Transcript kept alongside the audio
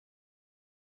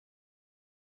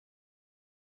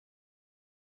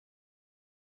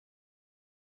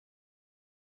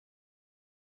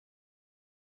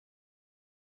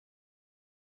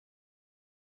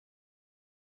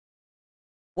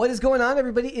What is going on,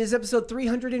 everybody? It is episode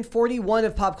 341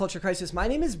 of Pop Culture Crisis. My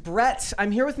name is Brett.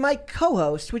 I'm here with my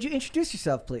co-host. Would you introduce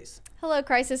yourself, please? Hello,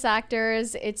 Crisis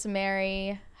Actors. It's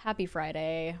Mary. Happy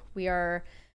Friday.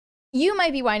 You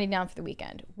might be winding down for the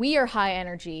weekend. We are high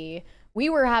energy. We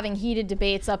were having heated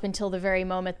debates up until the very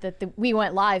moment that we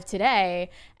went live today,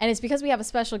 and it's because we have a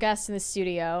special guest in the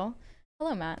studio.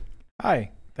 Hello, Matt. Hi.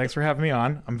 Thanks for having me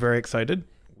on. I'm very excited.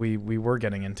 We were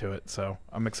getting into it, so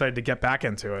I'm excited to get back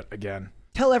into it again.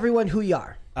 Tell everyone who you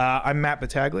are. I'm Matt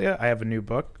Battaglia. I have a new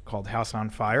book called House on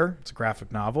Fire. It's a graphic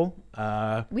novel.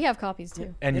 We have copies,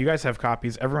 too. And you guys have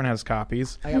copies. Everyone has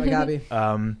copies. I got my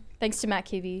copy. Thanks to Matt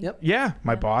Kivy. Yep. Yeah,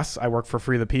 my boss. I work for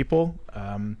Free the People.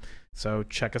 So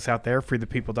check us out there,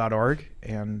 freethepeople.org.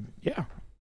 And yeah.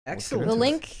 Excellent. The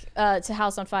link to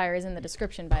House on Fire is in the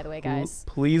description, by the way, guys.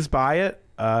 Please buy it.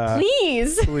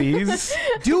 Please. Please.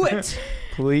 Do it.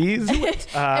 Please.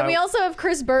 And we also have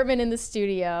Chris Burton in the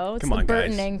studio. It's Come on, the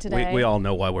guys. Burtoning today. We all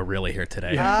know why we're really here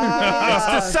today. It's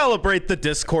to celebrate the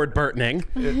Discord Burtoning.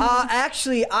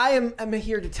 Actually, I'm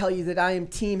here to tell you that I am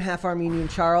Team Half Armenian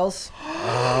Charles.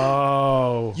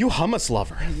 Oh. You hummus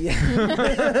lover. Yeah.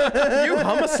 You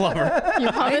hummus lover. You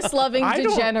hummus-loving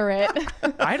degenerate.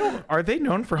 Are they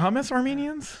known for hummus,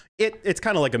 Armenians? It's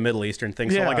kind of like a Middle Eastern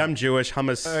thing. So Yeah. like I'm Jewish,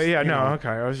 hummus. Okay.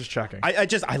 I was just checking.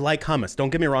 I like hummus. Don't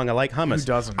get me wrong. I like hummus. Who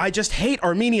doesn't? I just hate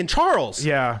Armenian Charles.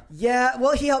 Yeah. Yeah,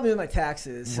 well, he helped me with my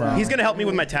taxes. So. He's gonna help me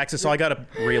with my taxes, so I gotta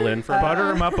reel in for Butter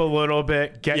them up a little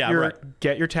bit. Get Yeah,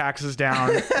 get your taxes down,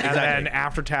 and then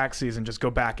after tax season, just go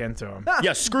back into them.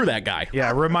 Yeah, screw that guy.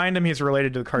 Yeah, remind him he's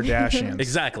related to the Kardashians.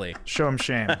 Exactly. Show him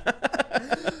shame.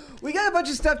 We got a bunch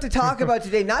of stuff to talk about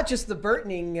today, not just the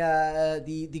Burtoning,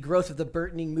 the growth of the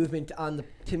Burtoning movement on the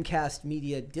Timcast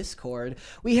Media Discord.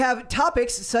 We have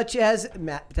topics such as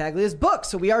Matt Battaglia's book.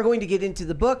 So we are going to get into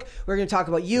the book. We're going to talk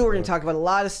about you. We're going to talk about a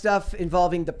lot of stuff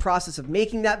involving the process of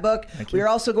making that book. We are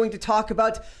also going to talk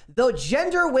about the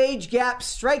gender wage gap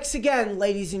strikes again,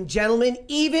 ladies and gentlemen,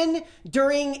 even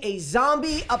during a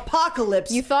zombie apocalypse.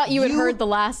 You thought you had heard the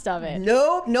last of it.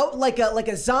 No, like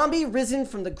a zombie risen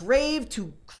from the grave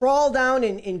to crawl down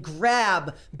and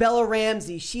grab Bella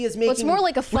Ramsey. She is making... Well, it's more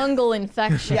like a fungal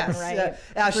infection, Yes, right?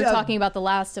 We're talking about The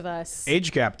Last of Us.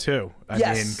 Age gap too. I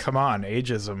mean, come on,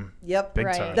 ageism. Yep, big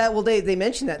right. time. That they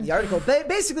mentioned that in the article.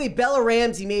 Basically, Bella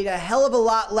Ramsey made a hell of a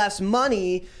lot less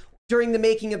money during the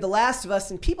making of The Last of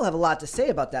Us, and people have a lot to say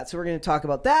about that, so we're going to talk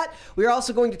about that. We're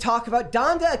also going to talk about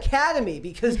Donda Academy,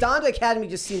 because Donda Academy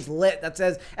just seems lit. That's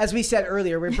as we said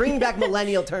earlier, we're bringing back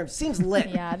millennial terms. Seems lit.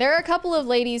 Yeah, there are a couple of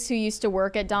ladies who used to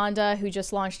work at Donda who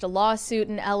just launched a lawsuit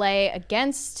in LA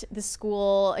against the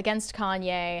school, against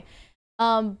Kanye.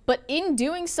 But in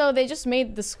doing so, they just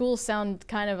made the school sound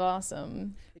kind of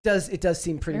awesome. It does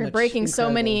seem pretty They're much breaking incredible.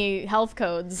 so many health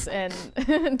codes and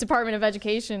Department of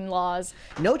Education laws.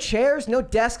 No chairs, no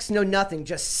desks, no nothing.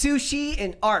 Just sushi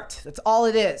and art. That's all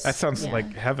it is. That sounds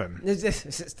like heaven.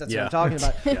 That's what I'm talking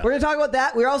about. We're going to talk about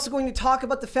that. We're also going to talk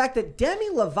about the fact that Demi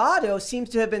Lovato seems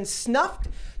to have been snubbed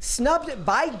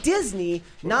by Disney,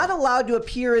 not allowed to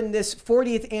appear in this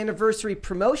 40th anniversary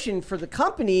promotion for the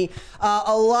company.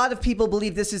 A lot of people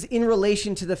believe this is in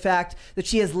relation to the fact that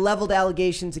she has leveled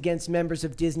allegations against members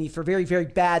of Disney for very, very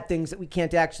bad things that we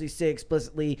can't actually say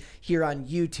explicitly here on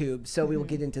YouTube. So we will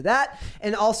get into that.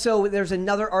 And also, there's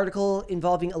another article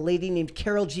involving a lady named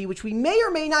Karol G, which we may or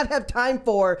may not have time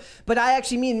for, but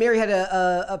me and Mary had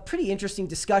a pretty interesting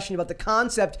discussion about the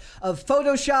concept of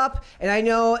Photoshop, and I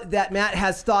know that Matt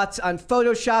has thoughts on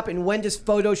Photoshop, and when does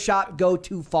Photoshop go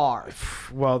too far?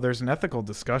 Well, there's an ethical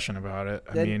discussion about it.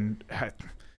 I mean,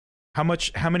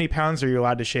 how many pounds are you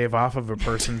allowed to shave off of a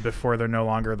person before they're no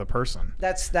longer the person?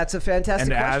 That's a fantastic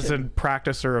question. And question. as a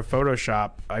practicer of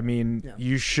Photoshop, I mean,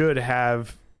 you should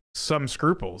have some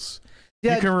scruples.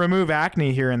 Yeah. You can remove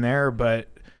acne here and there, but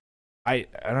I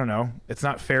don't know. It's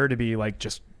not fair to be like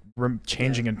just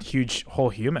changing a huge whole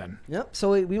human. Yep.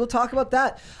 So we will talk about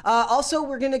that. Also,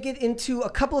 we're going to get into a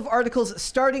couple of articles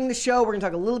starting the show. We're going to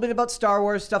talk a little bit about Star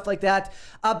Wars, stuff like that.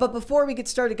 But before we get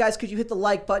started, guys, could you hit the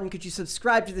like button? Could you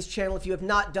subscribe to this channel if you have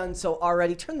not done so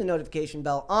already? Turn the notification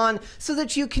bell on so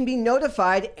that you can be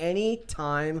notified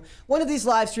anytime one of these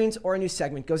live streams or a new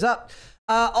segment goes up.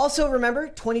 Also, remember,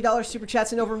 $20 Super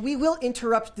Chats and over. We will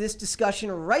interrupt this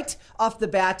discussion right off the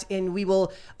bat, and we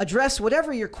will address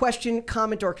whatever your question,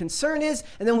 comment, or concern is,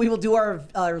 and then we will do our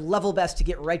level best to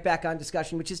get right back on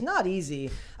discussion, which is not easy.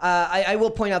 I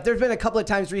will point out, there's been a couple of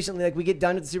times recently, like we get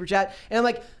done with the Super Chat, and I'm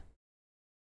like,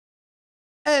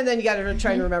 and then you got to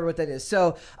try and remember what that is.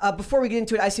 So before we get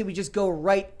into it, I say we just go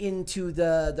right into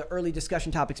the early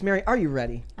discussion topics. Mary, are you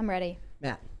ready? I'm ready.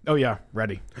 Matt. Oh yeah,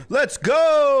 ready. Let's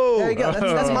go. There you go.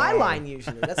 That's my line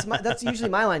usually. That's usually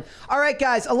my line. All right,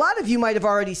 guys. A lot of you might have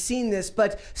already seen this,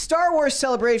 but Star Wars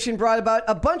Celebration brought about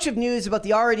a bunch of news about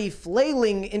the already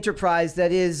flailing enterprise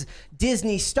that is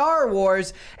Disney Star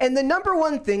Wars. And the number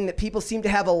one thing that people seem to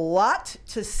have a lot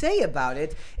to say about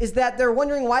it is that they're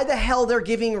wondering why the hell they're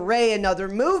giving Rey another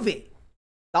movie.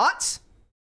 Thoughts?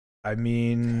 I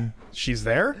mean, she's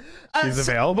there. She's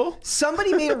available.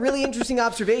 Somebody made a really interesting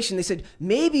observation. They said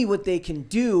maybe what they can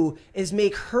do is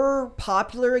make her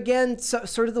popular again,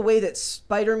 sort of the way that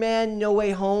Spider-Man No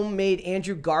Way Home made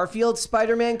Andrew Garfield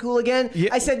Spider-Man cool again. Yeah.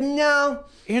 I said no.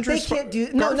 Andrew they can't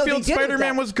do. Garfield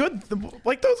Spider-Man was good.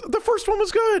 The first one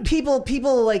was good.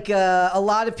 People like a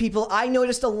lot of people. I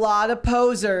noticed a lot of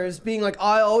posers being like,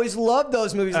 "I always loved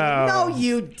those movies." Like, no,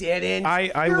 you didn't.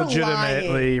 I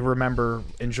legitimately remember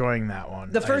enjoying that one.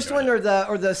 The first one or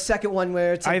the second one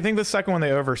where it's. I think the second one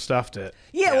they overstuffed it.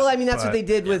 Yeah, well, I mean that's what they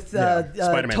did with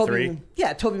Spider-Man 3.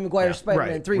 Yeah, Tobey Maguire's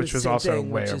Spider-Man 3, which was also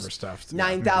way overstuffed.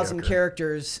 9,000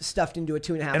 characters stuffed into a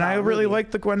 2.5-hour. And I really movie.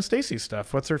 liked the Gwen Stacy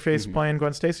stuff. What's her face playing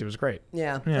Gwen Stacy was great.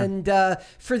 Yeah. And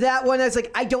for that one, I was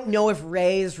like, I don't know if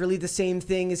Rey is really the same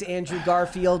thing as Andrew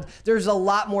Garfield. There's a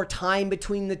lot more time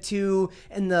between the two,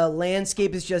 and the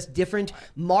landscape is just different.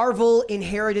 Marvel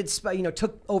inherited,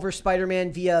 took over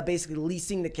Spider-Man via basically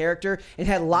leasing the character and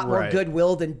had a lot more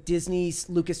goodwill than Disney's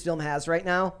Lucasfilm has right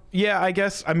now. Yeah, I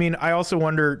guess. I mean, I also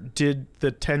wonder, did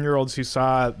the 10-year-olds who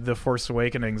saw The Force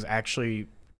Awakens actually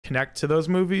connect to those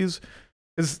movies?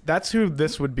 Because that's who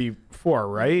this would be for,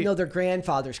 right? No, their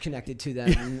grandfathers connected to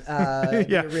them.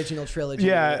 The original trilogy.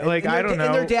 Yeah, like, I don't know.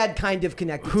 And their dad kind of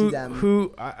connected to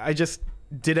them. I just,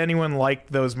 did anyone like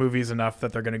those movies enough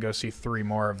that they're going to go see 3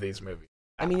 more of these movies?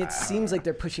 I mean, it seems like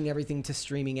they're pushing everything to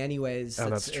streaming anyways. Oh,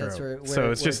 that's true.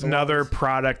 So it's just another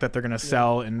product that they're going to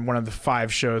sell in one of the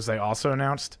 5 shows they also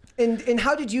announced. And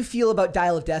how did you feel about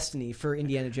Dial of Destiny for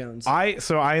Indiana Jones? I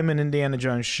am an Indiana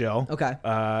Jones shill.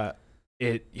 Okay.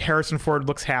 Harrison Ford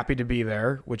looks happy to be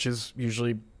there, which is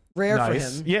usually rare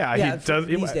nice. for him. Yeah, he does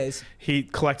these days. He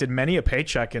collected many a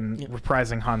paycheck in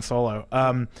reprising Han Solo.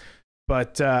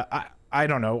 But I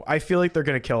don't know. I feel like they're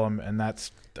going to kill him, and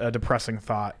that's a depressing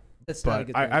thought. That's not a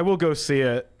good thing. I will go see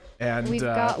it. And we've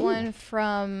got one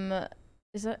from,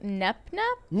 is it Nep?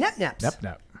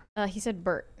 He said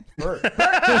Bert.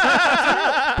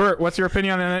 Bert, what's your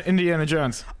opinion on Indiana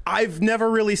Jones? I've never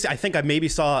really seen. I think I maybe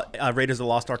saw Raiders of the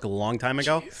Lost Ark a long time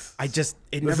ago. This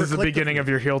is the beginning of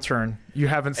your heel turn. You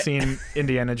haven't seen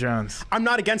Indiana Jones. I'm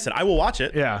not against it. I will watch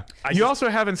it. Yeah. You also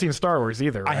haven't seen Star Wars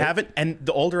either, right? I haven't. And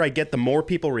the older I get, the more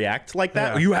people react like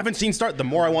that. Yeah. You haven't seen the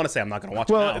more I want to say I'm not going to watch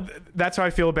it now. Well, that's how I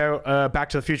feel about Back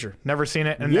to the Future. Never seen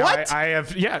it. And what? Now I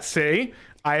have, see?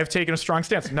 I have taken a strong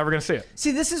stance. I'm never going to see it.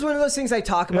 See, this is one of those things I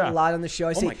talk about a lot on the show.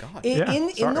 I say, my God.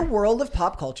 In the world of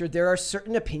pop culture, there are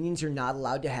certain opinions you're not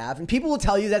allowed to have. And people will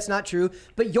tell you that's not true,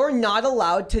 but you're not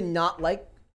allowed to not like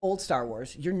old Star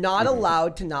Wars. You're not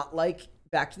allowed to not like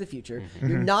Back to the Future.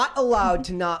 You're not allowed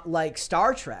to not like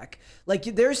Star Trek. Like,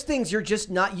 there's things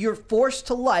you're forced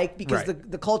to like because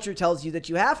the culture tells you that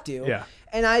you have to. Yeah.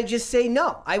 And I just say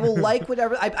no. I will like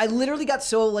whatever. I literally got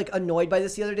so like annoyed by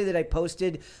this the other day that I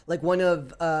posted like one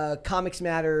of Comics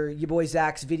Matter, your boy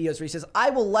Zach's videos where he says,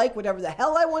 I will like whatever the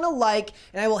hell I want to like,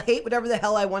 and I will hate whatever the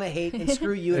hell I want to hate, and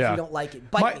screw you if you don't like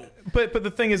it. Bite me. But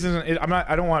the thing is,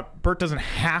 Bert doesn't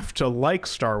have to like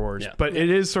Star Wars, but it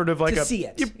is sort of like to see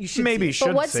it. You should maybe see it.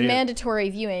 But what's mandatory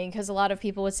viewing? Because a lot of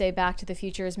people would say Back to the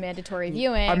Future is mandatory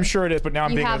viewing. I'm sure it is, but now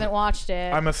you haven't watched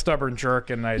it. I'm a stubborn jerk,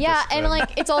 and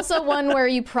it's also one where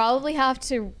you probably have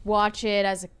to watch it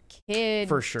as a kid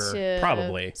for sure,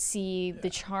 to see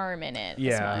the charm in it.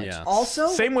 Yeah. Also,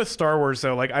 same with Star Wars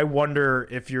though. Like, I wonder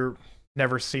if you're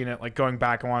never seen it, like going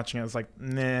back and watching it, it's like,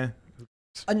 nah.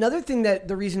 Another thing that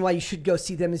the reason why you should go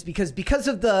see them is because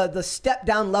of the step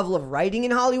down level of writing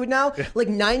in Hollywood now. Like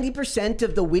 90%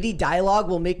 of the witty dialogue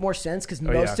will make more sense because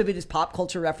most of it is pop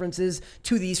culture references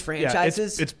to these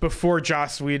franchises. It's before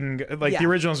Joss Whedon. Like the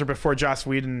originals are before Joss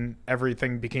Whedon.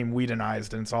 Everything became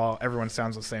Whedonized, and everyone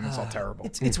sounds the same. It's all terrible.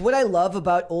 It's what I love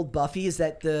about old Buffy is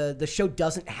that the show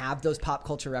doesn't have those pop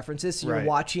culture references. So you're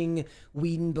watching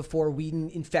Whedon before Whedon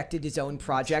infected his own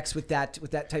projects with that type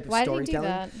of storytelling. Why did he do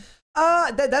that?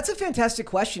 That's a fantastic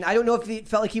question. I don't know if he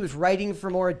felt like he was writing for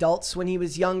more adults when he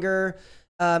was younger,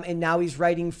 and now he's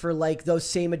writing for like those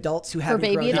same adults who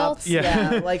haven't grown adults? up.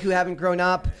 Yeah, like who haven't grown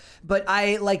up. But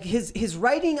I like his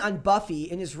writing on Buffy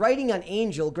and his writing on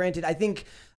Angel. Granted, I think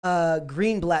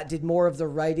Greenblatt did more of the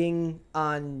writing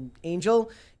on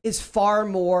Angel, is far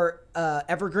more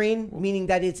evergreen, meaning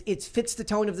that it fits the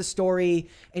tone of the story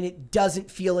and it doesn't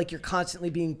feel like you're constantly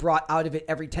being brought out of it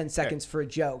every 10 seconds for a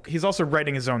joke. He's also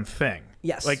writing his own thing.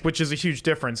 Yes. Like, which is a huge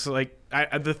difference. Like,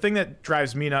 the thing that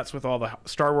drives me nuts with all the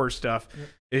Star Wars stuff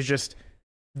is just,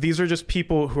 these are just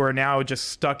people who are now just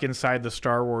stuck inside the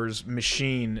Star Wars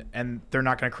machine, and they're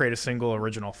not going to create a single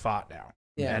original thought now.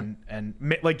 Yeah. And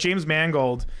like James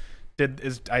Mangold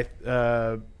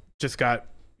just got,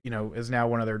 is now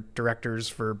one of their directors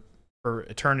for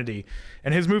Eternity,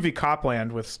 and his movie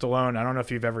Copland with Stallone. I don't know if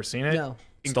you've ever seen it. No.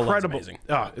 Incredible. Amazing.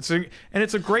 Oh, it's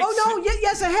a great. Oh no!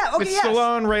 Yes, I have. Okay, it's yes.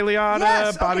 Stallone, Ray Liotta,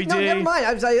 Yes. Bobby Okay, no, D. never mind.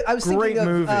 I was Great thinking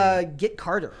movie. of Get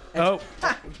Carter.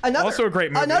 Another, Also a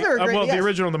great movie. Another great. Well, yes. the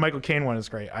original, the Michael Caine one is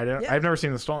great. I've never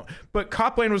seen the Stallone, but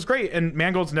Copland was great. And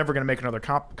Mangold's never going to make another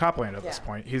Copland at this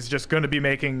point. He's just going to be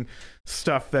making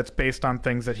stuff that's based on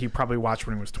things that he probably watched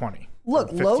when he was 20.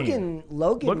 Look, Logan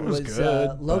was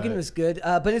good. Logan was good,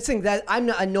 but it's saying that I'm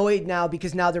not annoyed now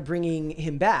because now they're bringing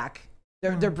him back.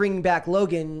 They're bringing back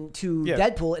Logan to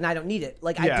Deadpool, and I don't need it.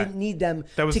 Like, I didn't need them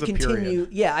to continue.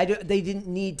 Period. They didn't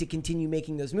need to continue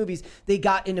making those movies. They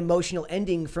got an emotional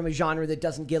ending from a genre that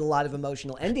doesn't get a lot of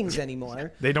emotional endings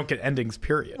anymore. They don't get endings,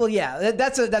 period. Well, yeah,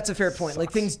 that's a fair point.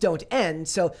 Like, things don't end,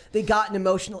 so they got an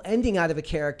emotional ending out of a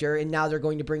character, and now they're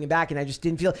going to bring him back, and I just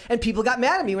didn't feel. And people got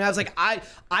mad at me when I was like, I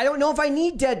don't know if I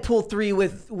need Deadpool 3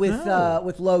 with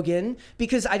Logan,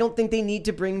 because I don't think they need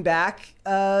to bring back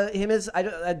him as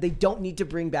they don't need to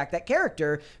bring back that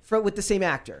character with the same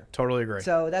actor. Totally agree.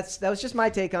 So that was just my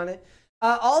take on it.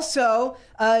 Also,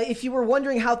 if you were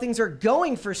wondering how things are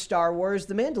going for Star Wars,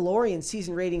 The Mandalorian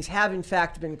season ratings have in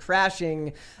fact been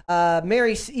crashing.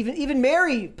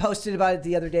 Mary posted about it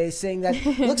the other day, saying that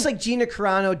looks like Gina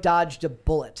Carano dodged a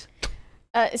bullet.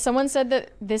 Someone said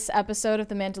that this episode of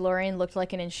The Mandalorian looked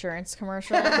like an insurance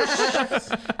commercial.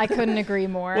 I couldn't agree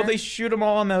more. Well, they shoot them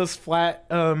all on those flat,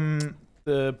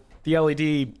 the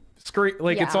LED screen.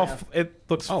 Like, it's all, it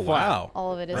looks flat. Wow.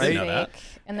 All of it is Right. fake.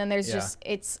 And then there's just,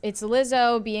 it's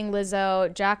Lizzo being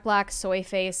Lizzo, Jack Black soy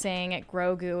facing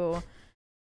Grogu.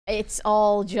 It's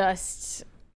all just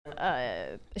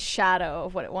a shadow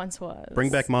of what it once was. Bring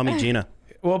back Mommy Gina.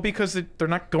 Well, because they're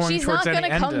not going She's towards not any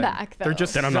gonna ending. come back, though. They're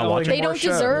just Then I'm not selling watching. They more don't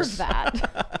shows. deserve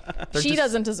that. She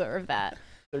doesn't deserve that.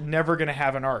 They're never going to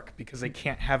have an arc because they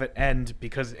can't have it end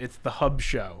because it's the hub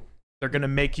show. They're going to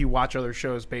make you watch other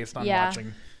shows based on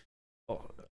watching.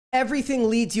 Everything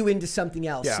leads you into something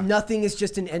else. Yeah. Nothing is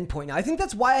just an endpoint. Now, I think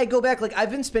that's why I go back. Like, I've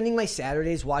been spending my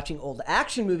Saturdays watching old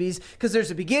action movies because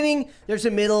there's a beginning, there's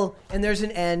a middle, and there's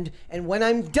an end. And when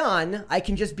I'm done, I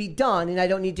can just be done, and I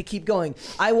don't need to keep going.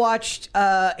 I watched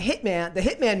Hitman, the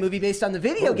Hitman movie based on the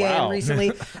video game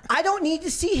recently. I don't need to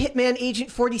see Hitman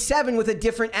Agent 47 with a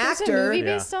different actor. There's a movie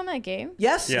based on that game?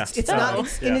 Yes, Yeah. it's not,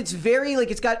 and it's very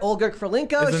like it's got Olga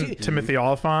Krylenko. Isn't Timothy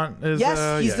Oliphant?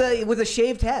 Yes, he's with a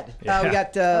shaved head. We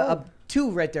got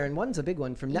two right there, and one's a big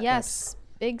one from Netflix. Yes,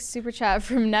 big super chat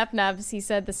from Nepneps. He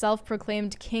said, "The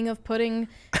self-proclaimed king of pudding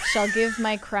shall give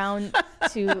my crown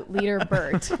to Leader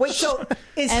Bert." Wait, so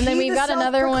is And then he we've the got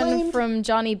another one self-proclaimed? from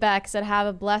Johnny Beck. Said, "Have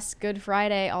a blessed Good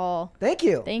Friday, all." Thank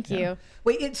you. Thank you.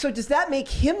 Wait, so does that make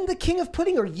him the king of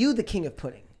pudding, or you the king of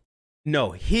pudding?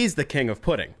 No, he's the king of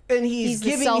pudding. And he's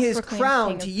the giving his self-proclaimed crown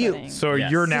king to of you. pudding. So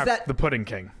Yes. you're now Is that- the Pudding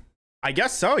King. I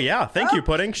guess so, yeah. Thank you,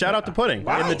 Pudding. Shout out to Pudding in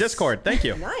the Nice. Discord. Thank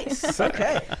you. Nice.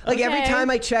 Okay. Like every Okay. time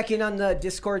I check in on the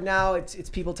Discord now, it's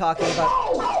people talking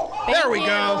about. There we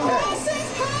go.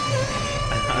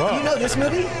 Do you know this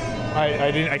movie?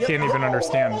 I can't even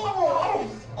understand.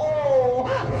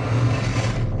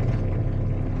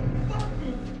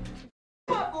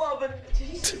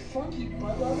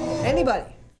 Anybody?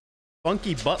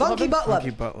 Funky butt Funky loving? butt Funky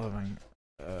loving. butt loving.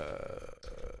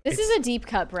 This is a deep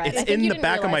cut, Brett. it's I think in you the didn't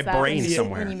back of realize my that brain when you-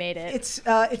 somewhere. when you made it.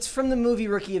 It's from the movie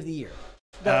Rookie of the Year.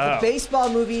 The baseball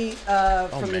movie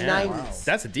from the man. 90s.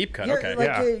 That's a deep cut. You're, Okay.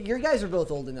 like, your guys are both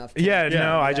old enough. to- Yeah,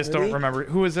 no, I that just movie. don't remember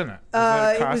who was in it.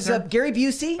 It was Gary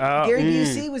Busey. Oh. Gary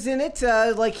Busey was in it.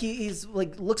 Like he's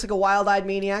like looks like a wild-eyed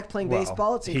maniac playing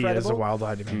baseball. It's incredible. He is a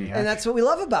wild-eyed maniac. and that's what we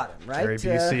love about him, right? Gary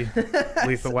Busey,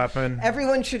 Lethal Weapon.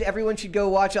 Everyone should go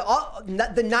watch it.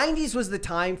 The 90s was the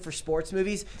time for sports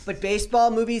movies, but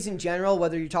baseball movies in general,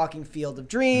 whether you're talking Field of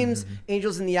Dreams,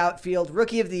 Angels in the Outfield,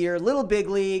 Rookie of the Year, Little Big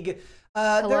League.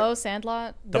 Hello,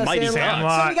 Sandlot. The Mighty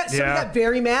Sandlot. Somebody got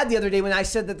very mad the other day when I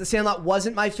said that The Sandlot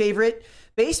wasn't my favorite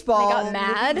Baseball. They got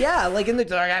mad? Yeah, like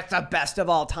that's the best of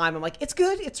all time. I'm like, it's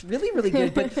good. It's really, really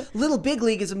good. But Little Big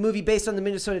League is a movie based on the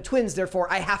Minnesota Twins.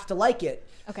 Therefore, I have to like it.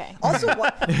 Okay. Also,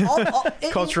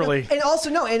 Culturally. and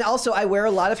also, I wear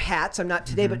a lot of hats. I'm not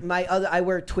today, but I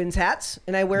wear Twins hats,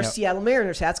 and I wear Seattle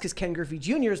Mariners hats because Ken Griffey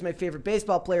Jr. is my favorite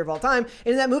baseball player of all time.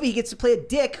 And in that movie, he gets to play a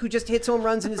dick who just hits home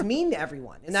runs and is mean to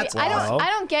everyone. And that's I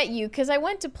don't get you because I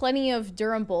went to plenty of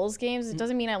Durham Bulls games. It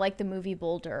doesn't mean I like the movie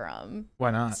Bull Durham.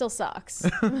 Why not? It still sucks.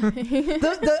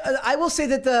 I will say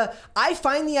that I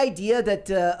find the idea that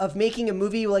of making a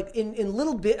movie like in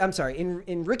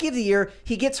Rookie of the Year,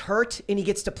 he gets hurt and he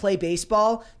gets to play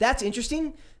baseball. That's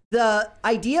interesting. The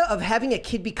idea of having a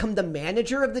kid become the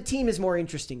manager of the team is more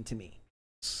interesting to me.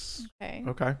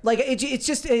 Okay. Like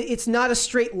it's not a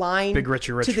straight line. Big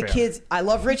Richie Rich to the fan. kids. I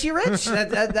love Richie Rich.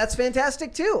 That's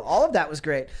fantastic too. All of that was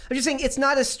great. I'm just saying it's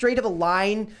not as straight of a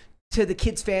line to the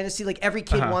kids' fantasy. Like every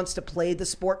kid wants to play the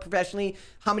sport professionally.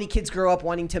 How many kids grow up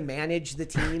wanting to manage the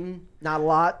team? Not a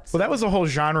lot. So. Well, that was a whole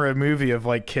genre of movie of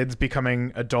like kids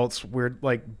becoming adults. Weird,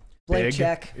 like Blank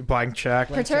check. Blank check.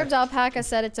 Perturbed Alpaca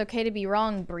said it's okay to be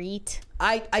wrong, Breet.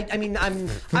 I mean, I'm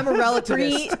a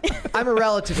relativist. I'm a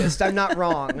relativist. I'm not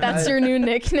wrong. That's your new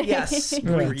nickname. Yes,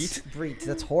 Breet.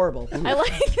 That's horrible. I like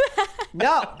that.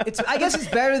 No, I guess it's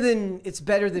better than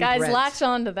Guys, Brent. latch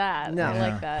on to that. No. I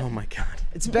like that. Oh my God.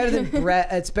 It's better than Brett.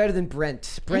 It's better than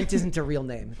Brent. Brent isn't a real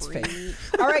name. It's fake.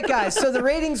 All right, guys. So the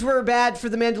ratings were bad for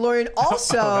The Mandalorian.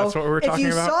 Also, that's what we were if talking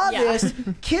you about? saw Yeah. this,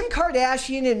 Kim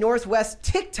Kardashian and Northwest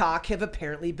TikTok have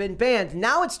apparently been banned.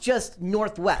 Now it's just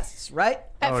Northwest's, right?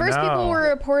 At Oh, first, no. people were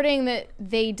reporting that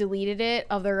they deleted it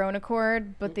of their own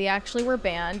accord, but they actually were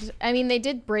banned. I mean, they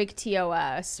did break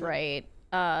TOS, right?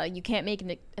 You can't make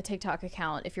a TikTok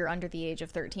account if you're under the age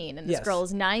of 13. And this Yes. girl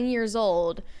is 9 years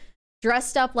old,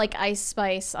 dressed up like Ice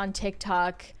Spice on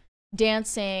TikTok,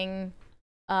 dancing,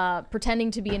 pretending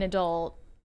to be an adult,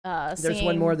 singing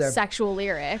one more there. sexual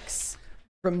lyrics.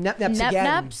 From Nep Neps again.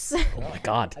 Nep-Neps. Oh my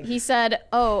God. He said,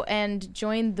 oh, and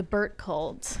joined the Burt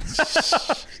cult.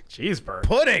 Jeez, Bert.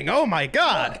 Pudding. Oh my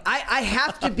God. I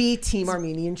have to be Team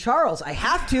Armenian Charles. I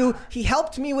have to. He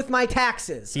helped me with my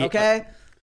taxes. Okay.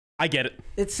 I get it.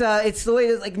 It's the way it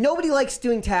is. Like nobody likes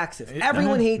doing taxes.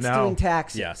 Everyone hates No. doing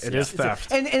taxes. Yes. It is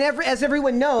theft. And as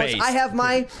everyone knows, Based. I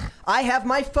have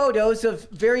my photos of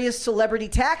various celebrity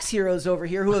tax heroes over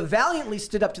here who have valiantly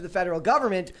stood up to the federal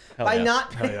government by yeah.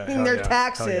 not Hell yeah, paying hell their yeah,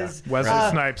 taxes. hell yeah. Wesley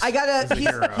Snipes. I gotta. is a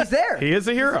hero. He's there. He is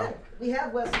a hero. We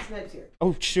have Wesley Snipes here.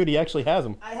 Oh shoot, he actually has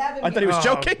him. I have him. I thought he was Oh.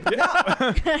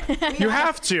 joking. You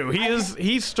have to.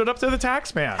 He stood up to the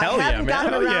tax man. Hell I yeah, haven't man.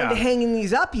 gotten Hell around yeah. to hanging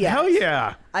these up yet. Hell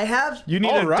yeah. I have. You need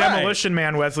All a right. Demolition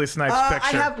Man Wesley Snipes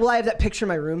picture. I have that picture in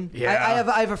my room. Yeah.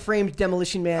 I have a framed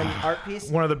Demolition Man art piece.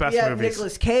 One of the best we have movies.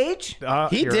 Nicolas Cage.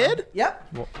 He Hero. did?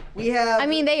 Yep. We have. I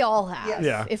mean, they all have, Yes.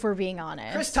 Yeah. if we're being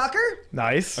honest. Chris Tucker.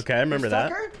 Nice. Okay, I remember Chris that.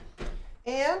 Tucker.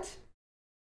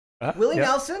 And Willie yep.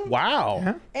 Nelson. Wow.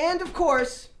 Yeah. And of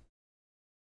course,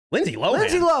 Lindsay Lohan.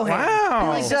 Lindsay Lohan.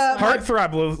 Wow. Who's,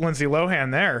 Heartthrob Lindsay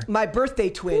Lohan there. my birthday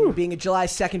twin, being a July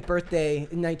 2nd birthday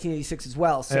in 1986 as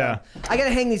well. So Yeah. I gotta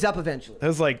hang these up eventually. That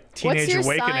was like Teenage your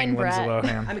Awakening sign, Lindsay Brett?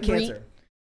 Lohan. I'm a Cancer.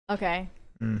 Okay.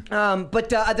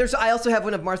 But I also have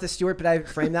one of Martha Stewart, but I haven't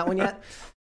framed that one yet.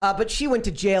 But she went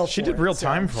to jail. She for did it, real so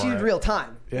time for She it. did real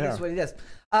time. Yeah. That's what it is.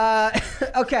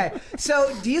 Okay,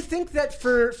 so do you think that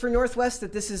for Northwest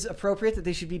that this is appropriate, that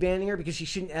they should be banning her because she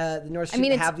shouldn't? The North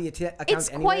shouldn't have the account It's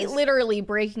anyways? quite literally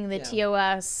breaking the Yeah.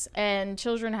 TOS, and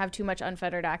children have too much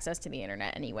unfettered access to the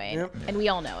internet anyway, Yep. and we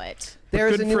all know it.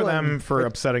 There's Good a new for one. them for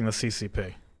upsetting the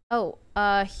CCP. Oh,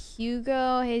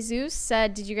 Hugo Jesus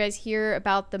said, did you guys hear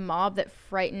about the mob that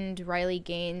frightened Riley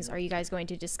Gaines? Are you guys going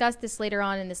to discuss this later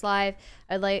on in this live?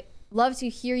 I'd love to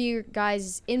hear your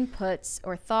guys' inputs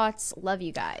or thoughts. Love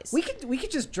you guys. We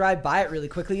could just drive by it really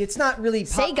quickly. It's not really pop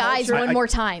Say guys culture. one more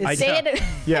time. I- Say it.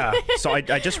 Yeah. So I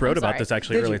just wrote about sorry. this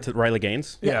actually Did earlier you? to Riley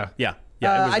Gaines. Yeah. Yeah.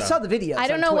 Yeah. It was, I saw the video. I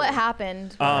don't know what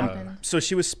happened. What happened? So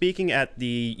she was speaking at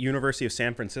the University of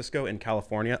San Francisco in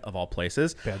California, of all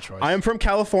places. Bad choice. I am from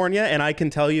California, and I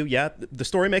can tell you, yeah, the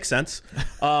story makes sense.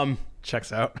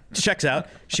 Checks out. Checks out.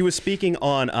 She was speaking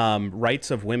on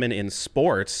rights of women in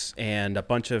sports, and a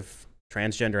bunch of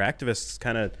transgender activists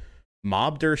kind of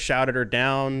mobbed her, shouted her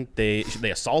down. They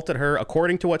assaulted her,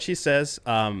 according to what she says.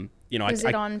 You know, Was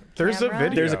it on there's a camera?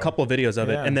 video. There's a couple of videos of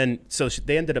it, Yeah. and then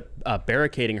they ended up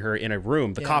barricading her in a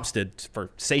room. The cops did for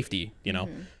safety, you know,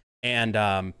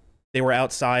 and they were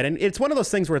outside. And it's one of those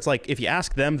things where it's like, if you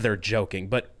ask them, they're joking,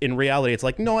 but in reality, it's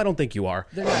like, no, I don't think you are.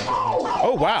 They're not joking.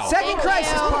 Oh wow! Second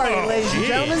crisis party, ladies and Jeez.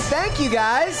 gentlemen. Thank you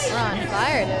guys. We're on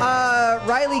fire today.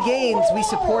 Riley Gaines, we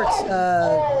support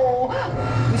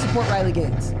support Riley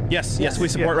Gaines. Yes, we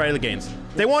support Riley Gaines.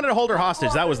 They wanted to hold her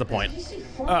hostage. That was the point.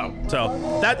 Oh.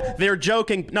 So that they're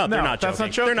joking. No, they're not joking. That's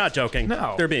not joking. They're not joking.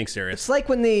 No. They're being serious. It's like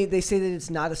when they say that it's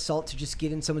not assault to just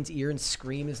get in someone's ear and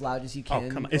scream as loud as you can. Oh,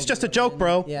 come on. It's just a joke,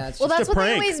 bro. Yeah, it's Well, just that's a what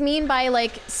they prank. always mean by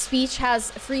like free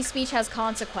speech has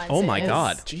consequences. Oh my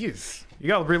God. Jeez. You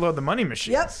gotta reload the money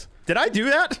machines. Yep. Did I do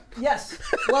that? Yes.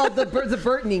 Well, the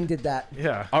Burtoning did that.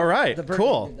 Yeah. All right. The Burtoning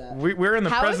Cool. did that. We're in the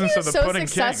How have presence you of the so pudding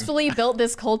successfully built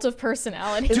this cult of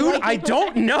personality? Dude, I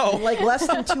don't know. Like less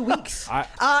than 2 weeks.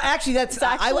 Actually, It's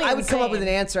actually I would come up with an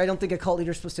insane. answer. I don't think a cult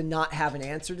leader is supposed to not have an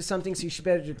answer to something, so you should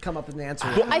better come up with an answer.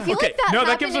 I feel Okay. like that No, that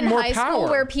happened gives in them more high school power.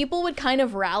 where people would kind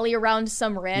of rally around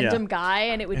some random Yeah. guy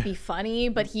and it would be funny,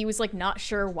 but he was like not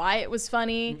sure why it was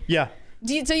funny. Yeah.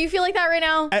 So you feel like that right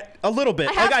now? A little bit.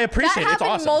 I appreciate it. That It's happened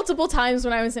awesome. multiple times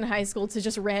when I was in high school to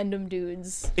just random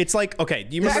dudes. It's like, okay,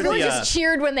 do you remember Everyone the... just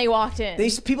cheered when they walked in.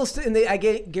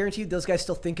 Guarantee you those guys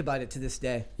still think about it to this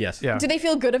day. Yes. Yeah. Do they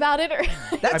feel good about it? Or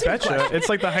That's I a good bet you. question. It's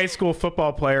like the high school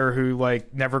football player who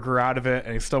like never grew out of it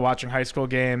and he's still watching high school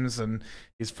games and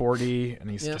he's 40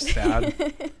 and he's Yeah. just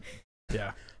sad.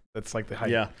 Yeah. That's like the hype.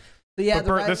 Yeah. But yeah, But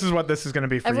Bert, this is what this is going to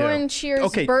be for Everyone you. cheers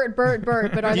Okay. Bert,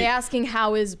 but are they asking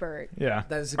how is Bert Yeah.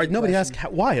 that is a All right, good nobody question.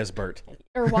 asked, why is Bert?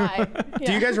 or why?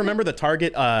 Do you guys remember the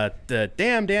Target, the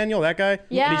damn Daniel, that guy? And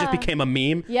he Yeah. just became a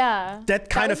meme? Yeah. That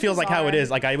kind of was feels like how it bizarre.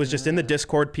 is. Like I was just in the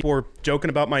Discord, people were joking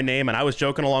about my name, and I was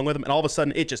joking along with them, and all of a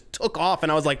sudden it just took off,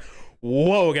 and I was like,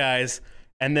 "Whoa, guys!"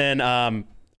 And then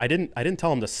I didn't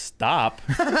tell him to stop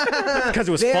because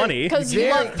it was funny. Because you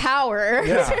love power.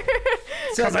 Yeah.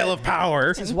 Because I love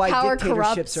power. This is why Power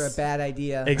dictatorships corrupts. are a bad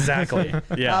idea. Exactly.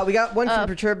 Yeah. We got one from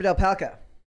Perturbed Alpaca.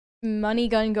 Money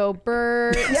gun go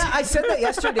Bert. Yeah, I said that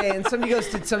yesterday, and somebody goes,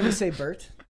 "Did somebody say Bert?"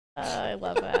 I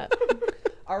love that.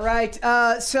 All right.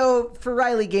 So for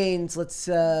Riley Gaines, let's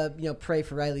pray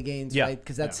for Riley Gaines, Yeah. right?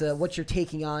 Because that's what you're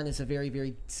taking on is a very,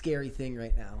 very scary thing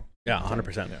right now. Yeah.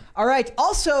 100%. All right.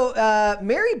 Also,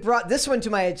 Mary brought this one to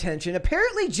my attention.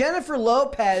 Apparently, Jennifer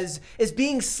Lopez is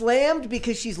being slammed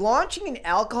because she's launching an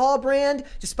alcohol brand,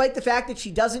 despite the fact that she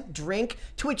doesn't drink.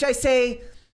 To which I say,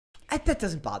 that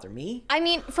doesn't bother me. I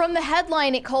mean, from the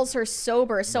headline, it calls her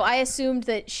sober, so I assumed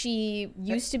that she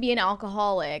used to be an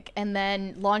alcoholic and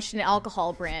then launched an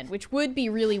alcohol brand, which would be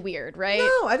really weird, right?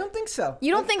 No, I don't think so. You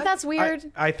don't think that's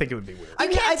weird? I think it would be weird.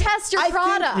 You can't test your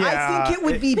product. I think it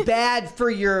would be bad for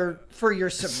your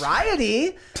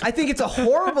sobriety. I think it's a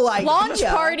horrible idea. Launch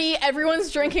party,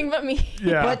 everyone's drinking but me.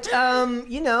 Yeah. But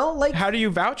like, how do you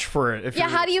vouch for it? If Yeah,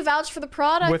 you're- how do you vouch for the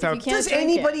product Without- if you can't does drink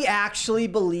anybody it? actually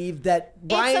believe that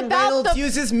It's Ryan about Reynolds the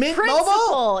uses Mint principle.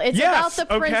 Mobile? It's Yes, about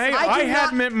the okay. principle. I do had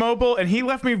not- Mint Mobile and he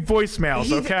left me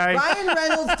voicemails, okay? Ryan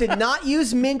Reynolds did not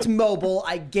use Mint Mobile.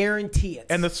 I guarantee it.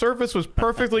 And the service was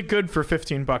perfectly good for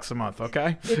 $15 a month,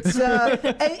 okay? It's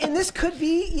and this could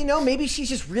be, maybe she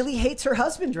just really hates her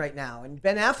husband right now, and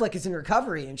Ben Affleck is in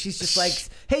recovery, and she's just like,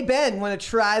 "Hey Ben, want to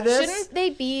try this?" Shouldn't they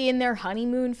be in their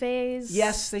honeymoon phase?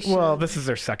 Yes, they should. Well, this is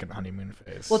their second honeymoon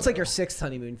phase. It's like your 6th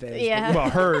honeymoon phase. Yeah. Well,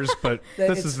 hers, but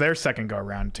this It's- is their second go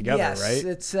around together, Yes, right?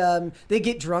 it's they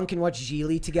get drunk and watch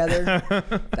Geely together.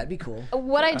 That'd be cool.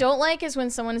 What I don't like is when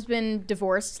someone's been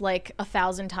divorced like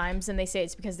 1,000 times and they say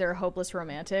it's because they're a hopeless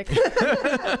romantic.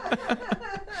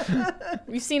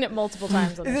 We've seen it multiple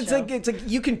times on the It's show. like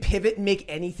you can pivot and make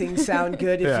anything sound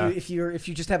good Yeah. if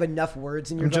you just have enough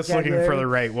words in your I'm just looking vocabulary. for the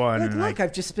right one. Look, and look, I-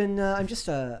 I've just been I just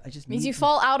means you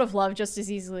fall out of love just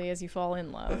as easily as you fall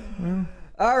in love.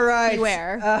 All right.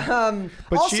 Beware.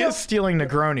 but also, she is stealing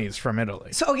Negronis from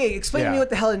Italy. So okay, explain to me Yeah. what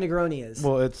the hell a Negroni is.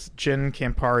 Well, it's gin,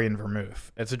 Campari, and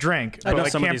vermouth. It's a drink, I but know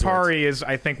like some of these Campari is,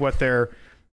 I think, what they're.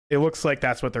 It looks like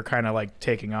that's what they're kind of like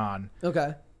taking on,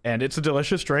 Okay. and it's a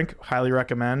delicious drink. Highly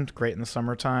recommend. Great in the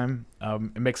summertime.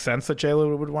 It makes sense that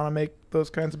JLo would want to make those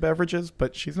kinds of beverages,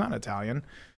 but she's not Italian.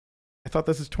 I thought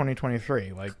this is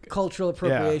 2023. Like Cultural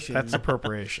appropriation. Yeah, that's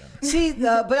appropriation. See,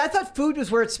 but I thought food was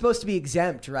where it's supposed to be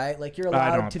exempt, right? Like you're I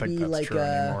allowed don't to think be that's like true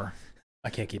anymore. I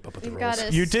can't keep up with the We've rules. got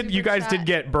a You guys super did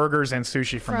get burgers and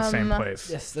sushi from the same from- place.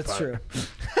 Yes, that's but- true.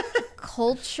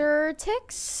 Culture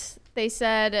ticks. They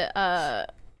said,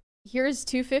 here's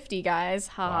 $250, guys.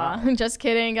 Haha. Wow. Just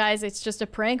kidding, guys. It's just a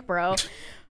prank, bro.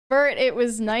 Bert, it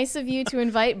was nice of you to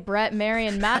invite Brett, Mary,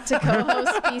 and Matt to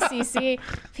co-host PCC.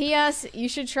 P.S. You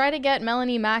should try to get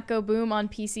Melanie Mac Go Boom on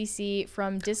PCC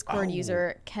from Discord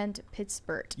user Kent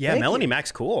Pittsburgh. Yeah, Thank Melanie you.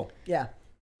 Mac's cool. Yeah.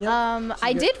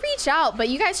 I did reach out, but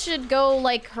you guys should go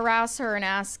like harass her and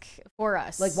ask for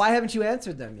us. Like, why haven't you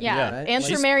answered them yet? Yeah, right?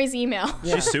 answer Like, Mary's email.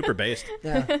 Yeah. She's super based.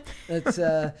 yeah. That's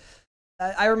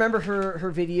I remember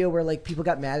her video where like people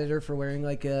got mad at her for wearing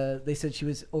like they said she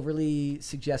was overly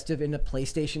suggestive in a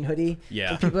PlayStation hoodie.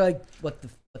 Yeah. And people are like, what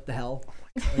the hell?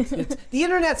 It's, the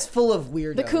internet's full of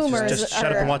weirdos. The Coomers. Just shut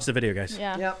up and watch the video, guys.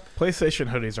 Yeah. Yep. PlayStation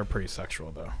hoodies are pretty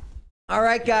sexual, though. All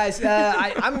right, guys.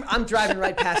 I'm driving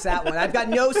right past that one. I've got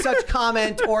no such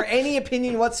comment or any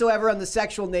opinion whatsoever on the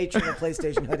sexual nature of a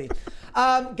PlayStation hoodie.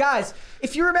 Guys,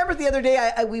 if you remember the other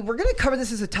day, we were going to cover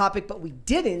this as a topic, but we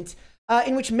didn't.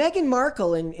 In which Meghan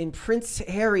Markle and Prince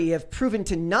Harry have proven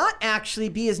to not actually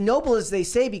be as noble as they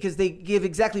say because they give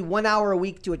exactly 1 hour a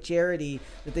week to a charity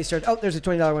that they start. Oh, there's a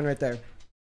 $20 one right there.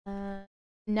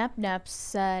 Nep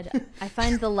said, I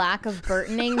find the lack of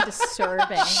burtoning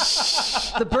disturbing.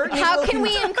 The burtoning. How can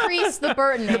we increase the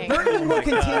burtoning? The burtoning will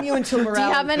continue until morality. Do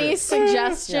you have any improves.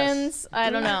 suggestions? Yes. I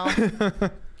don't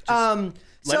know.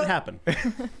 Let it happen.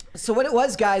 So what it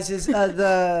was, guys, is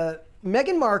the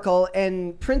Meghan Markle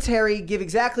and Prince Harry give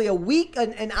exactly a week,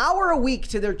 an hour a week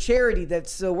to their charity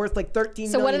that's worth like $13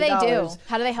 million. So what do they do?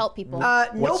 How do they help people?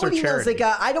 Nobody knows. Like,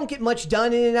 I don't get much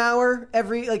done in an hour.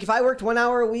 If I worked 1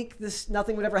 hour a week,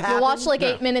 nothing would ever happen. You'll watch like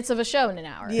 8 minutes of a show in an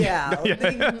hour. Yeah,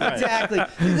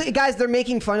 exactly. Guys, they're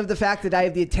making fun of the fact that I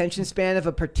have the attention span of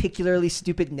a particularly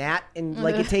stupid gnat, and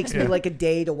like it takes me like a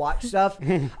day to watch stuff.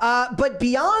 But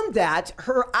beyond that,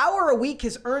 her hour a week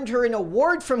has earned her an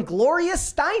award from Gloria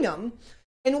Steinem,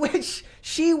 in which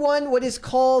she won what is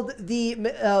called the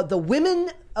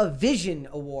Women of Vision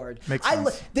Award. Makes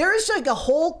sense. There is like a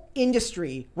whole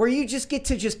industry where you just get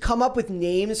to just come up with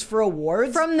names for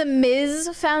awards. From the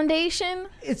Ms. Foundation?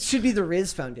 It should be the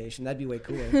Riz Foundation. That'd be way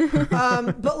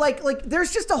cooler. But like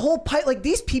there's just a whole pipe. Like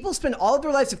these people spend all of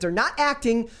their lives, if they're not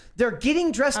acting, they're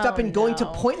getting dressed up and going to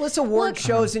pointless award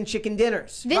shows and chicken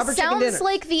dinners. This sounds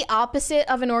like the opposite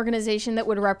of an organization that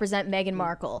would represent Meghan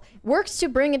Markle. Works to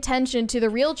bring attention to the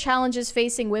real challenges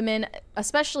facing women,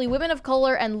 especially women of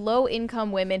color and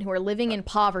low-income women who are living in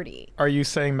poverty. Are you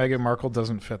saying Meghan Markle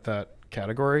doesn't fit that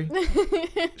category?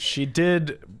 She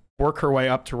did work her way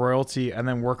up to royalty and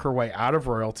then work her way out of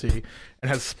royalty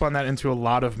and has spun that into a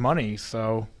lot of money.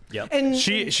 So Yep. And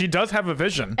she does have a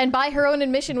vision. And by her own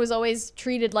admission was always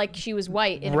treated like she was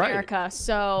white in America.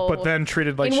 So but then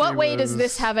treated like in what way does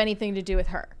this have anything to do with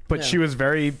her? But she was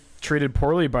very treated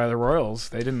poorly by the royals.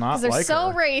 They did not like her. They're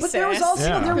so racist. But there was also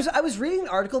I was reading an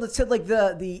article that said like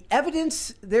the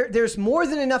evidence there's more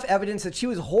than enough evidence that she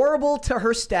was horrible to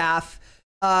her staff.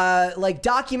 Like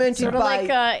documented sort of by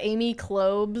like Amy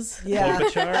Klobuchar.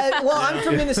 Yeah. Well, I'm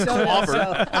from Minnesota,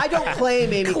 so I don't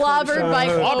claim Amy Clobbered by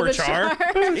Klobuchar.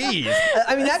 Klobuchar. Jeez.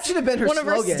 I mean, that should have been her One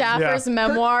slogan. of her staffers'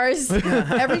 memoirs.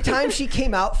 Every time she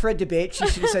came out for a debate, she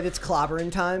should have said it's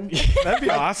clobbering time. That'd be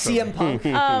awesome. CM Punk.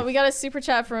 We got a super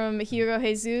chat from Hugo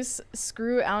Jesus.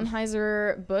 Screw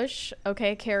Anheuser-Busch.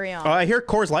 Okay, carry on. Oh, I hear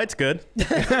Coors Light's good.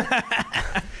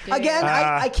 Again,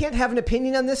 I can't have an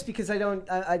opinion on this because I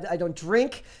don't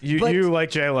drink. You like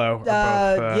J-Lo.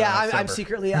 Yeah, I'm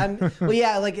secretly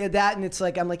like that, and it's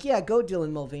like I'm like, yeah, go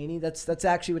Dylan Mulvaney. That's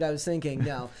actually what I was thinking.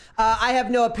 No, I have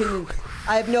no opinion.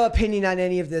 I have no opinion on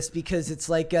any of this because it's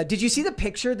like, did you see the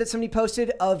picture that somebody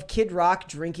posted of Kid Rock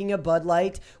drinking a Bud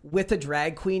Light with a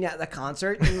drag queen at the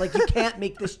concert? And like, you can't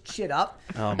make this shit up.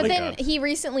 Oh but my then God. he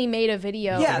recently made a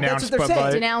video that's what they're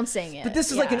saying. denouncing it. But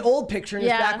this is like an old picture, and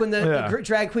it's back when the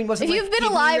drag queen wasn't. If like, you've been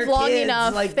keeping alive your long kids,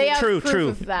 enough, like, they have True.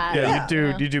 proof of that. Yeah,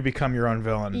 you do become your own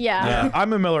villain. Yeah.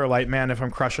 I'm a Miller Lite man if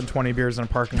I'm crushing 20 beers in a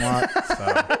parking lot.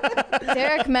 So.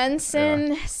 Derek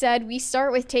Menson said, we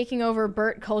start with taking over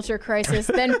Burt Culture Crisis,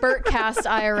 then Burt Cast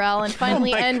IRL, and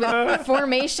finally end with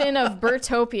formation of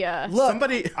Burtopia. Look,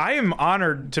 I am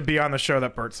honored to be on the show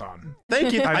that Bert's on.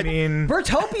 Thank you. I mean,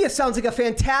 Burtopia sounds like a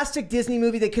fantastic Disney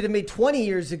movie they could have made 20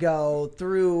 years ago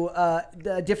through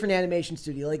a different animation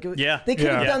studio. Like, they could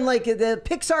have done like the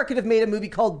Pixar could have made a movie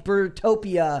called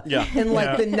Burtopia in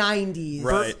like the 90s.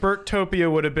 Right. Burtopia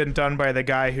would have been done by the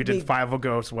guy who did Five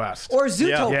Goes West. Or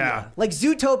Zootopia. Yeah. Like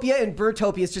Zootopia and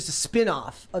Burtopia is just a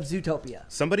spin-off of Zootopia.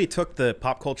 Somebody took the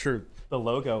pop culture, the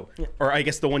logo, or I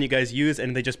guess the one you guys use,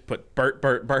 and they just put Burt.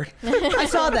 I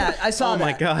saw that. Oh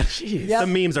my God. The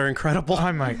memes are incredible.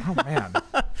 I'm like, oh man.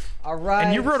 All right.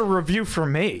 And you wrote a review for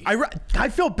me. I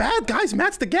feel bad, guys.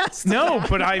 Matt's the guest. No,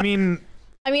 but I mean,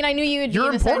 I knew you would be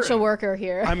an essential worker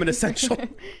here. I'm an essential.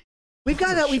 We've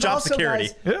Job also, security.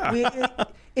 guys,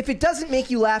 if it doesn't make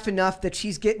you laugh enough that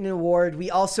she's getting an award, we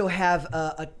also have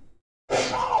a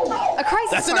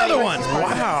crisis. That's another one.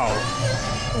 wow.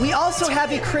 We also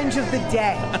have a cringe of the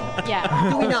day. Yeah.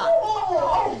 Do we not?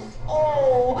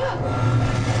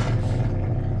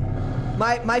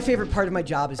 My favorite part of my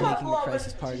job is making the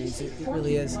crisis parties. It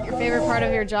really is. Your favorite part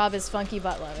of your job is funky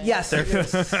butt loving. Yes, it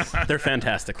is. They're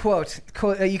fantastic. Quote.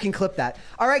 You can clip that.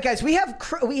 All right, guys. We have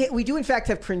we do in fact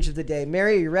have cringe of the day.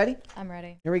 Mary, are you ready? I'm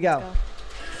ready. Here we go.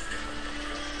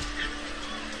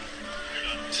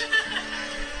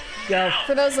 Go.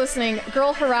 For those listening,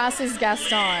 girl harasses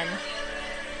Gaston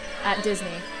at Disney.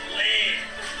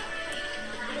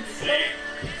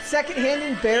 Secondhand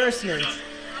embarrassment.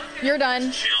 You're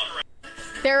done.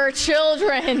 There are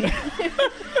children.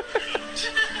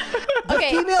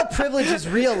 Okay. Female privilege is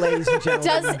real, ladies and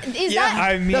gentlemen. Is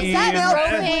that Female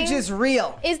groping? privilege is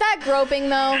real. Is that groping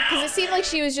though? Because it seemed like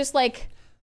she was just like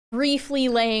briefly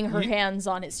laying her hands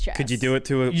on his chest. Could you do it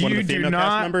to one of the female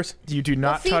cast members? You do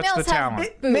not touch the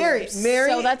talent. Mary.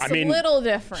 So that's a little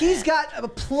different. He's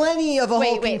got plenty of a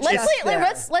wait.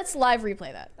 Let's live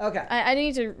replay that. Okay. I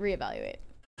need to reevaluate.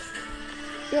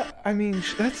 Yeah, I mean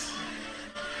that's.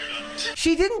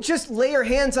 She didn't just lay her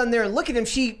hands on there and look at him.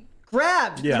 She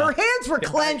grabbed. Yeah. Her hands were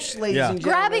clenched, ladies and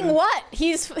gentlemen. Grabbing what?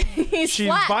 He's She's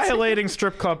flat. violating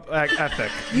strip club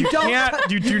ethic. You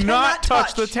do not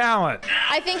touch the talent.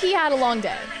 I think he had a long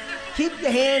day. Keep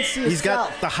the hands to He's yourself.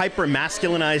 got the hyper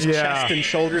masculinized chest and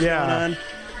shoulders going on.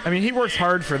 I mean, he works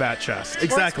hard for that chest.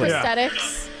 Exactly.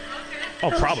 Prosthetics.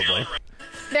 Oh, probably.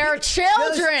 There are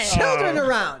children. There's children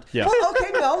around. Yeah. Well,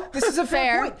 okay, no, this is a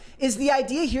fair point. Is the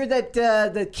idea here that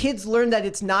the kids learn that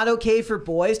it's not okay for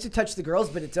boys to touch the girls,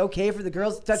 but it's okay for the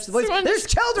girls to touch the boys? There's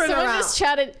children Someone around. just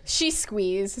chatted. She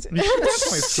squeezed.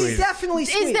 She definitely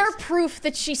squeezed. Is there proof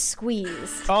that she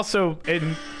squeezed? Also,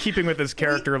 in keeping with his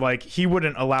character, like he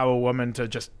wouldn't allow a woman to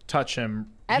just touch him.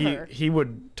 Ever. He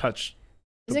would touch.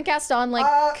 Isn't Gaston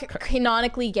like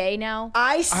canonically gay now?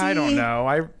 I don't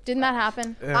know. Didn't that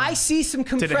happen? I see some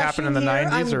compression. Did it happen in the here.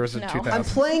 90s or was it 2000? I'm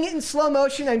playing it in slow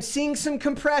motion. I'm seeing some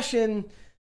compression.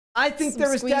 I think there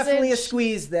was definitely a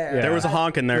squeeze there. Yeah. There was a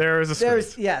honk in there. There was a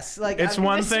squeeze. Yes, like It's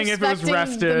one thing if it was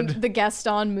rested. The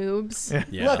Gaston moves.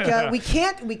 Yeah. Look,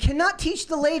 we cannot teach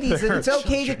the ladies that it's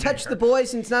okay to touch the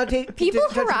boys and it's not okay People to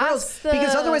touch the harass girls the-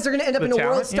 because otherwise they're going to end up in a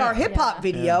talent? World Star Hip Hop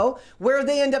video where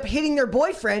they end up hitting their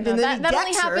boyfriend and then that he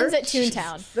only decks her. happens at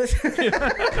Toontown.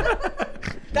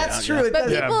 That's true. It But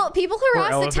doesn't. people harass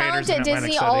the elevators talent in at Atlantic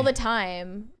Disney City. all the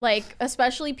time. Like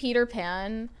especially Peter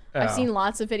Pan. I've seen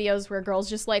lots of videos where girls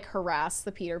just like harass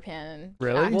the Peter Pan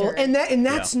Really? actor. Well, and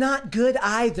that's not good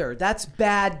either. That's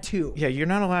bad too. Yeah, you're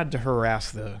not allowed to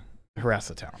harass the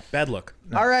talent. Bad look.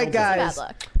 All right, guys. bad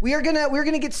luck. We're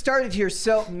gonna get started here.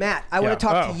 So, Matt, I want to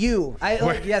talk to you.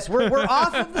 Yes, we're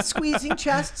off of the squeezing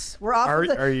chests. We're off.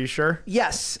 Are you sure?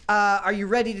 Yes. Are you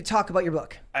ready to talk about your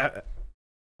book?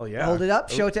 Oh yeah. Hold it up.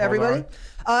 Show it to everybody.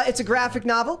 It's a graphic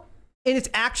novel, and it's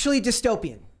actually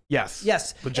dystopian. Yes.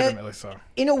 Yes. Legitimately so.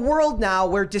 In a world now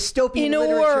where dystopian In a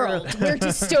literature world where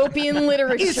dystopian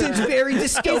literature isn't very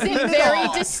dystopian. isn't at very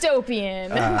all.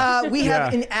 dystopian. We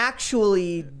have an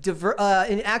actually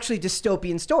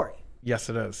dystopian story. Yes,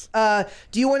 it is.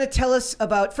 Do you want to tell us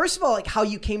about, first of all, like how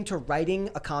you came to writing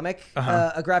a comic,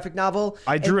 a graphic novel?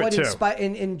 I drew and it too.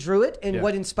 And drew it, and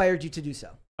what inspired you to do so?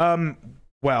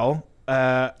 Well,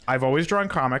 I've always drawn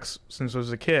comics since I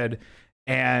was a kid,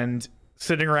 and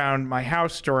sitting around my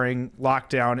house during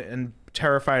lockdown and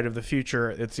terrified of the future,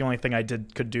 it's the only thing I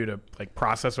could do to like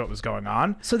process what was going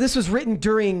on. So this was written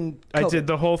during COVID. I did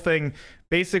the whole thing.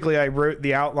 Basically, I wrote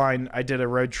the outline. I did a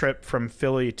road trip from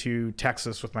Philly to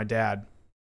Texas with my dad,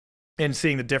 and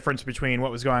seeing the difference between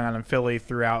what was going on in Philly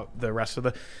throughout the rest of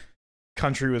the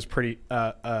country was pretty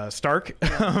stark.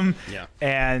 Yeah.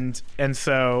 And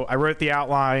so I wrote the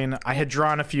outline. I had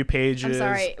drawn a few pages.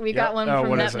 I'm sorry, we got one from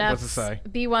what Nep is it? What's it say?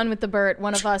 Be one with the Burt.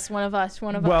 One of us. One of us.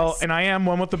 One of Well, us. and I am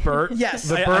one with the Burt. Yes.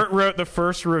 The Burt wrote the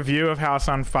first review of House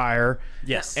on Fire.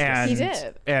 Yes. And He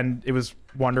did. And it was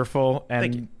wonderful.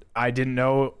 Thank you. And I didn't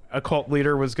know a cult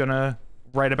leader was gonna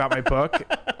write about my book,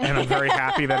 and I'm very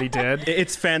happy that he did.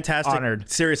 It's fantastic. Honored.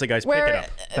 Seriously, guys, pick it up.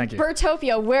 Thank you.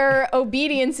 Burtopia, where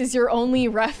obedience is your only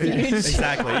refuge.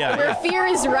 Exactly. Yeah. Where yeah. fear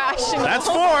is rational. That's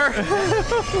 4.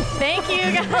 Thank you,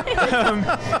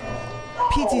 guys.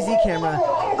 PTZ camera.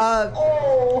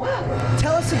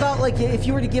 Tell us about, like, if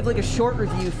you were to give like a short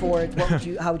review for it,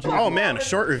 how would you? Oh man, a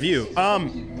short review.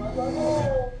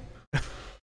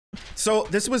 So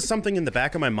this was something in the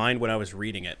back of my mind when I was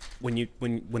reading it. When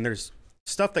there's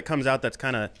stuff that comes out that's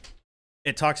kind of,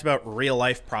 it talks about real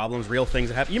life problems, real things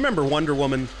that happen. You remember Wonder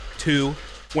Woman 2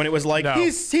 when it was like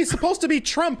he's supposed to be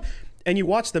Trump, and you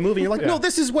watch the movie and you're like, no,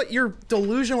 this is what your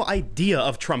delusional idea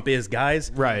of Trump is,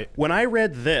 guys. Right. When I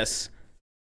read this,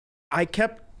 I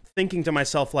kept thinking to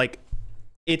myself, like,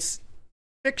 it's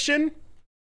fiction,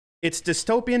 it's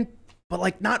dystopian, but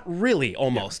like not really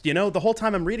almost, you know, the whole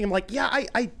time I'm reading, I'm like, yeah,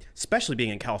 I especially being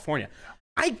in California,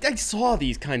 I saw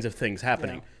these kinds of things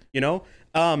happening, you know?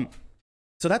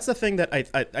 So that's the thing that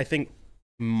I think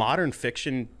modern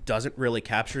fiction doesn't really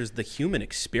capture is the human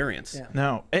experience. Yeah.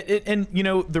 No. And you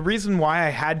know, the reason why I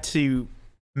had to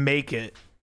make it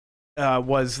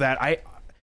was that I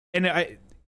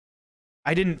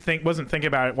wasn't thinking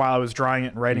about it while I was drawing it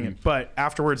and writing it, but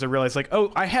afterwards I realized like,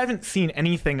 oh, I haven't seen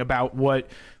anything about what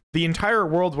the entire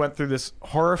world went through, this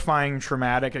horrifying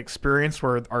traumatic experience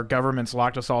where our governments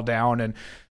locked us all down and,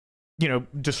 you know,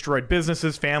 destroyed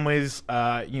businesses, families,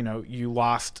 you know, you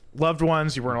lost loved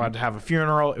ones, you weren't allowed to have a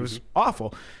funeral. It was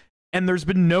awful. And there's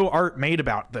been no art made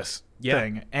about this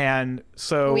thing. And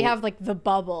so we have like the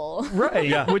bubble. Right.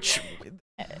 Yeah. Which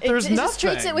there's it nothing. just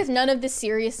treats it with none of the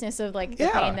seriousness of like the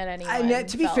pain that anyone And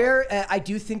to be felt. fair, I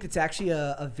do think it's actually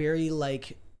a very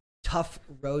like tough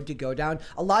road to go down.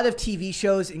 A lot of TV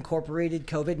shows incorporated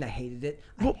COVID, and I hated it.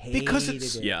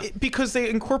 Because they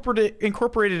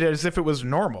incorporated it as if it was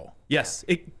normal. Yes.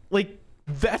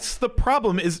 That's the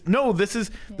problem. Is no, this is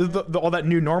all that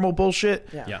new normal bullshit.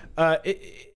 Yeah.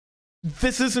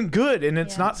 This isn't good, and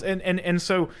it's not. And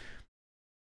so,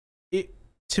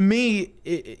 to me,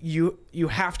 you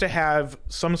have to have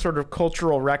some sort of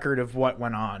cultural record of what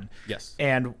went on. Yes.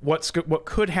 And what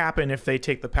could happen if they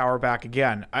take the power back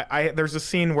again. There's a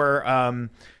scene where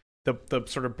the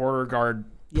sort of border guard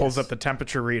pulls up the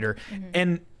temperature reader,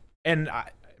 and I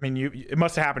mean, it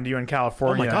must have happened to you in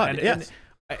California. Oh my God!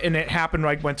 And it happened.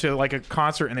 I went to like a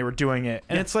concert and they were doing it,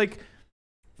 and it's like,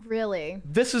 really,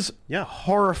 this is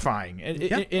horrifying. And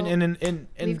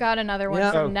we've got another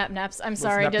one from Nepneps. I'm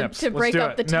sorry to break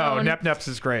up the tone. No, Nepneps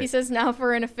is great. He says, now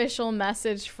for an official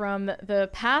message from the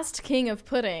past king of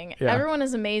pudding. Yeah. Everyone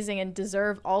is amazing and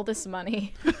deserve all this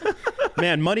money.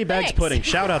 Man, Moneybags Pudding.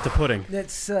 Shout out to Pudding.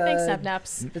 Thanks,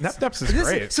 Nepneps. Nepneps is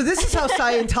great. So this is how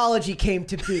Scientology came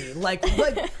to be. Like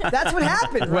that's what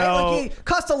happened, right? Well, like it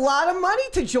cost a lot of money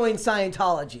to join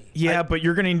Scientology. Yeah, but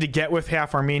you're going to need to get with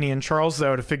half Armenian Charles,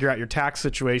 though, to figure out your tax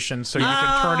situation so you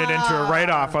can turn it into a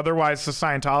write-off. Otherwise, the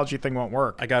Scientology thing won't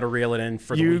work. I got to reel it in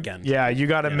for the weekend. Yeah, you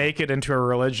got to make it into a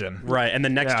religion. Right, and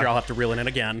then next year I'll have to reel it in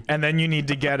again. And then you need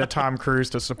to get a Tom Cruise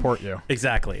to support you.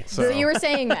 Exactly. So you were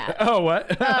saying that. Oh, what?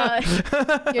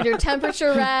 You had your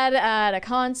temperature read at a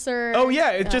concert. Oh,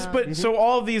 yeah. It just, but so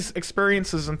all of these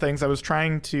experiences and things I was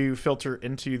trying to filter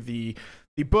into the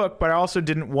book, but I also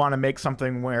didn't want to make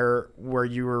something where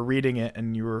you were reading it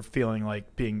and you were feeling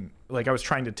like being like I was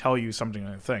trying to tell you something.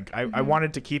 I think I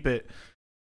wanted to keep it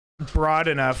broad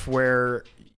enough where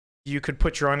you could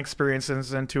put your own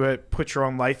experiences into it, put your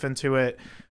own life into it.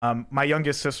 My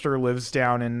youngest sister lives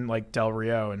down in like Del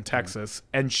Rio in Texas,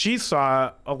 and she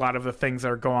saw a lot of the things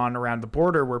that are going on around the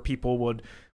border where people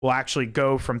will actually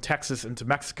go from Texas into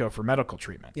Mexico for medical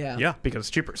treatment. Yeah. Because it's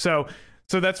cheaper. So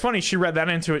that's funny. She read that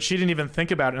into it. She didn't even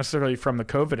think about it necessarily from the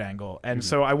COVID angle. And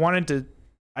so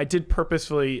I did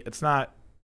purposefully,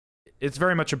 it's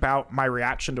very much about my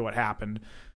reaction to what happened,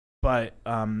 but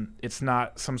it's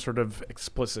not some sort of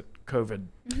explicit COVID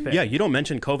thing. Yeah, you don't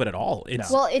mention COVID at all.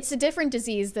 Well, it's a different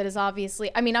disease that is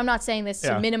obviously, I mean, I'm not saying this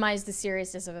to minimize the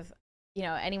seriousness of, you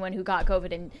know, anyone who got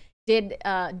COVID and did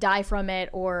die from it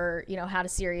or, you know, had a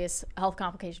serious health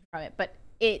complication from it, but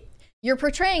you're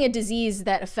portraying a disease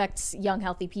that affects young,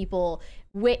 healthy people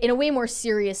in a way more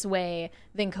serious way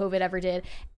than COVID ever did.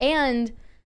 And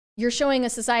you're showing a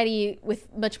society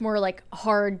with much more like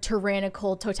hard,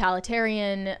 tyrannical,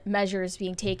 totalitarian measures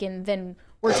being taken than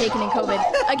were taken in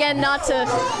COVID. Again, not to...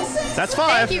 That's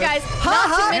 5. Thank you guys.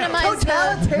 Not to minimize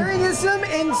totalitarianism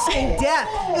and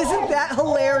death. Isn't that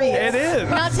hilarious? It is.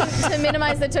 Not to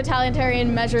minimize the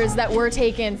totalitarian measures that were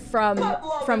taken from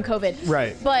COVID.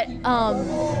 Right. But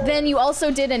then you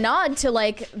also did a nod to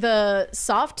like the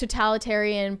soft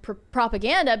totalitarian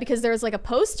propaganda because there's like a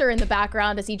poster in the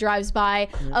background as he drives by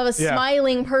of a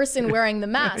smiling person wearing the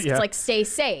mask. It's like, stay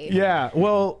safe. Yeah.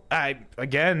 Well,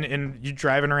 you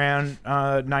driving around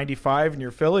 95 in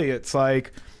your Philly, it's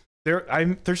like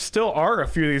there still are a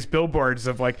few of these billboards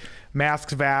of like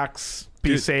masks, vax,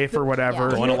 be safe or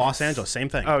whatever. Going to Los Angeles, same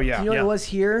thing. Oh yeah. You know what it was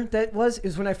here? It was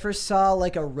when I first saw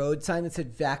like a road sign that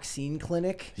said vaccine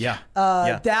clinic.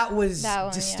 That was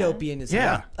dystopian as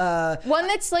hell. One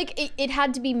that's like it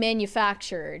had to be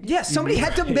manufactured. Yeah, somebody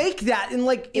had to make that in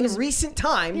recent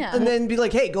time and then be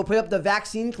like, hey, go put up the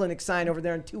vaccine clinic sign over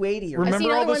there on 280. I've seen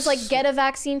other ones like get a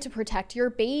vaccine to protect your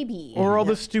baby. Or all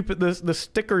the stupid the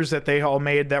stickers that they all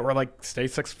made that were like stay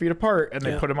 6 feet apart and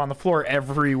they put them on the floor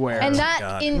everywhere. And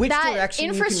that Which direction direction.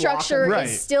 infrastructure Right.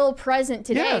 is still present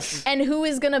today. Yes. And who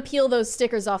is going to peel those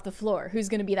stickers off the floor? Who's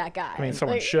going to be that guy? I mean,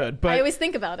 someone Like, should, but I always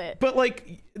think about it. But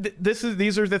like,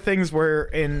 these are the things where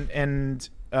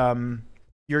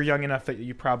you're young enough that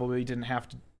you probably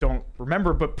don't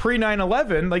remember, but pre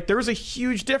 9/11, like there was a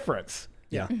huge difference.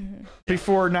 Yeah.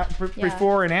 Before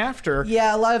and after.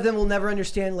 Yeah, a lot of them will never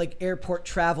understand like airport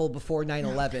travel before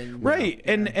 9/11. Right.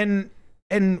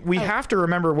 And we have to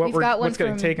remember We've got one what's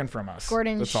getting from taken from us.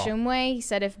 Gordon That's all. Shumway, he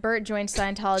said if Bert joined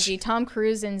Scientology, Tom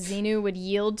Cruise and Xenu would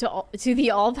yield to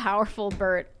the all-powerful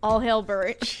Bert. All hail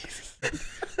Bert.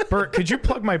 Bert, could you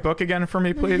plug my book again for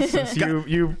me, please? Since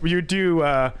you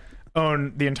do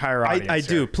own the entire audience. I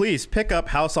do. here. Please pick up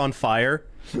House on Fire.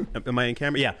 Am I in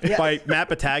camera? Yeah. By Matt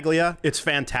Battaglia. It's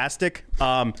fantastic.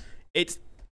 It's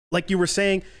like you were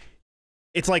saying,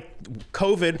 it's like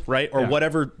COVID, right? Or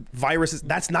whatever viruses.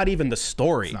 That's not even the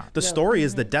story. The story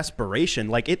is the desperation.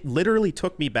 Like it literally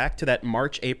took me back to that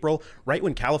March, April, right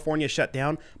when California shut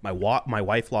down. My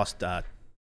wife lost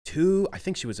two, I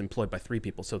think she was employed by 3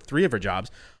 people. So 3 of her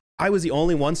jobs. I was the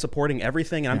only one supporting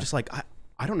everything. And I'm just like,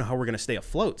 I don't know how we're going to stay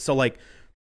afloat. So like,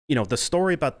 you know, the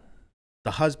story about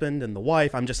the husband and the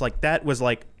wife, I'm just like, that was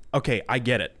like, okay, I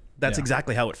get it. That's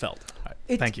exactly how it felt.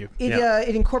 Thank you.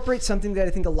 It incorporates something that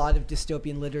I think a lot of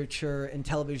dystopian literature and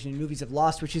television and movies have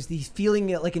lost, which is the feeling,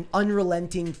 like an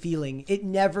unrelenting feeling. It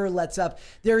never lets up.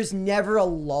 There is never a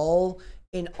lull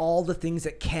in all the things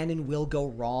that can and will go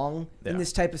wrong in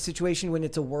this type of situation when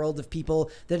it's a world of people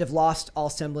that have lost all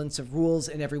semblance of rules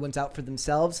and everyone's out for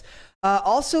themselves.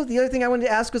 Also, the other thing I wanted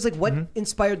to ask was like, what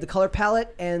inspired the color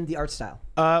palette and the art style?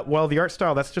 Well, the art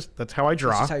style, that's how I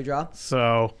draw. That's just how you draw.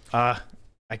 So,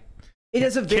 it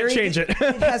has a very change it.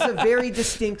 It has a very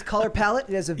distinct color palette.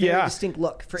 It has a very distinct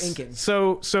look for inking.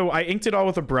 So I inked it all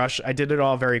with a brush. I did it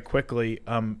all very quickly.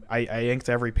 I inked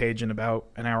every page in about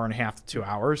an hour and a half to 2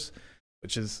 hours,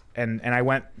 which is and I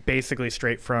went basically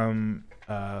straight from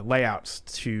layouts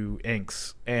to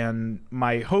inks. And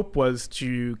my hope was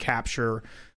to capture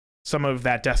some of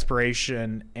that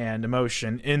desperation and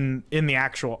emotion in the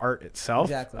actual art itself.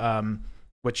 Exactly.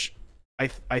 Which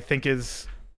I think is,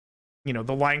 you know,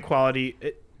 the line quality,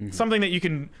 something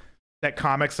that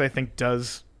comics I think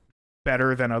does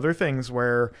better than other things,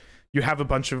 where you have a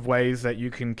bunch of ways that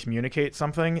you can communicate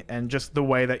something, and just the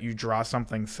way that you draw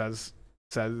something says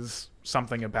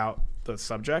something about the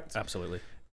subject. Absolutely.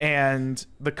 And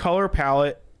the color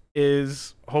palette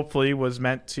was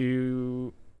meant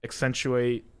to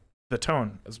accentuate the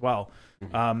tone as well.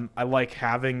 I like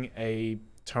having a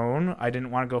tone. I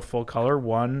didn't want to go full color.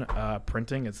 One,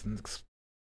 printing is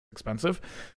expensive,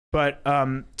 but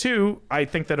 2, I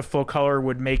think that a full color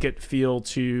would make it feel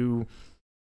too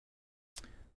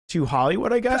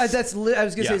Hollywood, I guess. I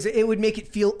was gonna say it would make it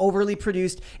feel overly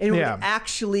produced, and it would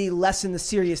actually lessen the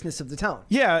seriousness of the tone.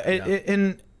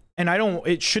 And I don't.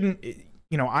 It shouldn't.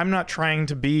 You know, I'm not trying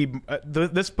to be.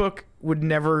 This book would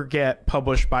never get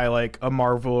published by like a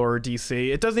Marvel or a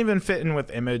DC. It doesn't even fit in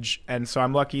with Image, and so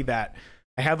I'm lucky that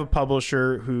I have a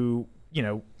publisher who, you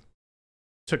know,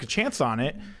 took a chance on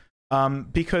it.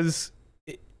 Because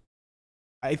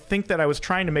I think that I was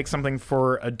trying to make something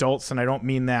for adults, and I don't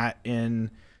mean that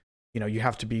in, you know, you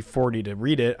have to be 40 to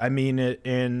read it. I mean it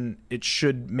in it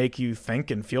should make you think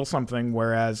and feel something,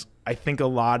 whereas I think a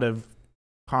lot of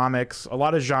comics, a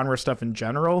lot of genre stuff in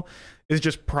general is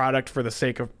just product for the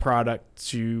sake of product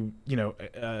to, you know,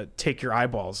 take your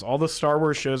eyeballs. All the Star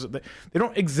Wars shows, they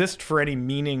don't exist for any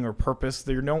meaning or purpose.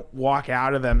 They don't walk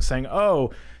out of them saying,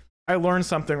 oh, I learned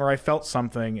something or I felt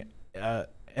something.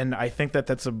 And I think that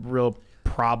that's a real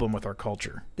problem with our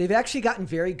culture. They've actually gotten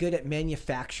very good at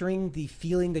manufacturing the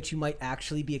feeling that you might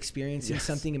actually be experiencing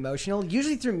something emotional,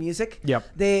 usually through music. Yep.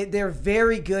 They're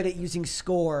very good at using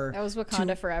score. That was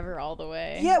Wakanda Forever all the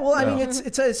way. Yeah, well, I mean,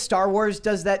 it's a Star Wars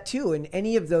does that too. And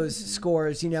any of those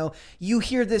scores, you know, you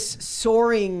hear this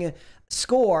soaring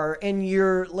score and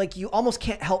you're like, you almost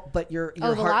can't help but your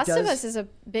The heart Last does. of Us is a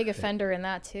big offender in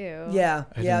that too. Yeah,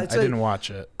 I didn't watch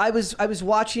it. I was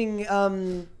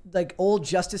watching like old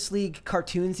Justice League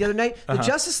cartoons the other night. The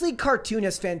Justice League cartoon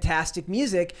has fantastic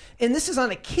music, and this is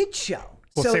on a kid show.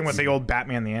 Well, so same with the old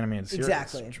Batman the Animated Series.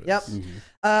 Exactly. Which was, Yep.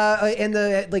 And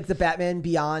the Batman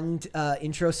Beyond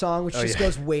intro song, which just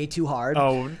goes way too hard.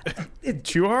 Oh,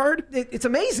 too hard? It's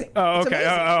amazing. Oh, It's okay.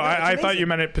 amazing. I thought you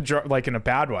meant it like in a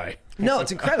bad way. No,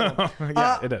 it's incredible.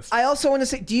 Yeah, it is. I also want to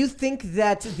say, do you think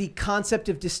that the concept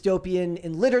of dystopian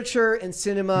in literature and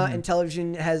cinema and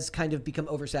television has kind of become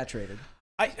oversaturated?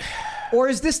 Or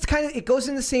is this kind of, it goes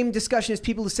in the same discussion as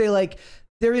people who say like,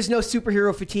 there is no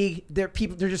superhero fatigue. They're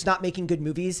just not making good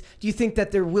movies. Do you think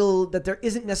that there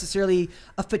isn't necessarily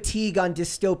a fatigue on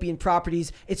dystopian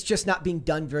properties? It's just not being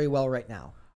done very well right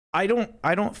now. I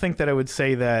don't think that I would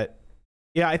say that.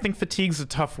 Yeah, I think fatigue's a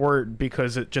tough word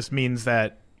because it just means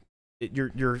that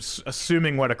you're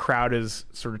assuming what a crowd is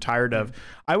sort of tired of.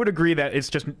 I would agree that it's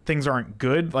just things aren't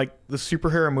good. Like the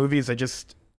superhero movies,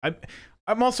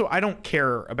 I don't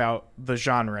care about the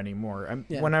genre anymore.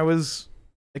 When I was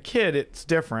a kid, it's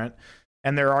different,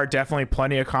 and there are definitely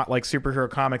plenty of like superhero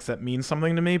comics that mean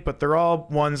something to me, but they're all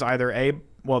ones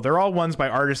they're all ones by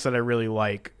artists that I really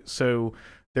like. So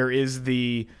there is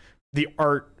the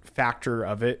art factor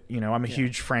of it. You know, I'm a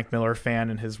huge Frank Miller fan,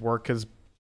 and his work has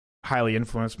highly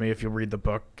influenced me. If you read the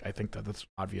book, I think that's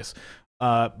obvious.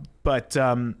 But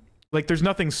like there's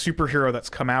nothing superhero that's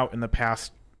come out in the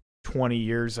past 20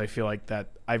 years, I feel like,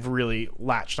 that I've really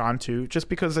latched onto, just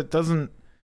because it doesn't,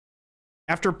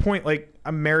 after a point, like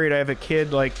I'm married, I have a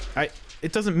kid, like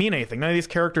it doesn't mean anything. None of these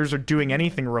characters are doing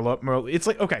anything remotely. It's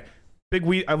like, okay,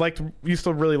 used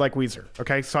to really like Weezer.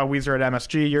 Okay, saw Weezer at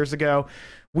MSG years ago.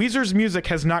 Weezer's music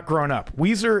has not grown up.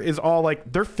 Weezer is all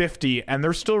like, they're 50 and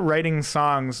they're still writing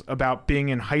songs about being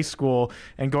in high school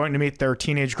and going to meet their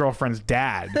teenage girlfriend's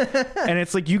dad. And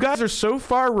it's like, you guys are so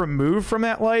far removed from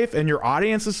that life and your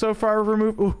audience is so far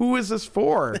removed. Who is this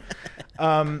for?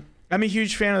 I'm a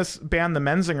huge fan of this band, The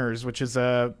Menzingers, which is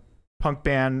a punk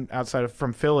band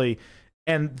from Philly.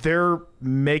 And they're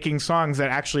making songs that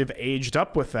actually have aged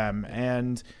up with them.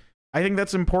 And I think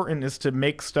that's important, is to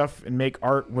make stuff and make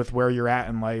art with where you're at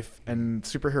in life, and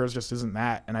superheroes just isn't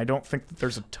that. And I don't think that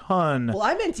there's a ton. Well,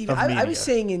 I meant even. I was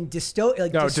saying in dystopia.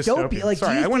 Like,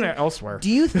 sorry, I went elsewhere. Do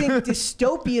you think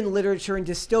dystopian literature and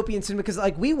dystopian cinema? Because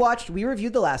like we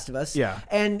reviewed The Last of Us. Yeah.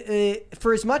 And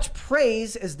for as much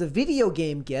praise as the video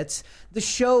game gets, the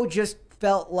show just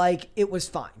felt like it was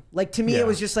fine. Like to me, it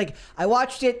was just like I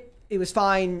watched it. It was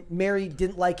fine. Mary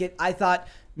didn't like it. I thought,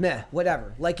 meh,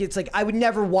 whatever. Like, it's like I would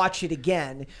never watch it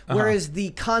again. Whereas the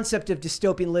concept of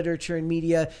dystopian literature and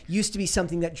media used to be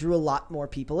something that drew a lot more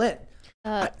people in.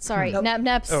 Sorry,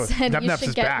 Nep said you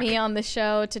should get me on the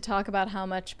show to talk about how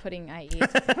much pudding I eat.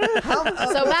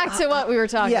 So back to what we were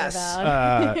talking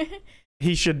about.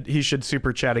 He should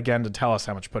super chat again to tell us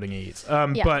how much pudding he eats.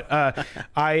 But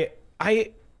I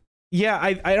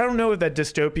don't know if that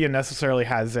dystopia necessarily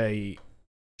has a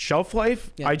shelf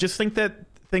life. I just think that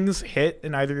things hit,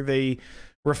 and either they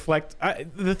reflect.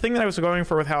 The thing that I was going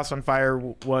for with House on Fire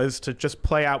was to just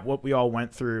play out what we all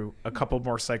went through a couple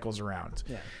more cycles around.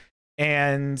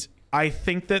 And I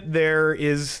think that there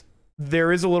is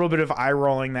a little bit of eye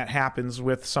rolling that happens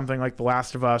with something like The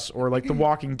Last of Us or like the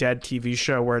Walking Dead TV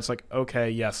show, where it's like,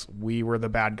 okay, yes, we were the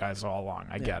bad guys all along.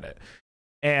 I get it.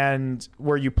 And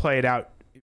where you play it out,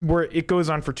 where it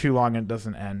goes on for too long and it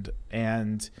doesn't end.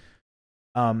 And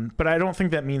but I don't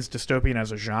think that means dystopian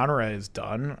as a genre is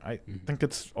done. I think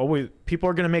it's always, people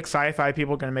are going to make sci-fi,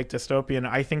 people are going to make dystopian.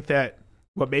 I think that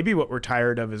what we're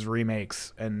tired of is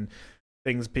remakes and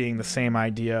things being the same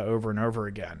idea over and over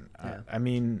again. I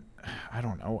mean, I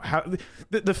don't know how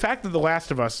the fact that The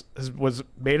Last of Us was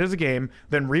made as a game,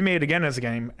 then remade again as a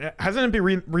game, hasn't it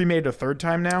been remade a third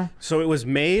time now? So it was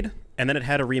made, and then it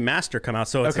had a remaster come out.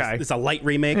 So it's a light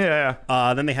remake.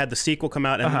 Then they had the sequel come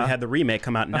out, and then they had the remake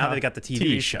come out. And now they got the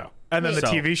TV show. And then the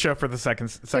TV show for the second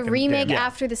the remake game.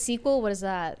 After the sequel? What is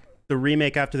that? The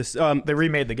remake after this. They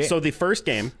remade the game. So the first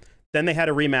game, then they had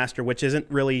a remaster, which isn't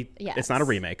really, it's not a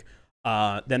remake.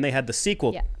 Then they had the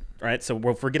sequel, right? So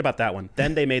we'll forget about that one.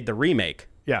 Then they made the remake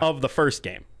of the first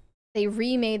game. They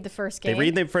remade the first game? They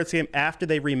remade the first game after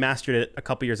they remastered it a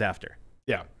couple years after.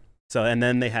 Yeah. So, and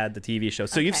then they had the TV show.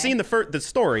 So you've seen the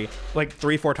story like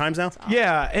 3-4 times now?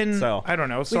 Yeah, and so I don't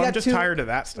know. So I'm just tired of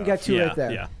that stuff. We got two right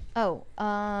there. Yeah. Oh,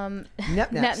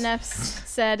 Nepneps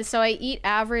said, so I eat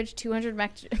average 200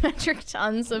 metric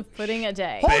tons of pudding a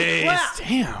day. Holy crap!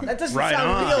 Damn. That doesn't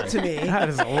sound real to me. That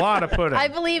is a lot of pudding. I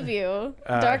believe you.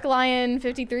 Dark Lion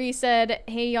 53 said,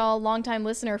 hey y'all, long-time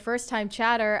listener, first-time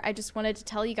chatter. I just wanted to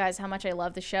tell you guys how much I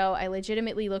love the show. I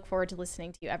legitimately look forward to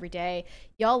listening to you every day.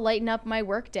 Y'all lighten up my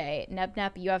work day. Nep,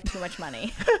 you have too much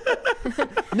money.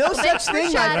 No such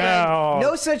thing, my friend.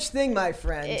 No such thing, my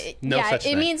friend.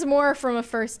 It means more from a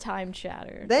first-time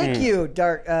chatter. Thank you,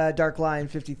 Dark Lion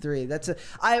 53. That's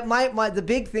the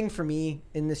big thing for me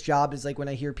in this job is like when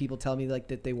I hear people tell me like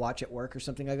that they watch at work or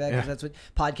something like that, because that's what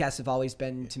podcasts have always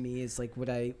been to me, is like what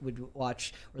I would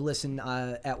watch or listen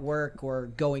at work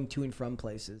or going to and from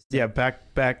places. Yeah,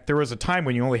 back there was a time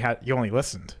when you only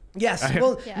listened. Yes.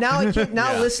 Well, now I can't,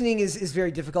 now Yeah. listening is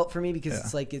very difficult for me because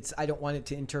it's like I don't want it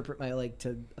to interpret my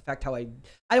to affect how I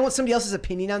don't want somebody else's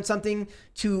opinion on something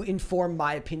to inform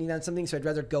my opinion on something. So I'd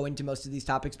rather go into most of these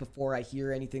topics before I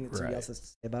hear anything that somebody else has to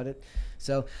say about it.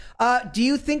 So, do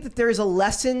you think that there is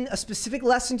a specific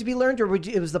lesson to be learned, or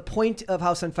it was the point of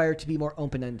House on Fire to be more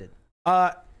open ended?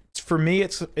 For me,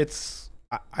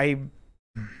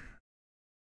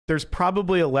 there's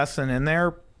probably a lesson in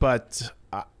there, but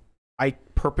I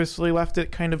purposely left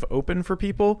it kind of open for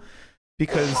people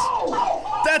because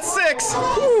That's 6.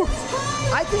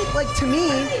 I think, to me,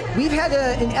 we've had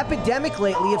an epidemic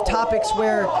lately of topics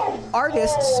where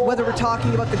artists, whether we're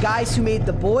talking about the guys who made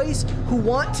The Boys, who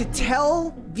want to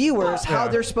tell viewers how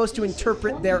they're supposed to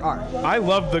interpret their art. I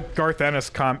love the Garth Ennis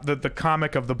the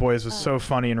comic of The Boys was so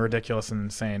funny and ridiculous and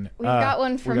insane. We've got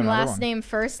one we from got another Last one. Name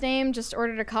First Name. Just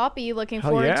ordered a copy. Looking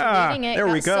Hell forward yeah. to reading it. There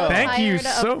we Got go. so Thank you tired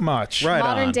of so much. Right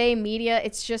modern on. day media.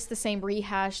 It's just the same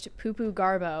rehashed poo-poo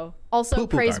garbo. Also,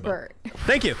 Poo-poo praise garbo. Bert.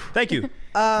 Thank you. Thank you.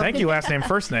 Thank you, Last Name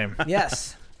First Name.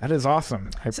 Yes. That is awesome.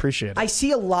 I appreciate it. I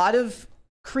see a lot of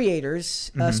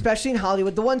creators, especially in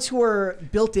Hollywood, the ones who are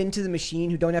built into the machine,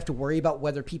 who don't have to worry about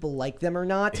whether people like them or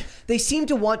not. They seem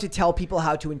to want to tell people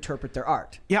how to interpret their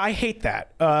art. Yeah, I hate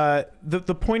that.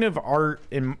 The point of art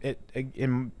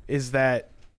is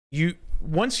that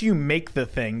once you make the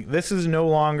thing, this is no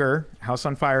longer House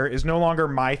on Fire is no longer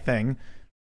my thing.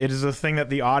 It is a thing that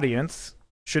the audience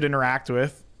should interact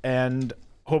with and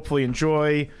hopefully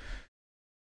enjoy,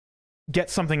 get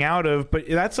something out of, but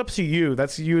that's up to you.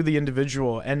 That's you, the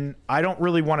individual. And I don't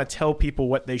really want to tell people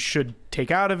what they should take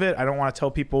out of it. I don't want to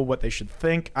tell people what they should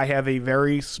think. I have a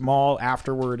very small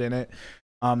afterword in it,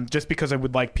 just because I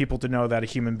would like people to know that a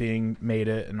human being made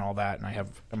it and all that. And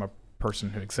I'm a person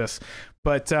who exists.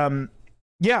 But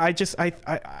yeah,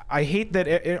 I hate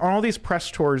that on all these press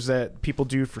tours that people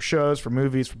do for shows, for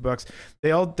movies, for books,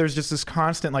 there's just this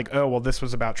constant oh, well, this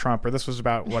was about Trump or this was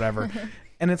about whatever.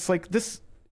 And it's like this.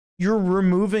 You're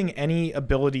removing any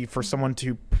ability for someone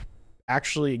to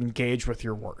actually engage with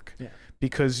your work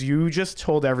because you just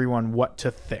told everyone what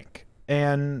to think.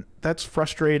 And that's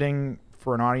frustrating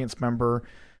for an audience member.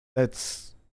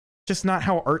 That's just not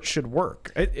how art should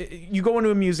work. You go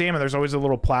into a museum and there's always a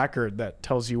little placard that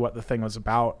tells you what the thing was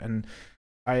about. And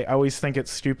I always think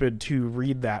it's stupid to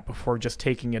read that before just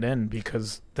taking it in,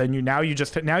 because then you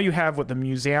have what the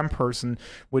museum person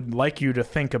would like you to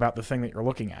think about the thing that you're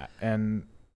looking at. And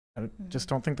I just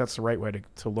don't think that's the right way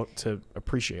to look to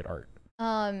appreciate art.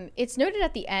 It's noted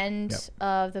at the end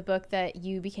of the book that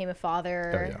you became a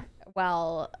father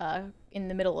while in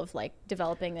the middle of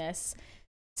developing this.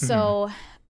 So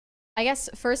I guess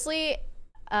firstly,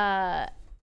 can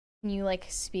you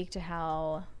speak to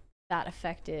how that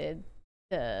affected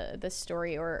the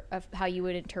story, or of how you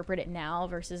would interpret it now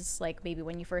versus maybe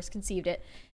when you first conceived it?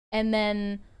 And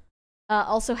then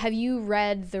also, have you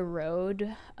read The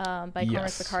Road by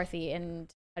Cormac McCarthy? And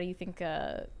how do you think?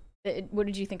 What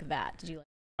did you think of that? Did you?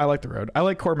 I like The Road. I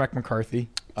like Cormac McCarthy.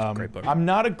 Great book. I'm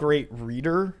not a great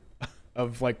reader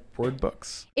of word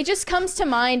books. It just comes to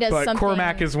mind as something.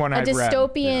 Cormac is one I've read. A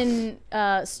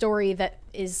dystopian story that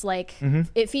is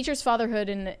it features fatherhood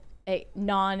in a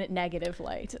non-negative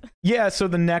light. Yeah. So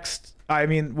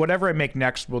whatever I make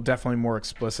next will definitely more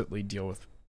explicitly deal with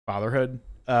fatherhood.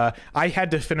 I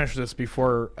had to finish this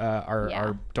before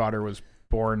our daughter was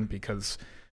born because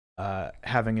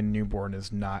having a newborn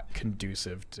is not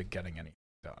conducive to getting anything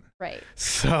done. Right.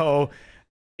 So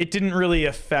it didn't really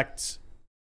affect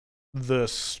the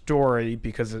story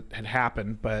because it had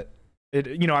happened, but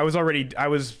I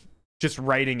was just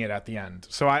writing it at the end.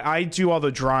 So I do all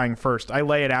the drawing first. I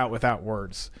lay it out without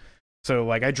words. So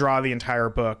I draw the entire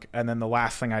book, and then the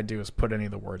last thing I do is put any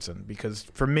of the words in, because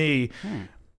for me,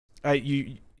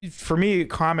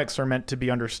 comics are meant to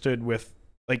be understood with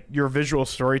your visual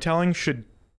storytelling should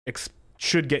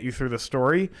get you through the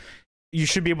story. You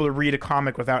should be able to read a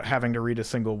comic without having to read a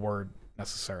single word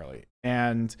necessarily.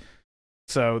 And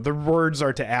so the words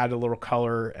are to add a little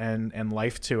color and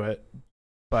life to it.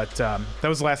 But that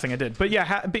was the last thing I did. But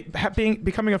yeah,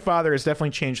 becoming a father has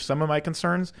definitely changed some of my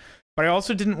concerns. But I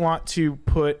also didn't want to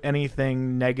put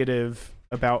anything negative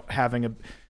about having a.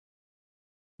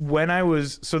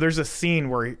 So there's a scene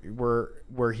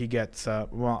where he gets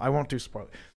well, I won't do spoiler.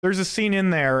 There's a scene in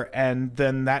there, and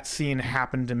then that scene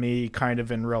happened to me kind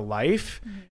of in real life,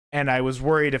 and I was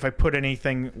worried if I put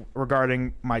anything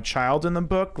regarding my child in the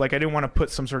book, I didn't want to put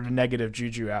some sort of negative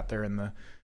juju out there in the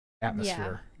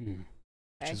atmosphere,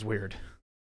 which is weird,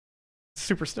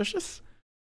 superstitious,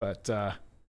 but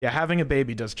having a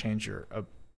baby does change your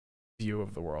view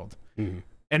of the world.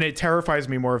 And it terrifies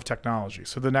me more of technology.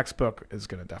 So the next book is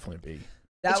going to definitely be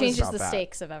It changes about the that.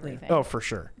 stakes of everything. Oh, for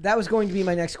sure. That was going to be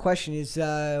my next question: is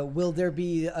will there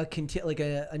be a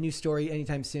new story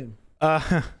anytime soon?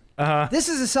 This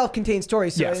is a self-contained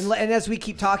story, so Yes. and as we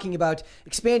keep talking about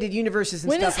expanded universes and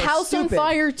When stuff, is are House on stupid.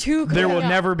 Fire 2 coming There will out?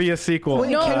 never be a sequel.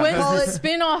 When No, Can we when's call the it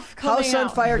spin-off coming House on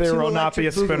out? Fire 2 There will not be a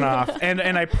Electric Boogaloo? spin-off.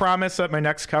 and I promise that my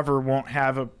next cover won't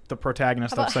have the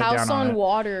protagonist How about upside House down on on it.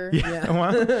 Water?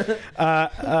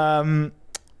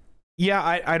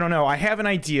 Yeah, I don't know. I have an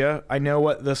idea. I know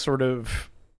what the sort of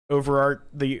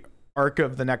the arc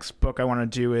of the next book I want to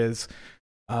do is.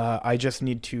 I just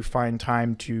need to find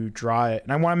time to draw it,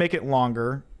 and I want to make it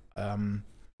longer,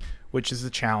 which is a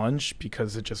challenge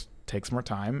because it just takes more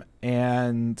time.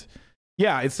 And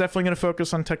yeah, it's definitely going to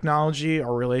focus on technology,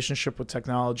 our relationship with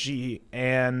technology,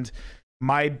 and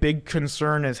my big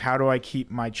concern is how do I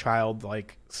keep my child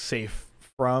like safe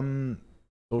from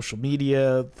social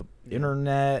media, the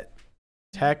internet,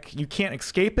 tech. You can't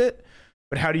escape it,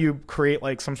 but how do you create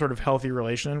like some sort of healthy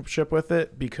relationship with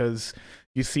it? Because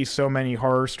you see so many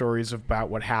horror stories about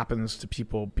what happens to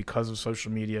people because of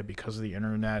social media, because of the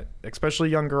internet, especially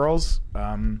young girls.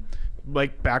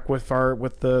 Like back with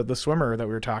the swimmer that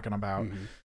we were talking about.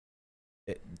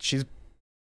 She's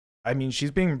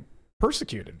being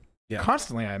persecuted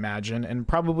constantly, I imagine, and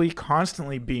probably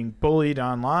constantly being bullied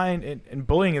online. And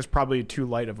bullying is probably too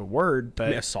light of a word,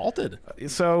 but assaulted.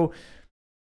 So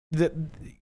it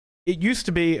used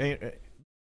to be.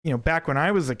 Back when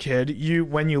I was a kid,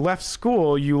 when you left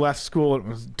school and it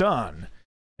was done.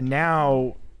 And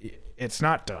now it's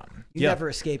not done. You never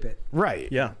escape it. Right.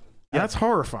 Yeah. That's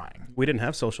horrifying. We didn't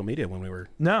have social media when we were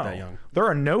that young. There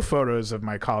are no photos of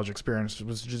my college experience. It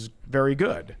was just very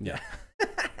good. Yeah.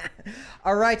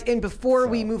 All right, and before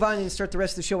we move on and start the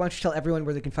rest of the show, why don't you tell everyone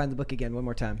where they can find the book again one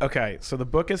more time? Okay, so the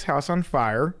book is House on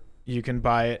Fire. You can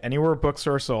buy it anywhere books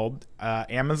are sold.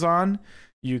 Amazon.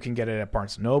 You can get it at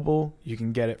Barnes & Noble. You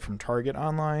can get it from Target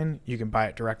online. You can buy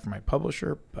it direct from my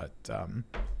publisher. But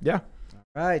yeah.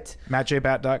 Right.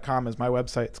 MattJBatt.com is my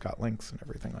website. It's got links and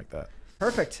everything like that.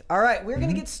 Perfect. All right, we're going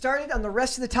to get started on the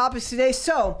rest of the topics today.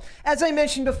 So, as I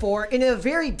mentioned before, in a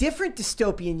very different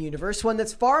dystopian universe, one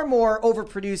that's far more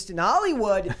overproduced in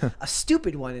Hollywood, a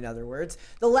stupid one, in other words,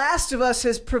 The Last of Us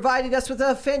has provided us with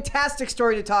a fantastic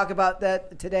story to talk about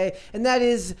that today, and that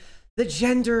is the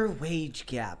gender wage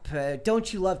gap.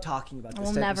 Don't you love talking about this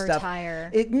We'll type never of stuff?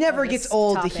 tire It never of gets this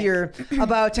old topic. to hear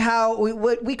about how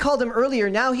what we called him earlier.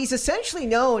 Now he's essentially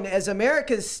known as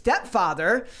America's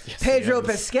stepfather, Pedro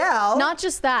Pascal. Not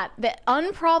just that, the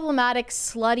unproblematic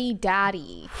slutty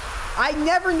daddy. I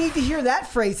never need to hear that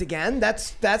phrase again.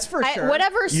 That's for sure.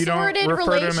 Whatever You don't sordid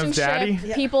refer to him as daddy?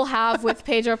 relationship people have with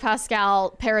Pedro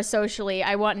Pascal parasocially,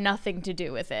 I want nothing to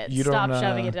do with it. You Stop don't,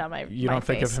 shoving it down my You don't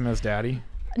think face. of him as daddy?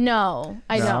 No,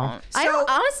 I No? don't. So-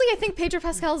 Honestly, I think Pedro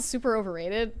Pascal is super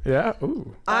overrated. Yeah.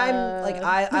 Ooh. I like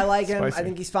him. Spicy. I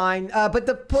think he's fine. But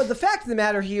the fact of the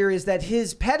matter here is that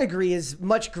his pedigree is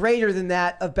much greater than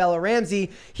that of Bella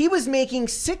Ramsey. He was making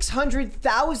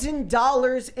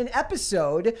 $600,000 an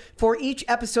episode for each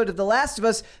episode of The Last of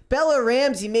Us. Bella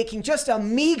Ramsey making just a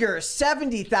meager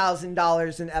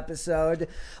 $70,000 an episode,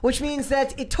 which means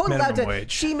that it totaled out Minimum to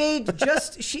wage. she made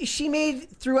she made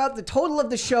throughout the total of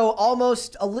the show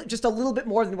almost just a little bit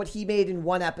more than what he made in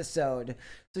one episode.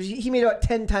 So he made about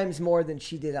 10 times more than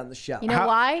she did on the show. You know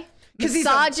why? 'Cause he's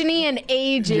Misogyny and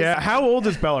ageism. Yeah. How old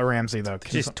is Bella Ramsey though?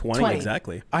 'Cause She's 20 20.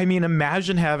 exactly. I mean,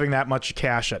 imagine having that much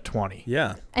cash at 20.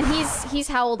 Yeah. And he's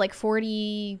how old? Like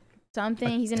 40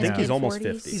 something? He's in his think he's mid almost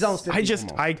 40s. 50. He's almost 50.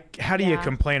 How do you Yeah.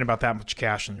 complain about that much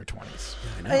cash in your 20s?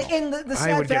 And the I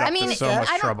sad would get fact up I mean, to so much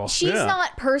I don't, trouble. she's Yeah.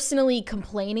 not personally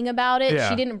complaining about it. Yeah.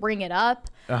 She didn't bring it up,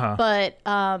 but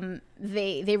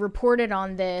they reported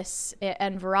on this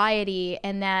and Variety,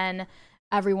 and then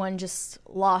everyone just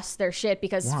lost their shit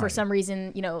because Why? for some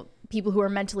reason, people who are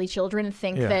mentally children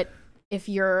think Yeah. that if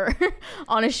you're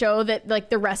on a show that like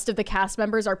the rest of the cast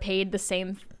members are paid the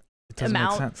same It doesn't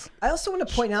amount. make sense. I also want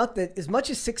to point out that as much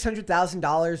as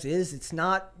 $600,000 is, it's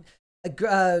not.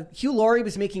 Hugh Laurie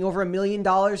was making over $1 million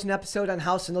an episode on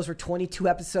House, and those were 22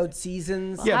 episode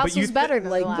seasons. Yeah, House but you was better than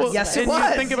like, the last well, one. yes, it And you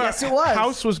was. think about Yes, it was.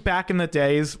 House was back in the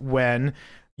days when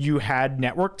you had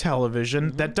network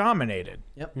television that dominated.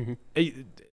 Yep.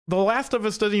 The Last of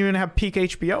Us doesn't even have peak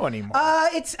HBO anymore.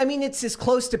 It's as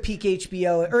close to peak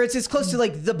HBO, or it's as close to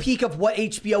like the peak of what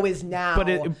HBO is now. but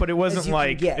it as wasn't you can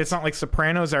like get. it's not like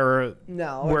Sopranos era.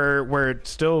 No. where it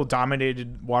still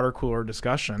dominated water cooler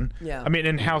discussion. Yeah. I mean,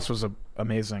 and House was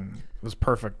amazing. It was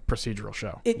perfect procedural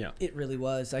show. It really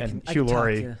was. I and can Hugh talk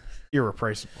Laurie, to-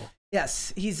 irreplaceable.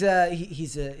 Yes, he's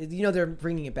they're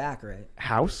bringing it back, right?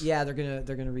 House? Yeah, they're gonna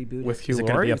reboot With it. Hugh Is it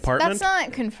going to be Laurie? apartment? That's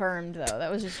not confirmed though. That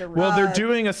was just a Well, they're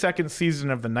doing a second season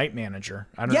of The Night Manager.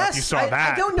 I don't know if you saw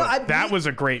that. I don't know. That was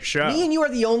a great show. Me and you are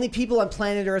the only people on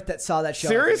planet Earth that saw that show.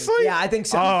 Seriously? Yeah, I think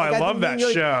so. Oh, Like, I love that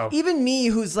show. Even me,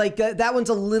 who's like that one's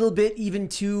a little bit even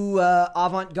too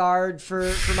avant-garde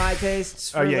for my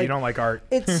tastes. Oh yeah, you don't like art.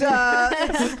 It was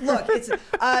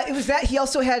that he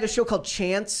also had a show called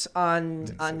Chance on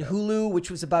Hulu, which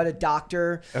was about a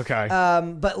doctor. Okay.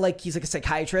 But like he's like a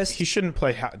psychiatrist. He shouldn't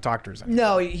play doctors anymore.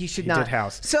 No, he should not. He did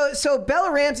House. So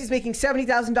Bella Ramsey's making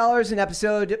 $70,000 an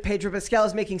episode. Pedro Pascal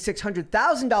is making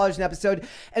 $600,000 an episode.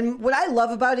 And what I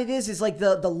love about it is like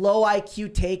the low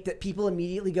IQ take that people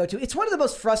immediately go to. It's one of the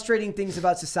most frustrating things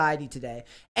about society today.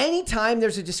 Anytime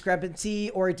there's a discrepancy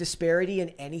or a disparity in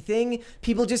anything,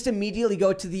 people just immediately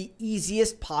go to the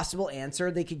easiest possible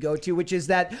answer they could go to, which is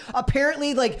that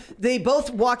apparently like they both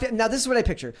walked in. Now this is what I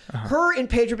picture. Her and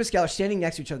Pedro Pascal are standing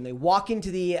next to each other and they walk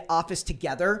into the office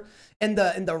together and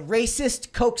the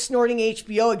racist coke snorting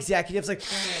HBO executive's like,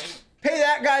 pay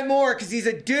that guy more because he's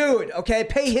a dude, okay?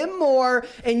 Pay him more,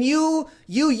 and you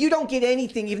don't get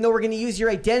anything, even though we're going to use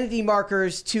your identity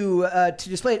markers to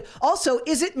display it. Also,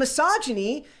 is it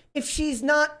misogyny if she's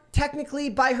not technically,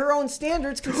 by her own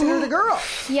standards, considered a girl?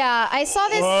 Yeah, I saw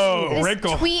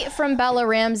this tweet from Bella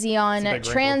Ramsey on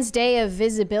Trans Day of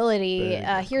Visibility.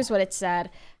 Here's what it said.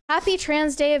 Happy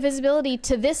Trans Day of Visibility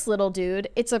to this little dude.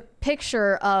 It's a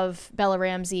picture of Bella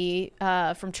Ramsey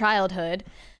from childhood.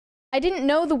 I didn't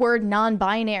know the word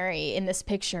non-binary in this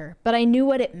picture, but I knew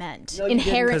what it meant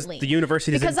inherently. Because the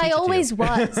university because I always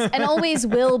was and always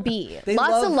will be.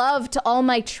 Lots of love to all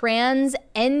my trans,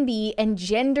 NB, and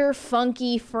gender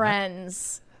funky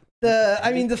friends.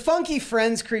 The funky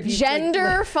friends creepy.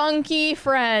 Gender funky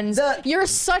friends. You're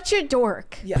such a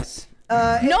dork. Yes.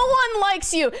 No one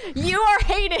likes you. You are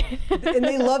hated. And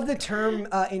they love the term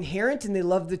inherent, and they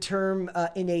love the term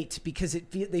innate because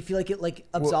they feel like it like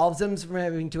absolves them from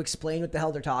having to explain what the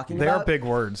hell they're talking about. They are big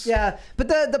words. Yeah, but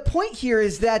the point here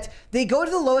is that they go to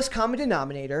the lowest common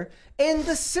denominator, and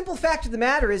the simple fact of the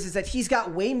matter is that he's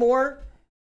got way more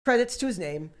credits to his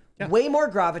name, way more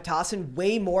gravitas, and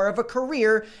way more of a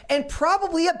career, and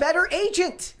probably a better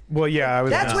agent. Well, yeah,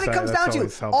 that's what it comes down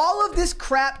to. All of this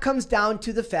crap comes down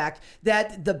to the fact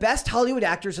that the best Hollywood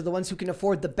actors are the ones who can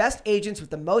afford the best agents with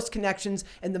the most connections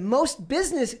and the most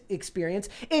business experience.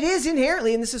 It is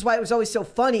inherently, and this is why it was always so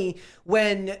funny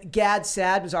when Gad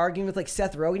Saad was arguing with like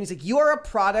Seth Rogen. He's like, you are a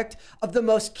product of the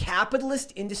most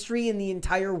capitalist industry in the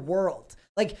entire world.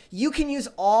 Like, you can use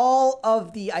all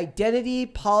of the identity,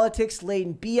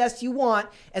 politics-laden BS you want.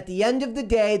 At the end of the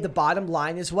day, the bottom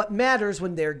line is what matters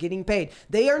when they're getting paid.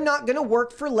 They are not going to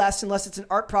work for less unless it's an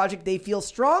art project they feel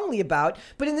strongly about.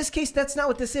 But in this case, that's not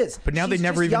what this is. But now they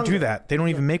never even do that. They don't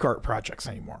even make art projects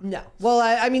anymore. No. Well,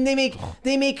 I mean,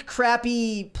 they make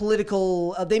crappy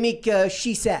political. They make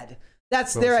She Said.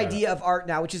 That's their idea of art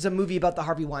now, which is a movie about the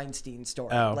Harvey Weinstein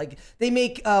story. Oh. Like, they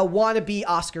make wannabe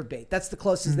Oscar bait. That's the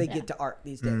closest they get to art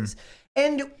these days.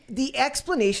 And the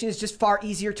explanation is just far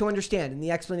easier to understand. And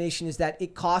the explanation is that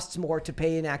it costs more to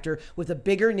pay an actor with a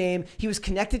bigger name. He was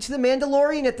connected to The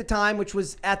Mandalorian at the time, which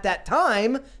was, at that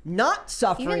time, not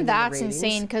suffering. Even that's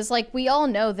insane, because, like, we all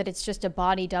know that it's just a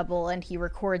body double and he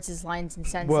records his lines and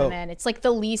sends them in. It's, like,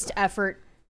 the least effort.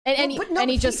 And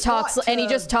he just talks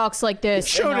like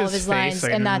this in all of his lines,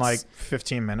 and that's like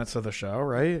 15 minutes of the show,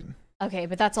 right? Okay,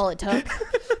 but that's all it took.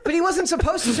 But he wasn't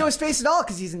supposed to show his face at all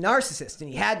because he's a narcissist,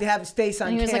 and he had to have his face on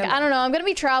camera. And he was like, I don't know, I'm going to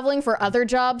be traveling for other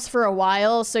jobs for a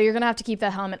while, so you're going to have to keep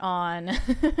that helmet on.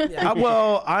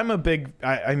 Well, I'm a big,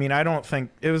 I mean, I don't think,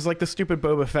 it was like the stupid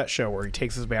Boba Fett show where he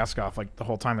takes his mask off like the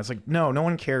whole time. It's like, no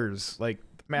one cares. Like,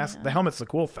 the helmet's the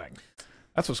cool thing.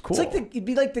 That's what's cool. It's like it'd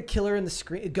be like the killer in the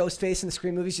Ghostface in the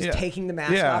Scream movies, just taking the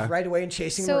mask off right away and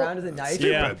chasing him around with a knife.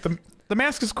 Yeah, the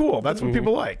mask is cool. That's what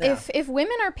people like. If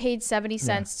women are paid 70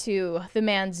 cents to the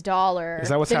man's dollar, is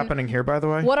that what's happening here? By the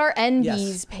way, what are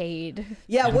NBs paid?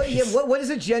 Yeah, what is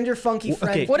a gender funky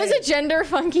friend? Okay. What is a gender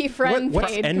funky friend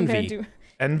paid compared to?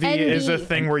 Envy is a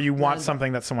thing where you want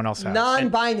something that someone else has.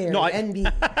 Non-binary.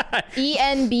 NB.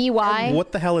 ENBY.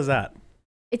 What the hell is that?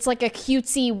 It's like a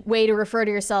cutesy way to refer to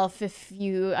yourself if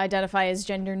you identify as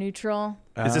gender neutral.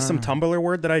 Is this some Tumblr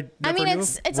word that I never knew?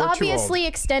 It's obviously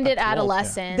extended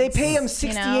adolescence. They pay him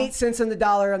 68 cents on the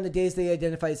dollar on the days they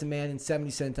identify as a man and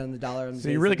 70 cents on the dollar on the days. So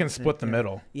you really can split the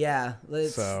middle. Yeah,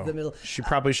 it's the middle. She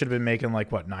probably should have been making like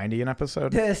what, 90 an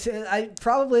episode?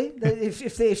 Probably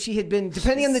if she had been,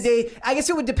 depending on the day. I guess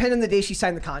it would depend on the day she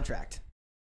signed the contract.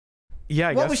 Yeah,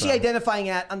 I What guess was she so. identifying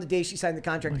at on the day she signed the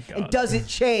contract? God. And does it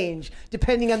change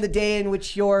depending on the day in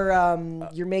which your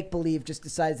make-believe just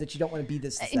decides that you don't want to be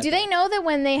this? Do they know that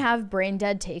when they have brain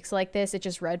dead takes like this, it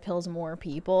just red pills more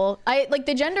people? Like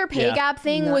the gender pay gap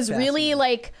thing Not was really fascinating.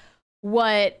 like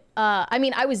what I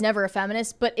mean, I was never a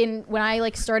feminist, but when I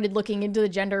like started looking into the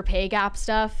gender pay gap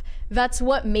stuff, that's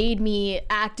what made me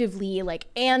actively like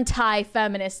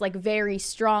anti-feminist, like very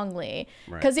strongly,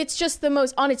 because it's just the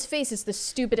most, on its face, it's the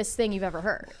stupidest thing you've ever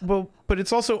heard. Well, but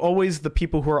it's also always the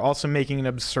people who are also making an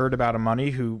absurd amount of money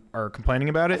who are complaining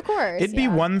about it. Of course, It'd be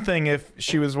yeah. one thing if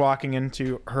she was walking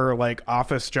into her like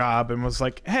office job and was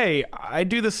like, "Hey, I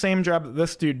do the same job that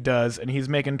this dude does, and he's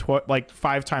making like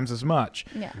 5 times as much."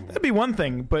 Yeah. That'd be one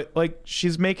thing. But like,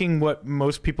 she's making what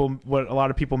a lot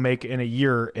of people make in a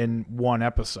year in one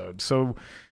episode. So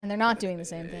And they're not doing the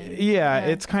same thing. yeah,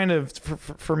 it's kind of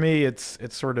for me. It's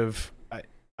sort of.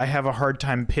 I have a hard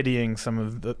time pitying some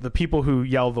of the people who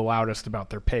yell the loudest about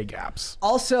their pay gaps.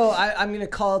 Also, I'm going to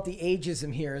call it the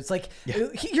ageism here. It's like you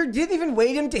didn't even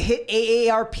wait him to hit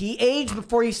AARP age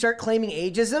before you start claiming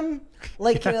ageism.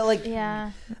 Like,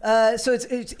 Yeah. So it's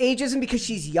ageism because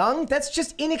she's young. That's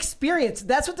just inexperience.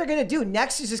 That's what they're gonna do.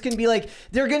 Next is just gonna be like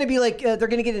they're gonna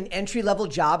get an entry level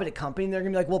job at a company. And they're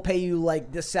gonna be like, we'll pay you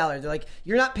like this salary. They're like,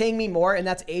 you're not paying me more, and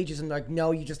that's ageism. They're like,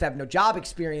 no, you just have no job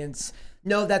experience.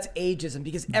 No, that's ageism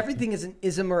because everything is an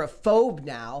ism or a phobe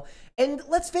now. And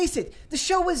let's face it, the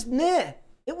show was meh.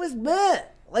 It was meh.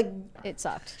 Like It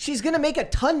sucked. she's gonna make a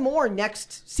ton more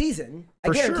next season.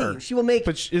 For I guarantee sure. you, she will make.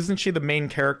 But isn't she the main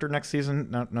character next season?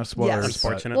 No spoilers. Yes. but-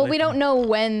 Unfortunately. Well, we don't know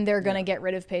when they're gonna get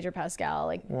rid of Pedro Pascal.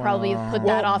 Like, probably put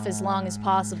that off as long as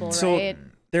possible, So right?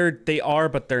 they are,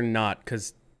 but they're not,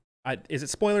 because is it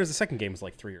spoilers? The second game is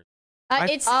like 3 years.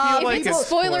 It's feel if like it's a it's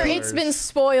spoiler, spoilers. it's been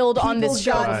spoiled on People this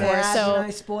show got before. mad So when I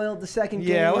spoiled the second game.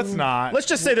 Yeah, let's not. Let's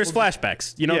just say there's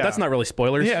flashbacks. You know, Yeah. that's not really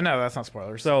spoilers. Yeah, no, that's not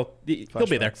spoilers. So he'll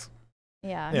be there. Flashbacks.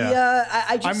 yeah. Yeah.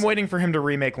 I just I'm waiting for him to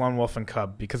remake Lone Wolf and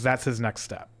Cub because that's his next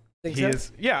step. Think He so?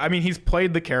 is. Yeah, I mean, he's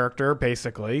played the character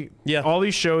basically. Yeah. All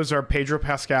these shows are Pedro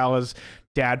Pascal as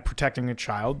dad protecting a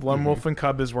child. Lone Wolf and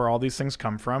Cub is where all these things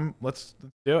come from. Let's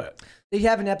do it. They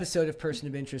have an episode of Person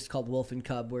of Interest called Wolf and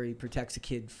Cub where he protects a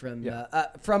kid from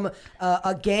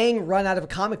a gang run out of a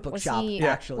comic book Was shop. he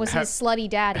Actually, was his slutty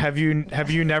daddy? Have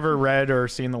you never read or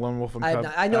seen the Lone Wolf and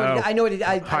Cub? I know Oh. I know what it,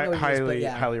 I know what it is, highly but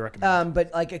yeah. highly recommend.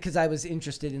 But like because I was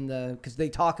interested in because they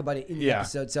talk about it in the Yeah.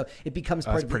 episode, so it becomes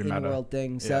part That's of the pretty meta. in-world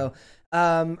thing. Yeah. So.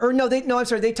 I'm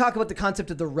sorry. They talk about the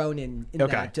concept of the Ronin in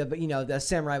Okay. that, but the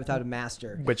samurai without a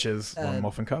master. Which is Lone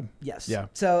Wolf and Cub. Yes. Yeah.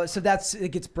 So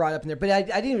it gets brought up in there, but I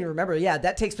didn't even remember. Yeah,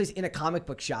 that takes place in a comic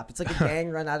book shop. It's like a gang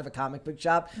run out of a comic book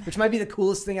shop, which might be the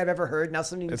coolest thing I've ever heard. Now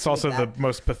somebody. It's also the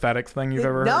most pathetic thing you've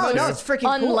ever no, heard. no, too. it's freaking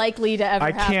cool. Unlikely to ever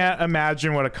I happen. can't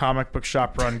imagine what a comic book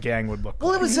shop run gang would look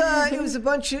Well, like. it was a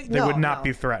bunch of. They would not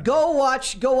be threatened. Go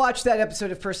watch that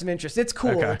episode of Person of Interest. It's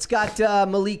cool. Okay. It's got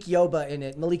Malik Yoba in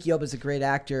it. Malik Yoba's a great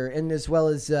actor, and as well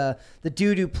as the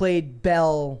dude who played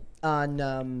Belle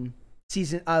on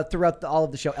season throughout all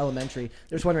of the show Elementary.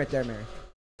 There's one right there, Mary.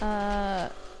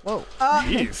 Whoa.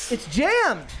 Jeez. It's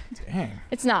jammed. Dang.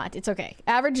 It's not. It's okay.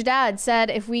 Average Dad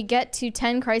said if we get to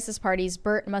 10 crisis parties,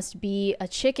 Bert must be a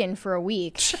chicken for a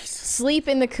week. Sleep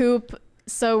in the coop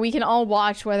so we can all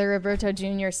watch whether Roberto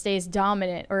Jr. stays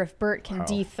dominant or if Bert can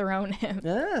dethrone him.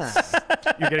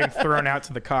 Ah. You're getting thrown out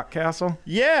to the cock castle?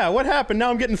 Yeah, what happened? Now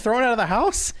I'm getting thrown out of the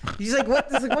house? He's like, what?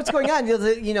 He's like, what's going on?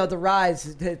 The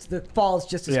rise. The fall's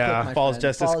just as Yeah, quick. My fall's friend.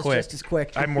 just as Fall's quick. Just as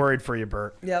quick. I'm worried for you,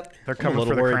 Bert. Yep. They're coming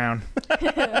little for the worried. crown.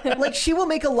 Like she will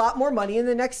make a lot more money in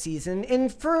the next season,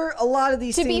 and for a lot of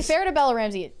these To things. be fair to Bella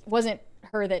Ramsey, it wasn't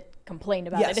her that complained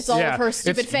about Yes. it. It's all Yeah, of her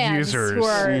stupid it's fans users. who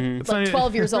are It's like not-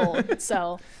 12 years old.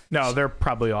 So No, they're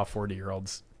probably all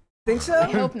 40-year-olds. Think so? I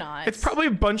hope not. It's probably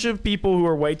a bunch of people who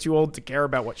are way too old to care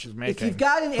about what she's making. If you've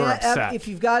got who are upset. if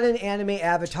you've got an anime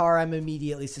avatar, I'm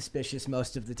immediately suspicious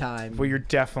most of the time. Well, you're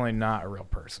definitely not a real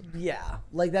person. Yeah,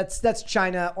 like that's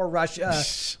China or Russia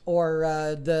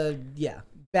or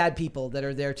bad people that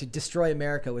are there to destroy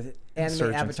America with anime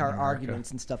Insurgents avatar in America.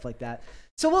 arguments and stuff like that.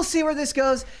 So we'll see where this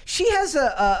goes. She has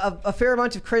a fair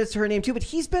amount of credits to her name too, but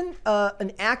he's been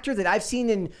an actor that I've seen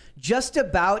in just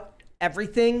about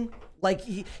everything. Like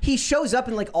he shows up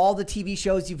in like all the TV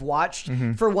shows you've watched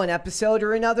for one episode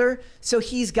or another. So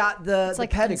he's got it's the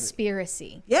like pedigree.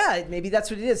 conspiracy. Yeah, maybe that's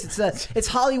what it is. It's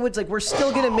Hollywood's like we're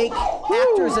still gonna make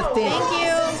actors a thing.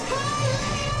 Thank you.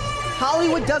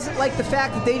 Hollywood doesn't like the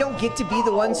fact that they don't get to be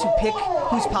the ones who pick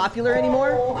who's popular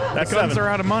anymore. That guns are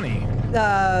out of money.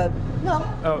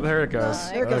 No. Oh, there it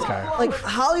goes. There it goes. Okay. Like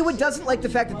Hollywood doesn't like the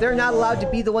fact that they're not allowed to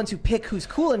be the ones who pick who's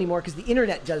cool anymore because the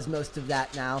internet does most of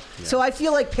that now. Yeah. So I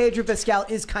feel like Pedro Pascal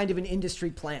is kind of an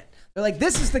industry plant. They're like,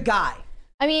 this is the guy.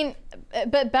 I mean,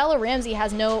 but Bella Ramsey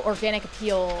has no organic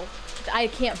appeal. I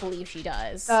can't believe she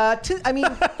does. To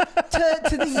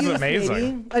the youth,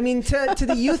 maybe. I mean, to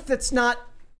the youth that's not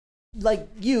like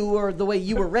you or the way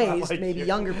you were raised, like maybe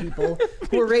younger people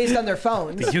who were raised on their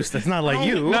phones. The youth that's not like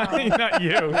you. not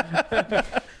you.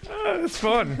 It's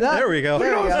fun. There we go.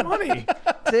 There we go. Funny.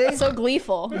 See? So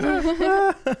gleeful.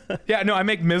 Yeah, no, I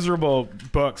make miserable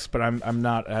books, but I'm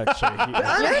not actually. I'm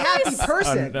a happy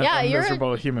person. Yeah, you're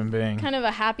miserable human being. Kind of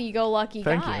a happy-go-lucky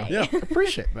guy. Thank you. Yeah, I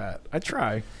appreciate that. I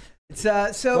try. It's,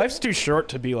 so life's too short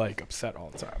to be like upset all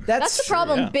the time. That's the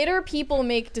problem. Yeah. Bitter people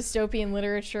make dystopian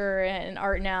literature and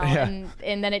art now,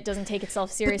 and then it doesn't take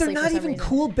itself seriously. But they're not even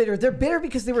cool bitter. They're bitter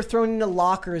because they were thrown into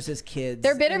lockers as kids.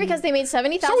 They're bitter because they made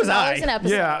 $70,000 an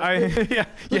episode. Yeah,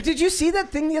 Look, did you see that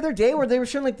thing the other day where they were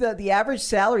showing like the average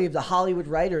salary of the Hollywood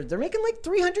writers? They're making like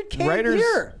 $300K a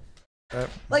year.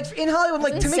 Like in Hollywood,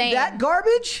 like That's to make insane. that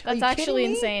garbage? That's actually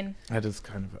insane. That is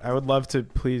kind of. I would love to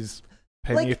please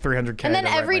pay me $300K. And then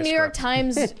to write every my New York script.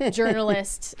 Times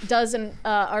journalist does an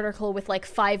article with like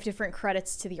 5 different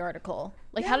credits to the article.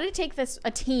 Like, how did it take a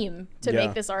team to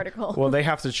make this article? Well, they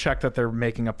have to check that they're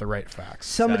making up the right facts.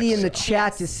 Somebody in the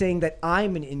chat is saying that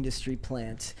I'm an industry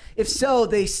plant. If so,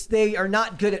 they are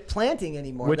not good at planting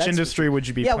anymore. Which industry would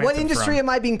you be? Yeah, planted what industry from? am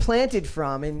I being planted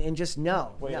from? And just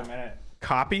no. Wait no. a minute.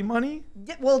 Copy money?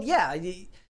 Yeah, well, yeah.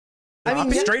 I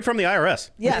mean, straight from the IRS.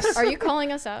 Yes. Are you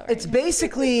calling us out? Right It's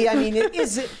basically, I mean,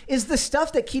 is the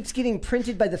stuff that keeps getting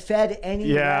printed by the Fed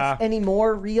any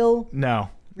more real? No.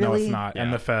 Really? No, it's not. Yeah.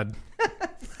 And the Fed.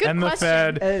 Good and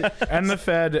question. The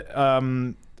Fed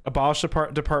abolish the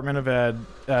Department of Ed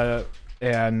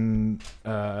and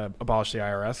abolish the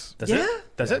IRS.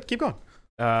 That's it? Keep going.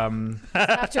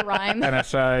 Have to rhyme.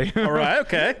 NSA. All right,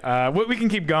 okay. We can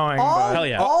keep going. Hell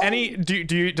yeah.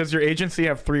 Does your agency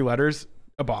have 3 letters?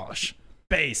 Abolish.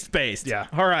 Based. Yeah.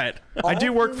 All right. I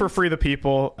do work for Free the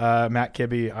People, Matt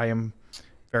Kibbe. I am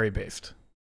very based.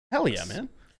 Hell yeah, man.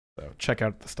 So check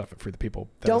out the stuff at Free the People.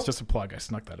 That was just a plug. I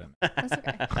snuck that in. That's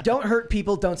okay. Don't hurt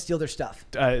people. Don't steal their stuff.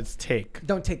 It's take.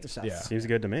 Don't take their stuff. Yeah. Seems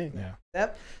good to me. Yeah.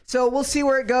 Yep. So we'll see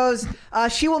where it goes.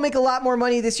 She will make a lot more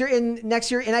money this year and next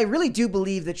year, and I really do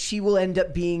believe that she will end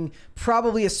up being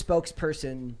probably a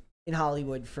spokesperson in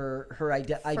Hollywood for her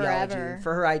ideology.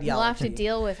 For her ideology, We'll have to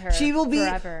deal with her. She will be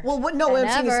forever. well. What? No, what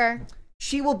I'm saying is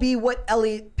she will be what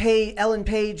Elliot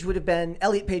Page would have been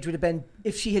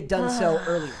if she had done so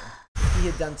earlier. He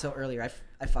had done so earlier.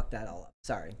 I fucked that all up.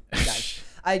 Sorry, guys.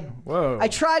 I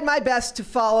tried my best to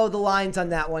follow the lines on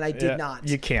that one. I did not.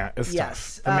 You can't. It's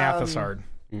tough. The math is hard.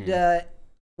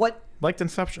 What? Like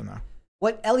Inception, though.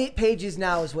 What Elliot Page is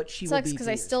now is what she will be. Sucks because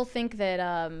I still think that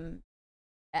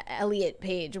Elliot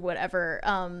Page, whatever,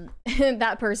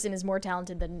 that person is more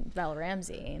talented than Bella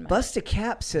Ramsey. Busta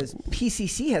Cap says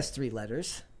PCC has 3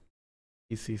 letters.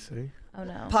 PCC. Oh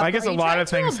no. I guess a lot of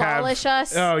things have. Abolish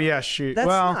us? Oh yeah, shoot. That's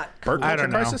not Bert, I don't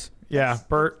know. crisis? Yeah,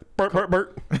 Bert.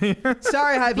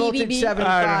 Sorry, High Voltage BBB. 75.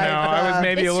 I don't know. I was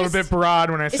maybe a little bit broad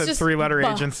when I said just 3-letter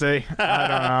agency. I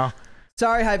don't know.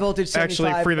 Sorry, High Voltage 75.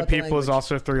 Actually, Free the about People is language.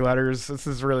 also 3 letters. This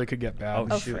is really could get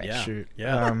bad. Oh, shoot, yeah. Shoot.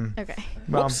 Yeah. Okay.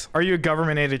 Well, are you a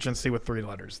government agency with 3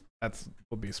 letters? That's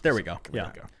will be specific. There we go. There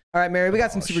Yeah. we go. All right, Mary, we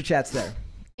got some super chats there.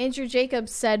 Andrew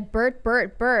Jacobs said, Bert.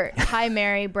 Hi,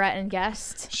 Mary, Brett, and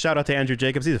guest. Shout out to Andrew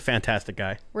Jacobs. He's a fantastic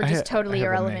guy. We're just totally I have a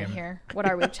irrelevant name. here. What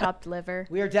are we, chopped liver?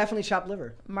 We are definitely chopped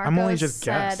liver. Marcos I'm only just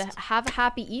said, guessed. have a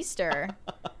happy Easter.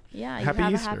 Yeah, you Happy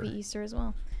have Easter. a happy Easter as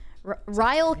well.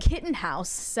 Ryle Kittenhouse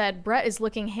said, Brett is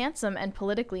looking handsome and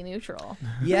politically neutral.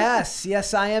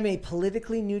 Yes, I am a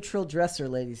politically neutral dresser,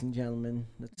 ladies and gentlemen.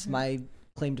 That's my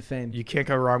claim to fame. You can't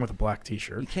go wrong with a black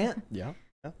T-shirt. You can't. Yeah.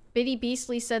 Biddy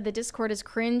Beastly said the Discord is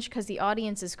cringe because the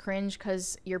audience is cringe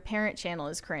because your parent channel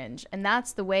is cringe. And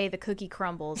that's the way the cookie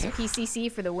crumbles.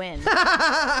 PCC for the win.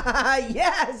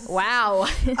 Yes. Wow.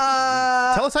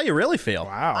 Tell us how you really feel.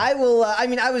 Wow. I will. I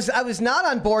mean, I was not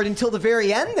on board until the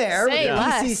very end there with Say the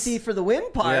less. PCC for the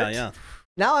win part. Yeah.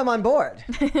 Now I'm on board.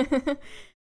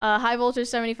 High Voltage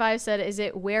 75 said, is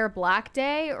it Wear Black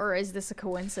Day or is this a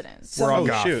coincidence? We're all Oh,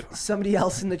 goth. shoot. Somebody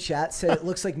else in the chat said it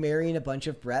looks like marrying a bunch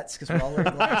of Bretts because we're all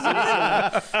wearing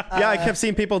glasses. Yeah, I kept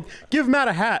seeing people give Matt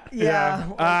a hat.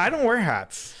 Yeah. I don't wear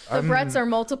hats. The Bretts are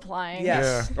multiplying.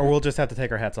 Yes. Or we'll just have to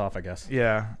take our hats off, I guess.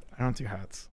 Yeah, I don't do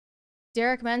hats.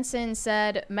 Derek Menson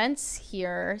said, Ment's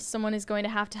here. Someone is going to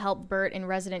have to help Bert in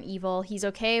Resident Evil. He's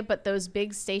okay, but those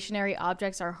big stationary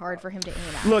objects are hard for him to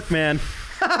aim at. Look, man.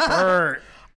 Bert.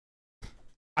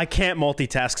 I can't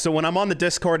multitask. So when I'm on the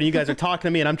Discord and you guys are talking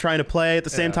to me and I'm trying to play at the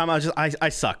same time, I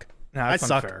suck. No, I that's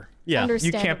suck. unfair. Yeah.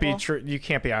 You can't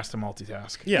be asked to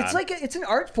multitask. Yeah. It's like it's an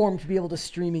art form to be able to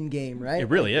stream in game, right? It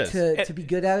really like, is. To be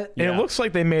good at it. And it looks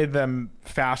like they made them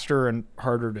faster and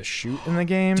harder to shoot in the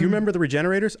game. Do you remember the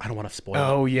regenerators? I don't want to spoil it.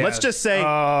 Oh, yeah. Let's just say,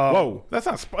 whoa. That's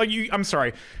not I'm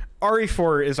sorry.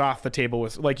 RE4 is off the table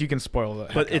with, like, you can spoil the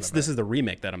heck But out of this it. is the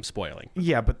remake that I'm spoiling.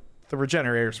 Yeah, but the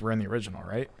regenerators were in the original,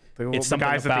 right? It's The something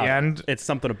guys about at the end. It's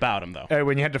something about him, though.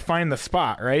 When you had to find the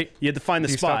spot, right? You had to find the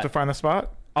You spot. stopped to find the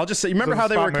spot? I'll just say, you remember Does the how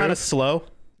they spot were kind of move? slow?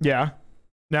 Yeah.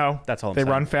 No. That's all I'm They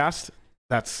saying. run fast?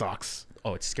 That sucks.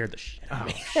 Oh, it scared the shit out of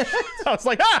me. Oh. I was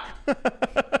like, ah!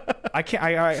 I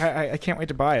can't wait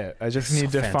to buy it. I just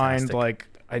need to find, fantastic. like,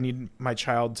 I need my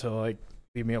child to, like,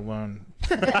 leave me alone.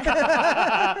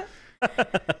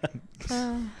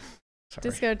 Sorry.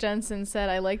 Disco Jensen said,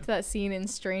 I liked that scene in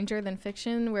Stranger Than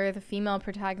Fiction where the female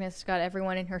protagonist got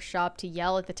everyone in her shop to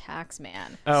yell at the tax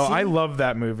man. Oh, See? I love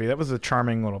that movie. That was a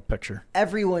charming little picture.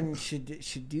 Everyone should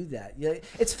do that. Yeah,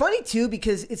 it's funny too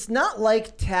because it's not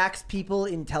like tax people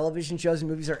in television shows and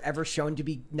movies are ever shown to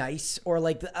be nice or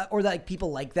like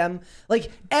people like them. Like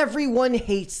everyone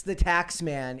hates the tax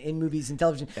man in movies and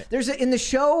television. There's in the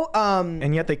show.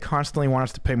 And yet they constantly want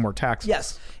us to pay more taxes.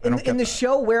 Yes, I don't in get the that.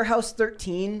 show Warehouse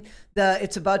 13.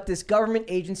 It's about this government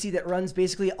agency that runs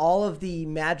basically all of the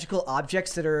magical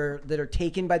objects that are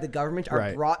taken by the government are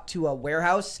Right. brought to a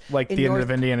warehouse. Like the end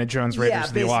of Indiana Jones Yeah, Raiders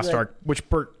of the Lost basically. Ark, which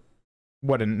Bert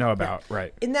wouldn't know about,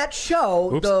 right? In that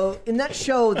show, Oops.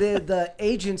 the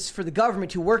agents for the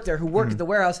government who work there, who work at the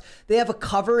warehouse, they have a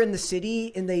cover in the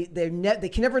city, and they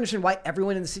can never understand why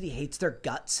everyone in the city hates their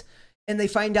guts. And they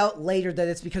find out later that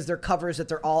it's because their covers that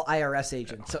they're all IRS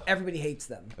agents, so everybody hates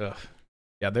them. Ugh.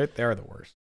 Yeah, they're the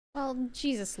worst. Well,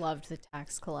 Jesus loved the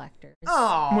tax collectors.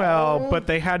 Oh, Well, but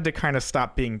they had to kind of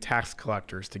stop being tax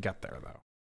collectors to get there, though.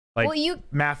 Like well,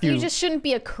 Matthew, you just shouldn't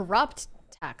be a corrupt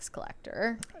tax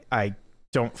collector. I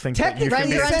don't think that you Technically, can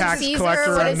be a render unto tax Caesar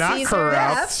collector what and is not Caesar.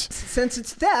 corrupt. since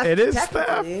it's theft, It is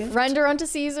technically. Render unto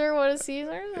Caesar what is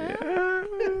Caesar.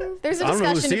 There's a I don't know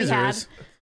who discussion to be Caesar had. is.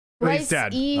 Well, he's Rice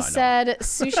dead. E I know. said,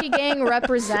 "Sushi gang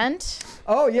represent."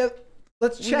 Oh yeah.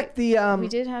 Let's check the we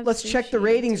did have let's check the sushi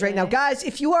ratings right now, today. guys.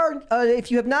 If you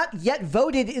have not yet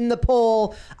voted in the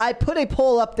poll, I put a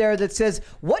poll up there that says,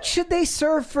 "What should they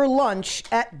serve for lunch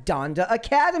at Donda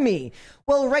Academy?"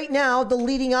 Well, right now the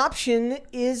leading option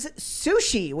is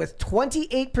sushi with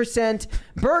 28%.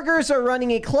 Burgers are running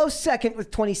a close second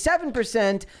with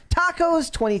 27%.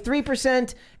 Tacos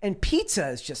 23%, and pizza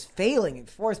is just failing in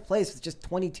fourth place with just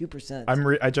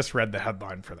 22%. I just read the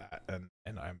headline for that, and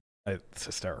it's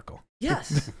hysterical.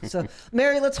 Yes. So,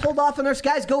 Mary, let's hold off on ours.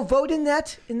 Guys, go vote in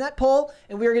that poll,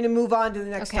 and we are going to move on to the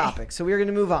next Okay. topic. So we are going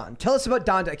to move on. Tell us about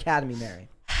Donda Academy, Mary.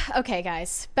 Okay,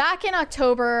 guys. Back in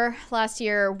October last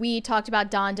year, we talked about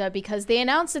Donda because they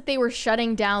announced that they were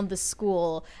shutting down the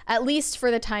school, at least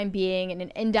for the time being, in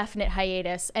an indefinite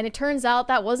hiatus. And it turns out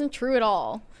that wasn't true at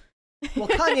all. Well,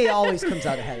 Kanye always comes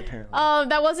out ahead, apparently.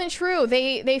 That wasn't true.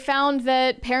 They found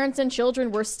that parents and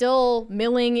children were still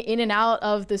milling in and out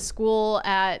of the school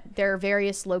at their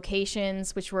various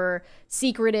locations, which were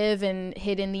secretive and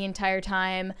hidden the entire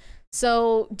time.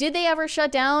 So did they ever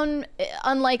shut down?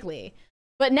 Unlikely.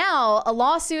 But now a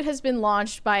lawsuit has been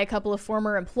launched by a couple of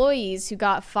former employees who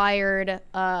got fired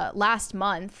last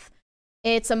month.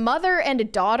 It's a mother and a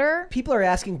daughter. People are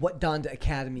asking what Donda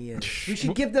Academy is. We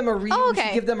should give them a we Oh, should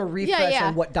okay. give them a refresh Yeah.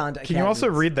 on what Donda Academy is. Can you also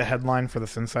read the headline for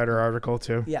this Insider article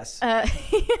too? Yes.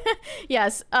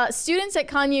 Yes. Students at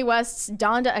Kanye West's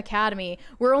Donda Academy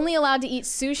were only allowed to eat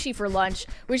sushi for lunch,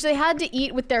 which they had to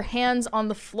eat with their hands on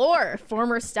the floor,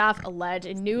 former staff allege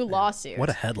in new lawsuit. What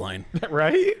a headline.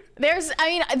 Right?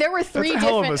 There were three a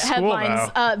hell of a different school,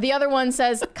 headlines. The other one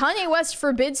says, Kanye West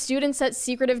forbids students at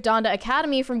secretive Donda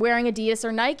Academy from wearing Adidas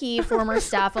or Nike, former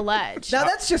staff allege. Now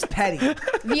that's just petty.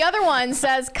 The other one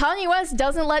says, Kanye West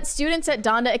doesn't let students at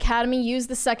Donda Academy use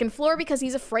the second floor because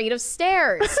he's afraid of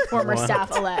stairs, former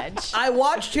staff allege. I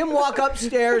watched him walk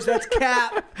upstairs. That's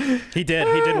cap. He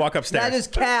did walk upstairs. That is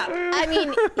cap. I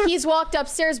mean, he's walked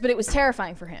upstairs, but it was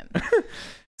terrifying for him.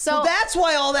 So That's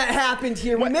why all that happened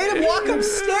here. We made him walk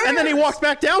upstairs. And then he walked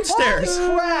back downstairs.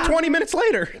 Holy crap. 20 minutes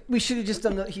later. He should have just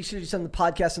done the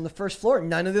podcast on the first floor.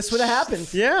 None of this would have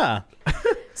happened. Yeah.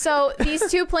 So these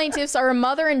two plaintiffs are a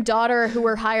mother and daughter who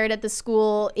were hired at the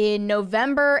school in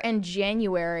November and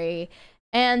January.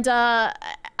 And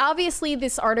obviously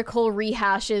this article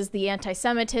rehashes the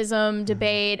anti-Semitism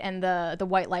debate and the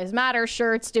White Lives Matter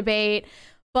shirts debate.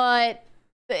 But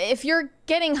if you're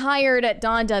getting hired at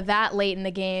Donda that late in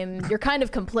the game, you're kind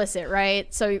of complicit,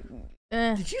 right? So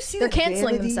Did you see they're that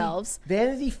canceling themselves.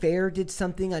 Vanity Fair did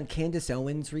something on Candace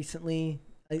Owens recently.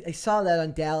 I saw that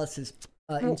on Dallas's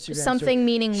Instagram. Something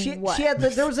meaning what? She had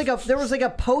there was like a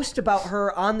post about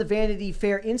her on the Vanity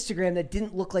Fair Instagram that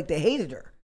didn't look like they hated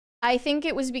her. I think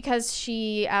it was because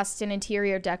she asked an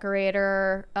interior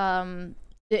decorator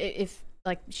if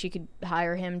like she could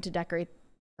hire him to decorate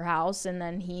her house, and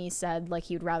then he said like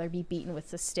he would rather be beaten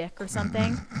with a stick or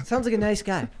something. Sounds like a nice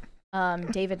guy.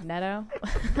 David Netto.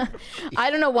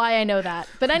 I don't know why I know that,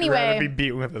 but anyway. Rather be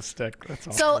beaten with a stick. That's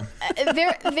awesome. So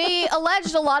they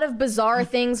alleged a lot of bizarre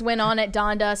things went on at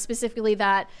Donda, specifically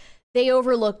that they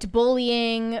overlooked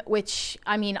bullying, which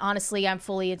I mean, honestly, I'm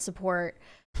fully in support.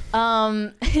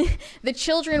 The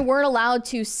children weren't allowed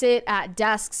to sit at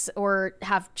desks or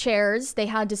have chairs. They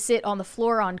had to sit on the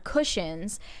floor on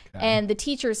cushions, and the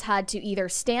teachers had to either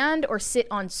stand or sit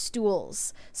on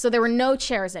stools. So there were no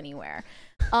chairs anywhere.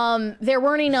 There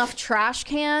weren't enough trash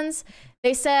cans.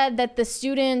 They said that the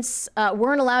students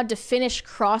weren't allowed to finish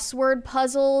crossword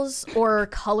puzzles or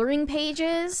coloring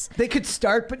pages. They could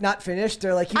start but not finish.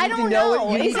 They're like, I don't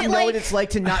know. You need to know what it's like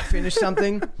to not finish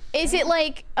something. Is it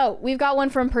like, oh, we've got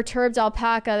one from Perturbed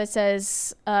Alpaca that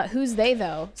says, who's they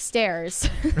though? Stairs.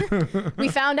 We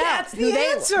found out. That's the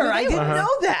answer. I didn't know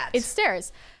that. It's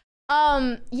stairs.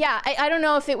 Yeah, I don't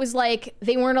know if it was like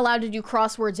they weren't allowed to do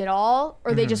crosswords at all,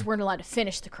 or they just weren't allowed to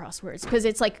finish the crosswords, because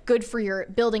it's like good for your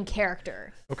building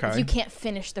character. Okay. If you can't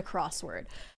finish the crossword.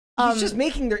 He's just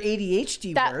making their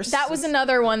ADHD worse. That was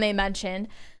another one they mentioned.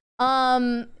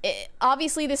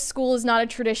 Obviously this school is not a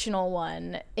traditional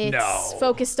one. It's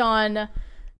focused on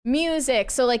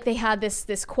music. So like they had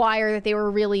this choir that they were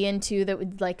really into that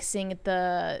would like sing at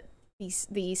the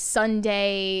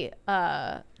Sunday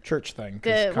church thing.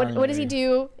 What does he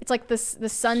do? It's like the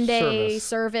Sunday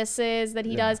services that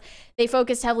he does. They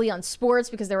focused heavily on sports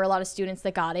because there were a lot of students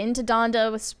that got into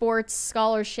Donda with sports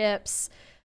scholarships.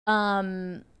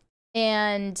 And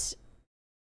it's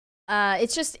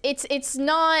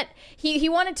not, he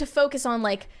wanted to focus on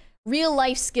like real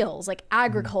life skills like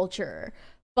agriculture,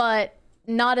 but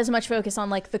not as much focus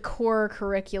on like the core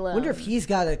curriculum. I wonder if he's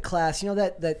got a class. You know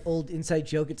that old inside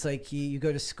joke? It's like you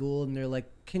go to school and they're like,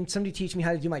 can somebody teach me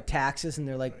how to do my taxes? And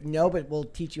they're like, no, but we'll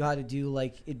teach you how to do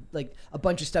like a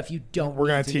bunch of stuff you don't. We're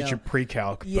gonna need to teach know. you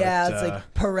pre-calc. Yeah, but, it's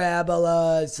like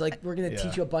parabolas. Like we're gonna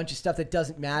teach you a bunch of stuff that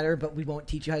doesn't matter, but we won't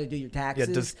teach you how to do your taxes.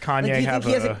 Yeah, does Kanye do you have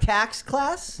think he has a tax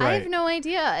class? I have no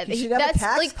idea. He should have a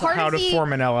tax like part how of to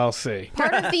form an LLC.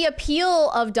 Part of the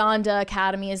appeal of Donda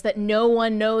Academy is that no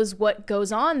one knows what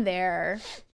goes on there.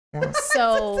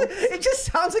 So it just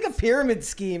sounds like a pyramid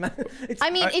scheme.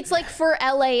 It's like for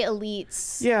LA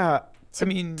elites. Yeah. I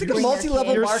mean, like a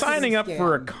multi-level you're marketing signing up scam.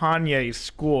 for a Kanye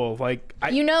school. Like,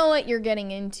 you know what you're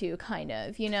getting into, kind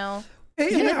of, you know? Yeah.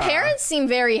 And the parents seem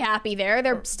very happy there.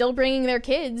 They're still bringing their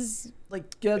kids.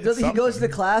 Like, he goes to the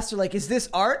class, they're like, is this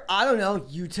art? I don't know.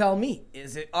 You tell me.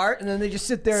 Is it art? And then they just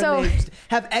sit there and they just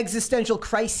have existential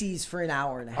crises for an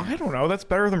hour and a half. I don't know. That's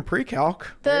better than pre-calc.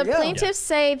 The plaintiffs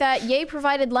say that Ye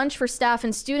provided lunch for staff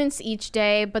and students each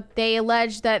day, but they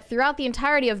allege that throughout the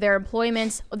entirety of their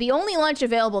employments, the only lunch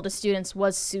available to students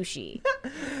was sushi.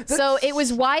 So it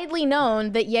was widely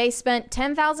known that Ye spent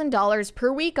 $10,000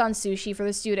 per week on sushi for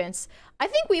the students. I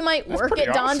think we might work at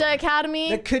Donda Academy.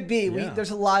 That could be.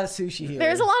 There's a lot of sushi here.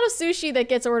 There's a lot of sushi that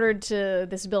gets ordered to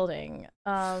this building.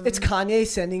 It's Kanye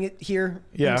sending it here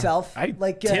himself.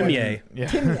 Tim Ye.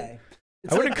 Tim Ye.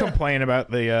 I wouldn't complain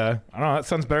about the, I don't know, that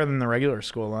sounds better than the regular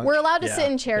school lunch. We're allowed to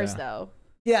sit in chairs, though.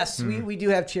 Yes, we do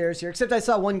have chairs here. Except I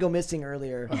saw one go missing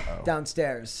earlier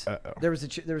downstairs. There was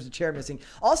a chair missing.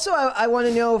 Also, I want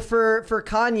to know for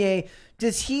Kanye,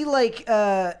 does he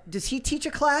teach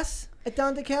a class at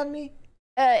Donda Academy?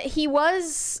 He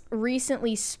was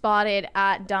recently spotted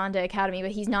at Donda Academy,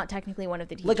 but he's not technically one of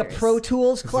the teachers. Like a Pro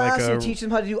Tools class, like and teach them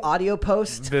how to do audio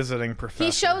post. Visiting professor. He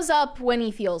shows up when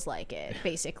he feels like it,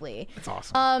 basically. That's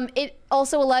awesome. It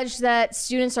also alleged that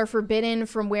students are forbidden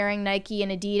from wearing Nike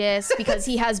and Adidas because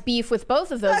he has beef with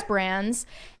both of those brands,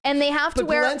 and they have to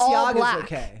wear all black.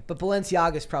 Okay, but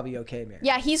Balenciaga's probably okay, Mary.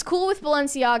 Yeah, he's cool with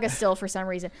Balenciaga still for some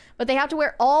reason, but they have to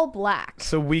wear all black.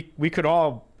 So we could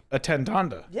all attend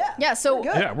Donda. Yeah. So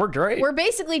we're great. We're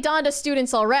basically Donda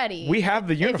students already. We have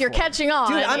the uniform. If you're catching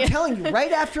on. Dude, I'm telling you,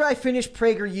 right after I finish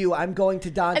PragerU, I'm going to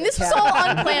Donda. And this was all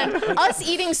unplanned. Us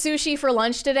eating sushi for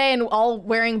lunch today and all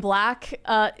wearing black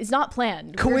is not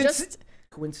planned. Coincidence?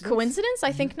 Coincidence?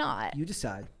 I think not. You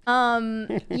decide.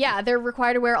 Yeah, they're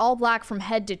required to wear all black from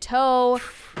head to toe.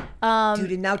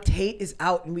 Dude, and now Tate is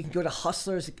out, and we can go to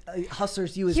Hustlers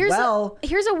U as well.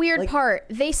 Here's a weird part.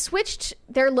 They switched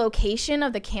their location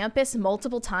of the campus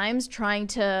multiple times, trying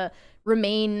to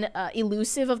remain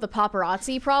elusive of the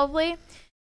paparazzi, probably.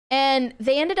 And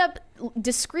they ended up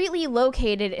discreetly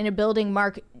located in a building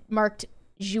marked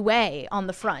Jouer on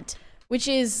the front, which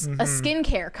is a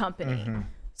skincare company.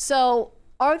 So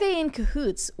are they in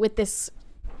cahoots with this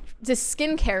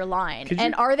skincare line?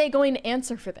 And are they going to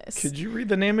answer for this? Could you read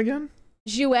the name again?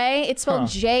 Jouer, it's spelled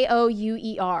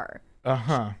Jouer.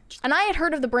 And I had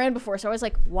heard of the brand before, so I was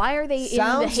like, why are they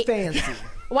Sounds fancy.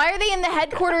 Why are they in the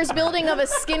headquarters building of a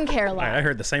skincare line? I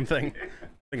heard the same thing.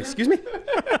 Like, excuse me?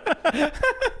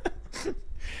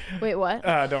 Wait, what?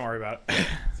 Don't worry about it.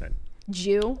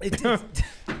 Jew?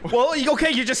 Well,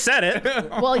 okay, you just said it.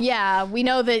 Well, yeah, we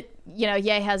know that,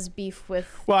 Ye has beef with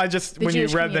Well, I just, when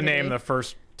Jewish you read the community. name the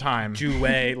first time.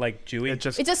 Jouer, like Jewy.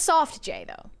 It's a soft J,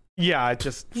 though. Yeah, it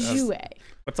just. Jouer.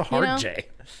 What's a hard J?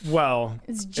 Well,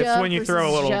 It's it's ja when you throw a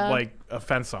versus little, ja. like,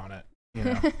 offense on it.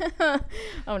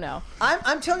 Oh, no.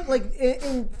 I'm telling you,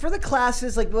 like, for the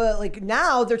classes, like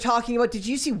now they're talking about, did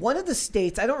you see one of the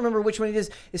states, I don't remember which one it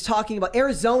is talking about,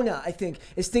 Arizona, I think,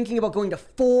 is thinking about going to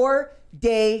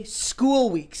 4-day school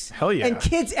weeks. Hell yeah. And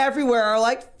kids everywhere are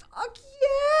like, fuck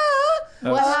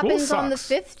yeah. What School happens on the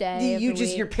sucks. 5th day? of the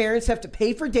week? Your parents have to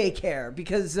pay for daycare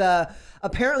because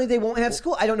apparently they won't have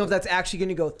school. I don't know if that's actually going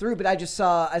to go through, but I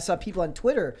saw people on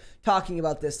Twitter talking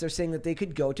about this. They're saying that they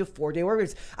could go to 4-day work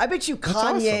weeks. I bet you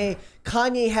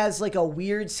Kanye has like a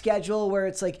weird schedule where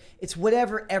it's like it's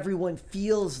whatever everyone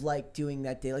feels like doing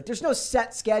that day. Like there's no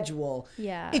set schedule.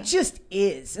 Yeah. It just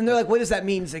is. And they're like, what does that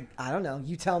mean? He's like, I don't know.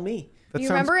 You tell me. That You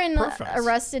sounds remember in perfect.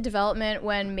 Arrested Development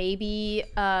when maybe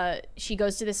she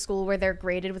goes to this school where they're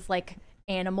graded with like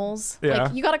animals? Yeah.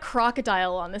 Like, you got a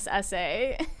crocodile on this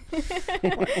essay.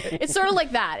 It's sort of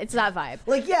like that. It's that vibe.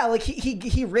 Like, yeah, like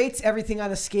he rates everything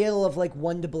on a scale of like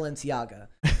 1 to Balenciaga.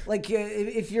 Like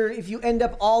if you end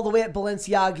up all the way at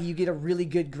Balenciaga, you get a really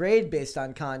good grade based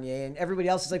on Kanye, and everybody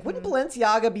else is like, wouldn't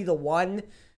Balenciaga be the one?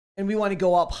 And we want to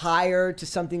go up higher to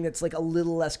something that's like a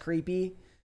little less creepy.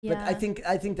 But Yeah.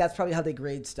 I think that's probably how they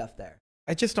grade stuff there.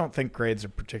 I just don't think grades are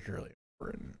particularly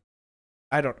important.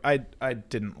 I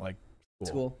didn't like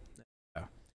school.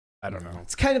 I don't know.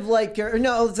 It's kind of like, or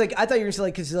no, it's like I thought you were saying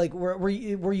like, because like, were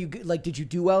you like, did you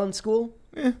do well in school?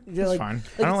 It's like, fine.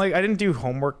 I didn't do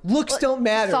homework. Looks don't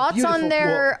matter. Thoughts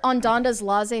Beautiful. on Donda's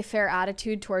laissez-faire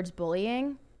attitude towards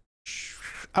bullying?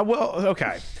 Well,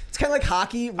 okay. It's kind of like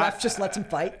hockey. Ref just lets him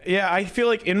fight. Yeah, I feel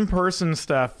like in-person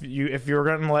stuff, if you're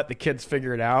going to let the kids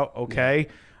figure it out, okay.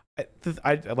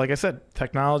 I like I said,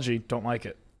 technology, don't like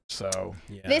it. So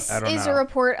This I don't is know. a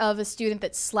report of a student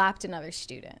that slapped another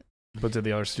student. But was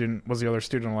the other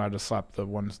student allowed to slap the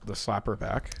slapper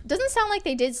back? Doesn't sound like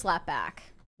they did slap back.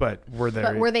 But were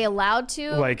they allowed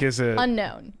to? Like, is it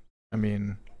Unknown. I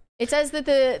mean, It says that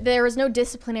there was no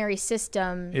disciplinary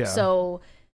system, Yeah. so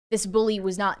this bully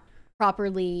was not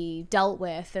properly dealt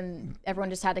with, and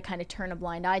everyone just had to kind of turn a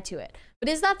blind eye to it. But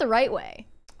is that the right way?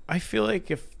 I feel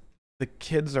like if the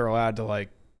kids are allowed to, like,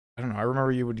 I don't know. I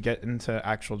remember you would get into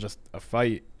actual just a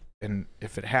fight, and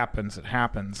if it happens, it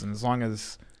happens, and as long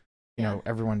as you know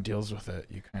everyone deals with it,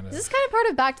 you kind of. This is kind of part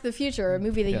of Back to the Future, a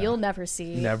movie that you'll never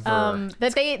see. Never.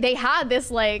 That they had this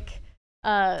like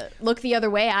look the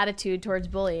other way attitude towards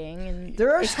bullying, and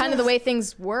it's kind of the way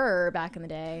things were back in the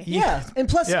day. Yeah, and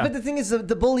plus, but the thing is,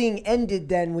 the bullying ended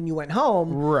then when you went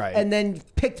home, right? And then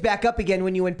picked back up again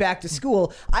when you went back to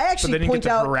school. I actually but they point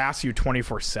didn't get out to harass you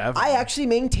 24/7. I actually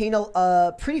maintain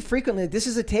pretty frequently. This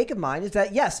is a take of mine: is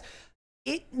that yes.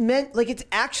 It meant like it's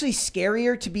actually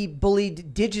scarier to be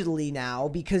bullied digitally now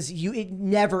because it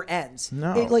never ends.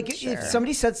 No, if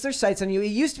somebody sets their sights on you, it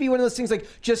used to be one of those things like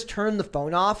just turn the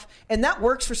phone off, and that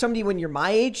works for somebody when you're my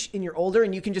age and you're older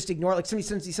and you can just ignore. Like somebody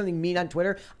sends you something mean on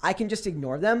Twitter, I can just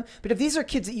ignore them. But if these are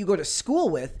kids that you go to school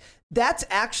with, that's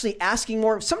actually asking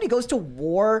more. If somebody goes to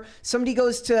war, somebody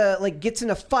goes to gets in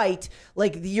a fight,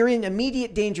 like you're in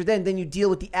immediate danger then you deal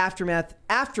with the aftermath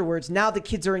afterwards. Now the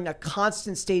kids are in a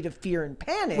constant state of fear and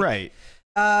panic. Right.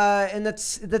 And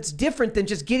that's different than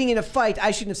just getting in a fight.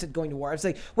 I shouldn't have said going to war. It's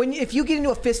like if you get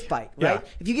into a fist fight, right? Yeah.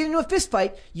 If you get into a fist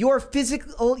fight,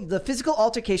 the physical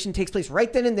altercation takes place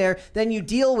right then and there. Then you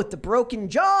deal with the broken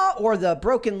jaw or the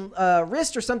broken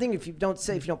wrist or something. If you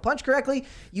don't punch correctly,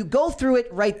 you go through it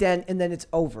right then, and then it's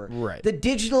over. Right. The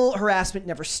digital harassment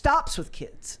never stops with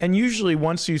kids. And usually,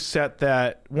 once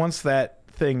that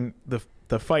thing,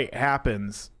 the fight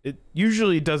happens, it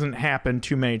usually doesn't happen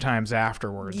too many times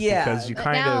afterwards. Yeah. Because you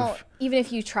even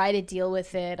if you try to deal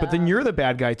with it, but then you're the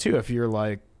bad guy too. If you're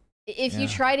like, if you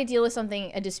try to deal with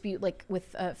a dispute like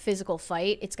with a physical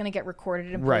fight, it's going to get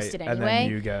recorded and posted anyway. and then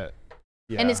you get,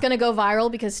 and it's going to go viral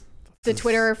because The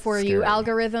Twitter For You scary.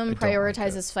 algorithm I don't like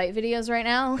prioritizes fight videos right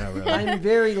now. Oh, really? I'm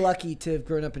very lucky to have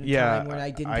grown up in a Yeah, time when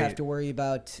I didn't have to worry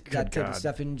about that type of God.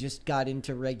 stuff and just got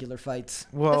into regular fights.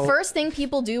 Well, The first thing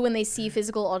people do when they see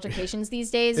physical altercations these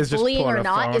days, Is just bullying pull out or a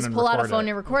not, phone is and pull out a record phone it.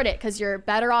 and record it because you're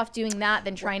better off doing that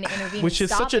than trying to intervene. which and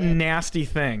is stop such a it. nasty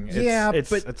thing.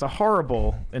 It's a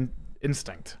horrible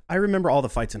instinct. I remember all the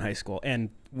fights in high school,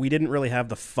 and we didn't really have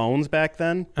the phones back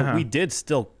then, but we did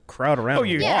still crowd around. Oh,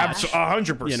 you Yeah.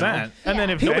 100%. You know? And then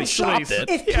People eventually, stopped it.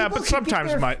 If yeah, people but could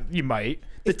sometimes get their- you might.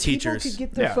 The If teachers. people could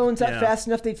get their Yeah. phones out Yeah. fast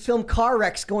enough, they'd film car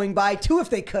wrecks going by too if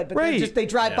they could, but Right. they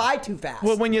drive Yeah. by too fast.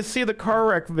 Well, when you see the car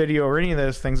wreck video or any of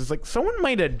those things, it's like someone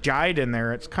might have died in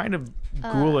there. It's kind of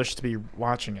ghoulish to be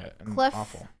watching it and Clef-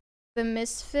 awful. The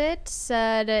Misfit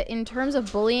said, in terms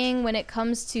of bullying, when it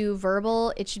comes to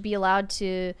verbal, it should be allowed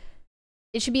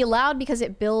because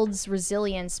it builds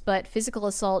resilience, but physical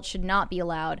assault should not be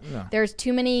allowed. No. There's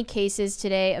too many cases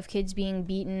today of kids being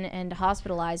beaten and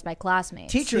hospitalized by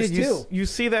classmates. Teachers too. You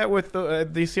see that with the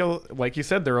you see, like you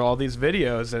said, there are all these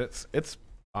videos. And it's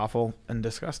awful and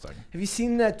disgusting. Have you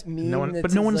seen that meme?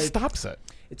 But no one like, stops it.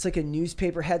 It's like a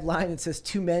newspaper headline. It says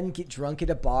 2 men get drunk at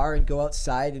a bar and go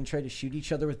outside and try to shoot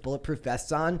each other with bulletproof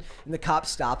vests on, and the cops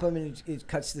stop them, and it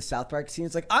cuts to the South Park scene.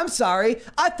 It's like, I'm sorry,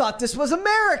 I thought this was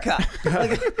America.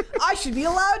 Like, I should be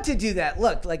allowed to do that.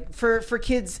 Look, like for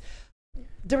kids,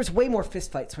 there was way more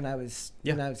fistfights when I was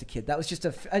a kid. That was just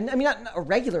not a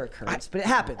regular occurrence, but it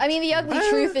happened. I mean, the ugly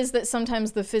truth is that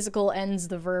sometimes the physical ends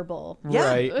the verbal. Yeah.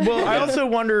 Right. Well, I also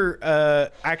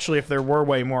wonder, actually, if there were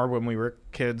way more when we were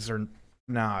kids or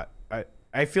not.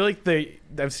 I feel like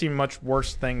I've seen much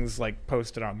worse things like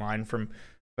posted online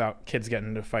about kids getting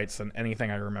into fights than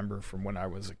anything I remember from when I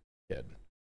was a kid.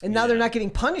 And now they're not getting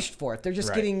punished for it. They're just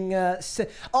Right. getting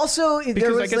also there Because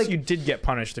was I guess like you did get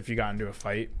punished if you got into a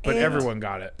fight, but And everyone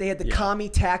got it. they had the commie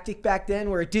tactic back then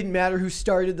where it didn't matter who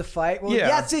started the fight. Well, Yeah.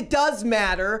 yes, it does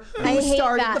matter I who hate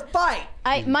started that. the fight.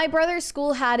 My brother's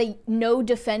school had a no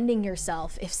defending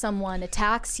yourself if someone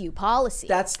attacks you policy.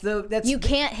 You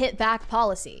can't hit back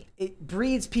policy. It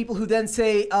breeds people who then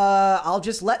say, I'll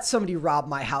just let somebody rob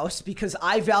my house because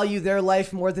I value their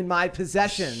life more than my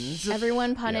possessions.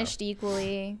 Everyone punished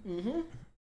equally. Mm-hmm.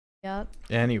 Yep.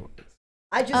 Anyway.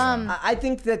 I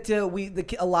think that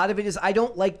a lot of it is I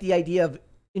don't like the idea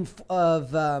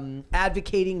of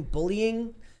advocating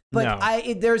bullying. But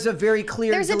No. there's a very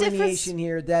clear There's a delineation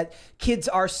here that kids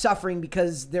are suffering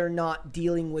because they're not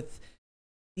dealing with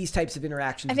these types of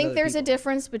interactions. I with think other there's a people.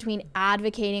 difference between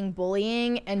advocating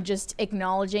bullying and just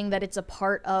acknowledging that it's a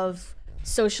part of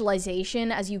socialization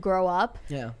as you grow up.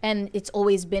 Yeah. And it's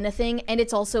always been a thing. And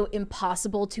it's also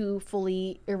impossible to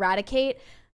fully eradicate.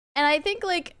 And I think,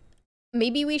 like,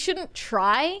 maybe we shouldn't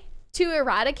try to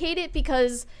eradicate it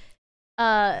because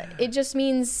it just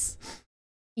means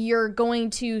you're going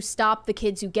to stop the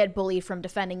kids who get bullied from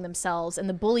defending themselves, and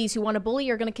the bullies who want to bully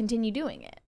are going to continue doing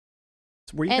it.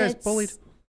 Were you And guys it's- bullied?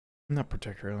 Not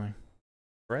particularly.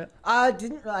 Brett? I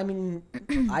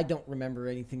don't remember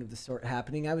anything of the sort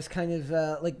happening. I was kind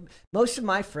of like most of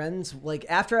my friends, like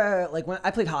after when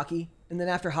I played hockey, and then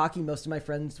after hockey, most of my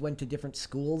friends went to different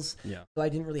schools. Yeah. So I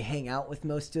didn't really hang out with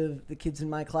most of the kids in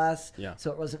my class. Yeah.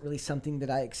 So it wasn't really something that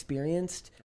I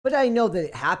experienced. But I know that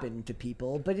it happened to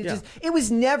people. But it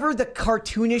was never the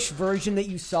cartoonish version that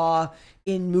you saw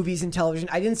in movies and television.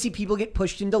 I didn't see people get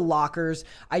pushed into lockers.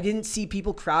 I didn't see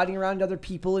people crowding around other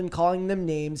people and calling them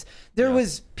names. There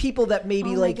was people that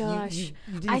maybe Oh like my you gosh.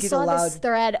 didn't I get saw allowed. this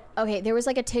thread. Okay, there was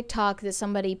like a TikTok that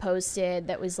somebody posted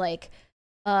that was like,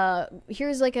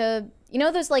 here's like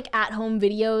those like at-home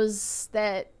videos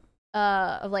that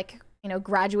of like,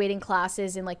 graduating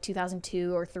classes in like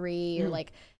 2002 or 3 or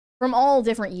like from all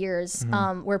different years,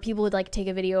 where people would like take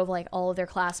a video of like all of their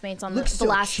classmates on the so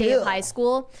last day chill. of high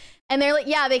school. And they're like,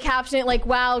 they caption it like,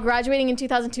 wow, graduating in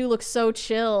 2002 looks so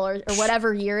chill or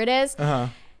whatever year it is. Uh-huh.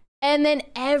 And then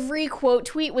every quote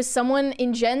tweet was someone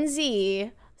in Gen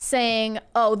Z saying,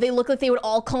 oh, they look like they would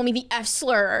all call me the F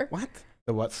slur. What?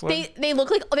 The what slur? They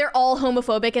look like they're all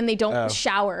homophobic and they don't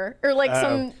shower or like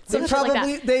some shit like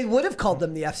that. They would have called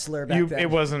them the F slur back then. It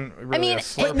wasn't really a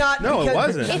slur. but not No, it because-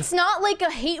 wasn't. It's not like a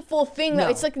hateful thing though. No.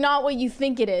 It's like not what you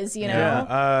think it is, you know?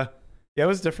 Yeah. It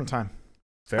was a different time.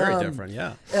 Very different,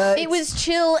 yeah. It was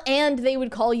chill and they would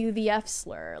call you the F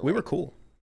slur. We were cool.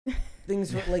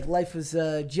 Things were, like life was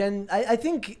I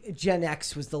think Gen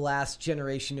X was the last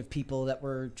generation of people that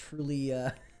were truly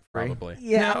Probably.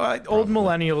 yeah. Now, old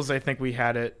millennials, I think we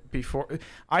had it before.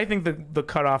 I think the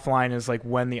cutoff line is like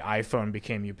when the iPhone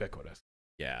became ubiquitous.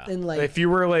 Yeah. And like If you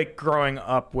were like growing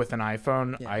up with an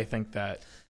iPhone, Yeah. I think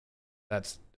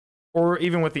that's Or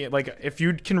even with the, like, if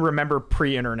you can remember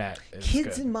pre-internet.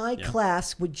 Kids in my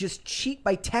class would just cheat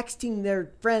by texting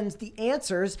their friends the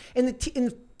answers, and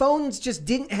the phones just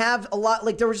didn't have a lot,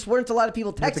 like, there just weren't a lot of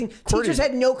people texting. Teachers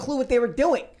had no clue what they were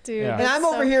doing. Dude, and I'm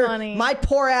over here, my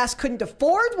poor ass couldn't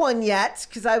afford one yet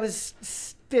because I was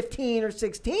 15 or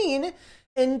 16,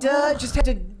 and just had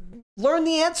to learn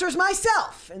the answers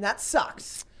myself, and that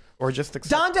sucks. Or just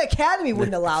Donda Academy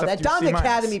wouldn't allow that. Donda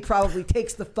Academy probably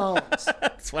takes the phones.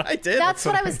 That's what I did. That's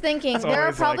what I was thinking. There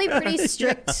are probably like pretty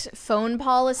strict phone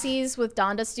policies with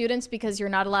Donda students because you're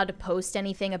not allowed to post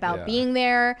anything about being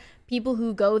there. People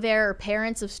who go there or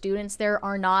parents of students there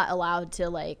are not allowed to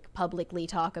like publicly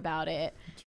talk about it.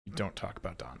 You don't talk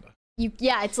about Donda.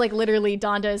 Yeah, it's like literally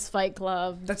Donda's Fight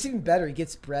Club. That's even better. He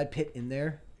gets Brad Pitt in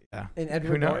there. Yeah. And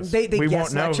Edward Who knows? Norton. We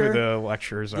won't know who the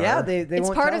lecturers are. Yeah, they It's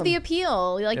won't part tell of the them.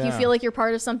 appeal. Like you feel like you're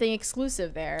part of something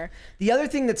exclusive there. The other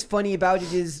thing that's funny about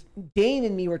it is Dane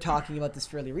and me were talking about this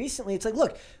fairly recently. It's like,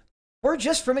 look, we're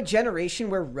just from a generation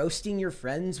where roasting your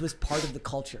friends was part of the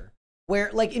culture. Where,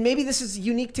 like, and maybe this is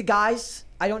unique to guys.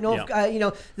 I don't know if, you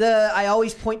know, I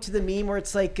always point to the meme where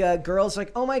it's like girls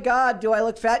like, oh my God, do I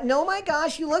look fat? No, my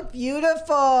gosh, you look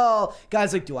beautiful.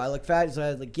 Guys like, do I look fat? So I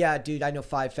was like, yeah, dude, I know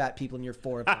 5 fat people and you're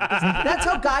 4 of them. That's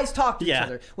how guys talk to each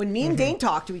other. When me and Dane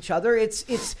talk to each other,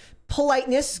 it's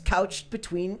politeness couched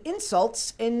between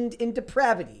insults and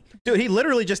depravity. Dude, he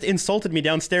literally just insulted me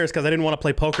downstairs because I didn't want to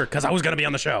play poker because I was going to be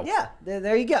on the show. Yeah,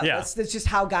 there you go. Yeah. That's just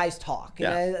how guys talk.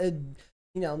 Yeah. And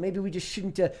you know, maybe we just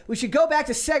shouldn't. We should go back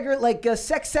to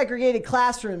sex segregated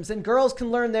classrooms, and girls can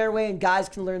learn their way, and guys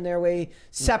can learn their way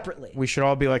separately. We should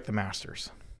all be like the masters.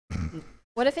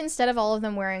 What if instead of all of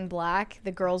them wearing black,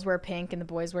 the girls wear pink and the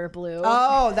boys wear blue?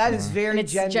 Oh, that is very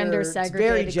gender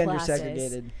segregated. Very gender classes.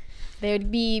 segregated. They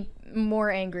would be more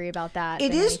angry about that.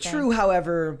 It is true,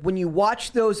 however, when you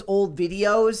watch those old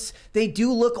videos, they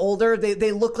do look older.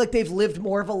 They look like they've lived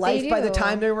more of a life by the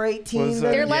time they were 18.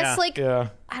 They're less like,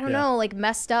 I don't know, like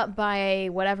messed up by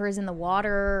whatever is in the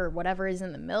water or whatever is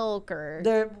in the milk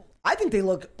or... I think they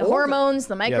look the older. hormones,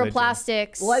 the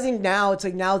microplastics. Well, I think now it's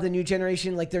like now the new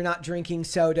generation, like they're not drinking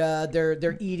soda,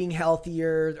 they're eating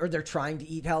healthier, or they're trying to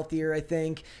eat healthier. I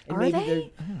think, and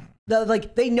maybe they're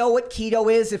like they know what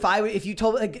keto is. If you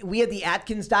told, like, we had the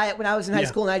Atkins diet when I was in high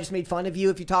school, and I just made fun of you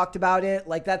if you talked about it.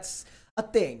 Like that's a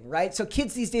thing, right? So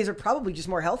kids these days are probably just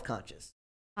more health conscious.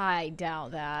 I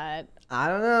doubt that. I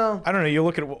don't know. You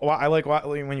look at I like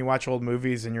when you watch old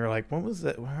movies and you're like, what was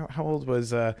that? How old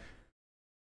was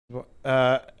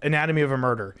Anatomy of a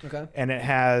Murder? Okay. And it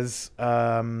has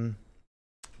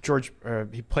George.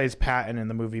 He plays Patton in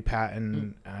the movie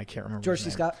Patton. I can't remember. George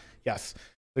C. Scott. Yes.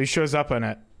 So he shows up in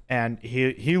it, and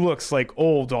he looks like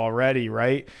old already,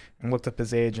 right? And looked up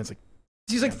his age, and it's like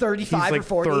he's like 35 he's like or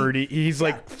 40. 30. He's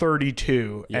like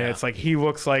 32, and it's like he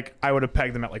looks like I would have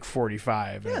pegged him at like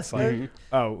 45. And it's like,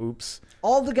 oh, oops.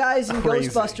 All the guys in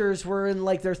Ghostbusters were in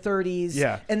like their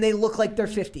 30s, and they look like they're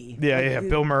 50. Yeah.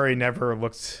 Bill Murray never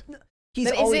looked.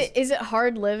 Is it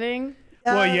hard living?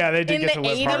 Well, yeah, they did get to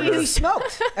live harder. Everybody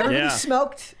smoked. Everybody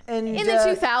smoked, and in the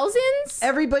 2000s,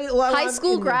 everybody. High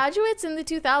school graduates in the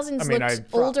 2000s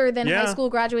looked older than high school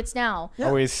graduates now. I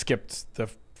always skipped the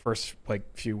first like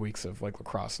few weeks of like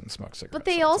lacrosse and smoked cigarettes. But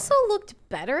they also looked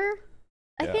better.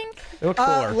 I think they looked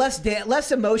cooler.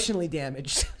 Less emotionally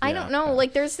damaged. I don't know.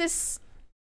 Like there's this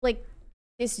like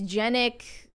dysgenic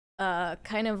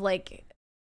kind of like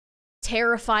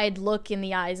terrified look in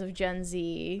the eyes of Gen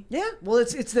Z. Yeah, well,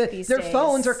 it's their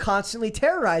phones are constantly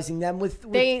terrorizing them with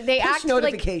they act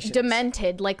notifications. Like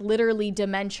demented, like literally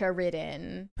dementia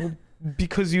ridden.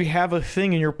 Because you have a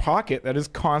thing in your pocket that is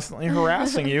constantly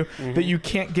harassing you that you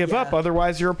can't give up,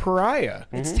 otherwise you're a pariah.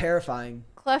 It's terrifying.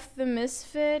 Clef the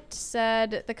Misfit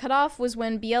said, the cutoff was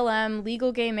when BLM,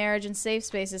 legal gay marriage, and safe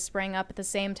spaces sprang up at the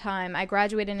same time. I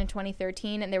graduated in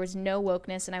 2013, and there was no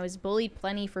wokeness, and I was bullied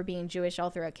plenty for being Jewish all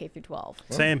throughout K through 12.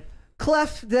 Same.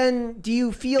 Clef, then do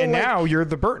you feel and like... now you're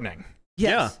the Burtoning.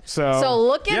 Yes. Yeah. So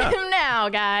look at him now,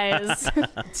 guys.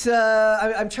 It's,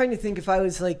 I'm trying to think if I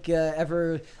was like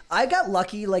ever. I got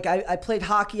lucky. Like I played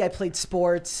hockey. I played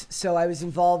sports. So I was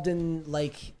involved in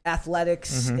like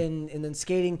athletics and then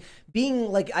skating.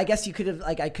 Being like, I guess you could have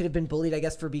like I could have been bullied. I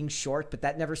guess for being short, but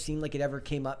that never seemed like it ever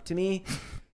came up to me.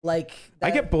 Like I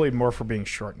get bullied more for being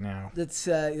short now. That's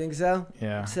you think so?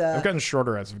 Yeah. I've gotten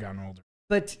shorter as I've gotten older.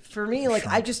 But for me, like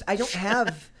I don't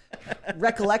have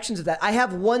recollections of that. I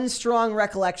have one strong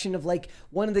recollection of like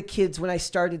one of the kids when I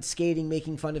started skating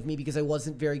making fun of me because I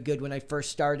wasn't very good when I first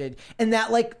started, and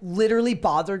that like literally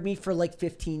bothered me for like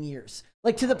 15 years,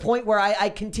 like to the point where I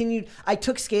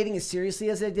took skating as seriously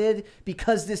as I did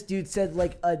because this dude said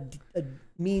like a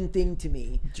mean thing to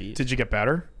me. Jeez. Did you get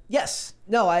better? Yes.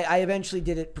 No, I eventually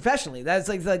did it professionally. That's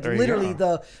like literally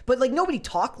but like nobody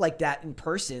talked like that in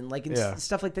person. Like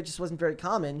stuff like that just wasn't very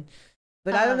common.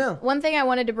 But I don't know. One thing I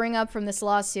wanted to bring up from this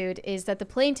lawsuit is that the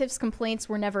plaintiff's complaints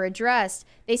were never addressed.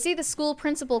 They say the school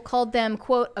principal called them,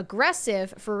 quote,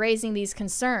 aggressive for raising these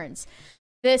concerns.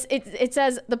 It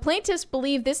says the plaintiffs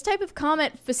believe this type of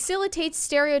comment facilitates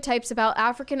stereotypes about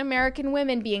African American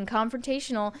women being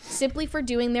confrontational simply for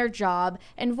doing their job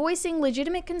and voicing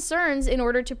legitimate concerns in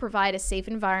order to provide a safe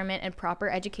environment and proper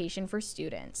education for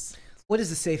students. What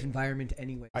is a safe environment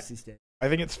anyway? I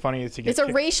think it's funny to get. It's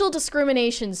a racial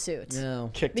discrimination suit.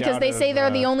 No. Because they say they're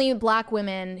the only black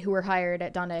women who were hired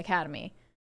at Donda Academy.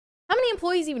 How many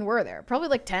employees even were there? Probably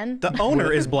like 10. The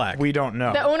owner is black. We don't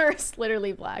know. The owner is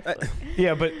literally black.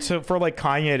 Yeah, but for like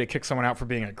Kanye to kick someone out for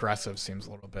being aggressive seems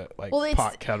a little bit like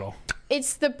pot kettle.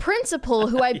 It's the principal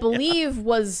who I believe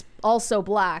was also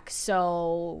black,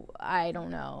 so I don't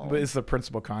know. But is the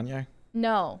principal Kanye?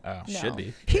 No. Oh. No. Should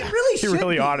be. He really should. He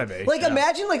really ought to be. Like,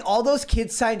 imagine like all those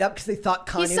kids signed up because they thought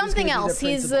Kanye He's something was else.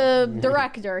 He's a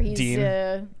director. He's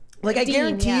Dean. Like, I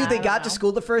guarantee you they got to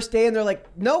school the first day and they're like,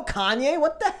 no, Kanye,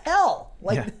 what the hell?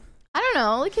 Like, I don't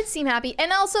know. The kids seem happy.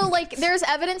 And also, like, there's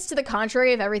evidence to the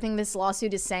contrary of everything this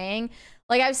lawsuit is saying.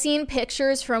 Like, I've seen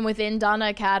pictures from within Donda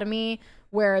Academy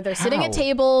where they're sitting at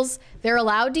tables. They're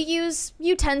allowed to use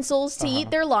utensils to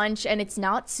eat their lunch, and it's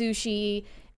not sushi.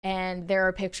 And there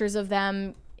are pictures of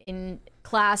them in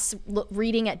class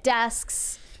reading at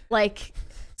desks. Like,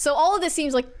 so all of this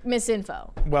seems like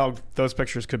misinfo. Well, those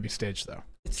pictures could be staged, though.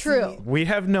 it's True. We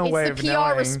have no way of It's the PR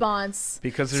knowing response.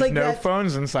 because there's like no that-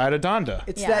 phones inside of Donda.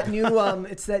 It's Yeah. that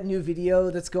new video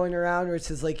that's going around where it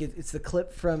says like it's the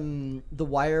clip from The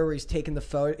Wire where he's taking the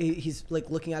photo. He's like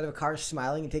looking out of a car,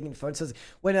 smiling and taking the photo. It says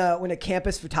when a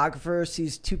campus photographer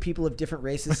sees two people of different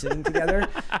races sitting together,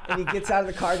 and he gets out of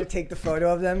the car to take the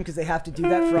photo of them because they have to do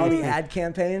that for all the ad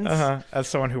campaigns. As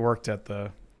someone who worked at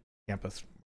the campus.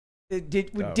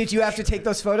 Did you have to take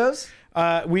those photos?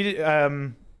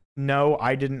 No,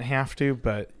 I didn't have to,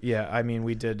 but yeah, I mean,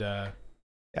 we did.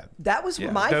 That was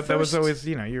that was always,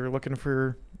 you were looking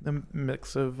for the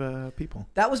mix of people.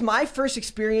 That was my first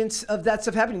experience of that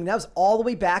stuff happening. That was all the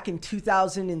way back in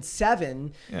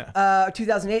 2007,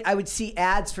 2008. I would see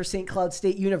ads for St. Cloud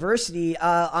State University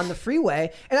on the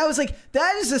freeway, and I was like,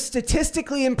 "That is a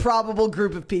statistically improbable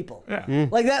group of people." Yeah,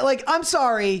 like that. Like, I'm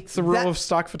sorry, it's the rule of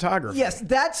stock photography. Yes,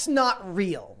 that's not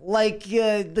real. Like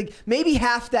maybe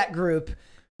half that group,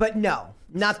 but no,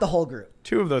 not the whole group.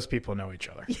 Two of those people know each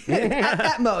other.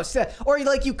 at most. Or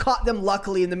like you caught them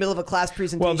luckily in the middle of a class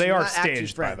presentation. Well, they are not actually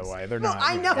staged, by friends. the way. They're No, not.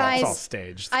 I know. Guys, it's all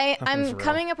staged. I'm real.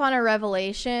 coming upon a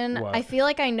revelation. What? I feel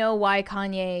like I know why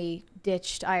Kanye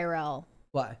ditched IRL.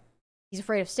 Why? He's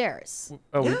afraid of stairs.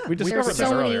 Oh, Yeah. we There's discovered this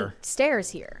so many earlier. stairs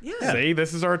here. Yeah. See,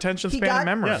 this is our attention He span got,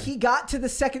 and memory. he got to the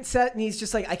second set and he's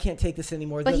just like, I can't take this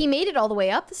anymore. But he made it all the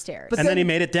way up the stairs. But And then he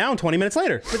made it down 20 minutes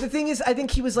later. But the thing is, I think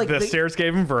he was like, The stairs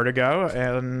gave him vertigo,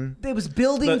 and it was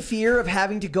building fear of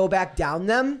having to go back down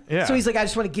them. Yeah. So he's like, I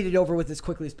just want to get it over with as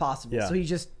quickly as possible. Yeah. So he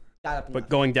just got up and But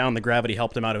left. going down, the gravity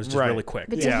helped him out. It was just Right. really quick.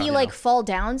 But Yeah. did he like fall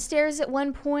downstairs at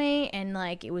one point and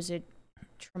like it was a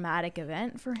traumatic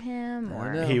event for him?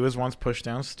 Or know. he was once pushed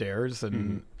downstairs,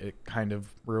 and it kind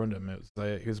of ruined him. It was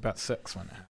like, he was about 6 when it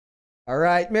happened. All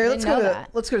right, Mary, let's didn't go know to that.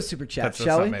 let's go to Super Chat, That's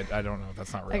shall not we? made, I don't know.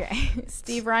 That's not real. Okay.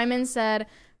 Steve Ryman said,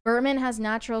 Bertman has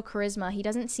natural charisma. He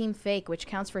doesn't seem fake, which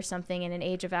counts for something in an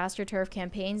age of AstroTurf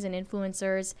campaigns and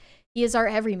influencers. He is our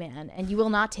everyman, and you will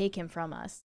not take him from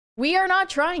us. We are not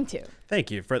trying to.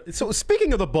 Thank you. So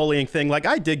speaking of the bullying thing, like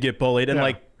I did get bullied, and Yeah.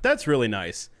 like that's really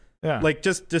nice. Yeah. Like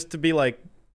just to be like,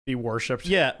 Be worshipped.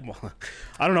 yeah, well,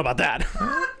 I don't know about that.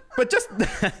 But just,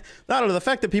 I don't know, the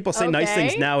fact that people say nice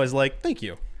things Okay. now is like, thank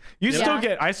you. You still Yeah.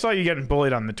 get. I saw you getting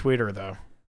bullied on the Twitter though.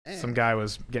 Some guy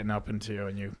was getting up into you,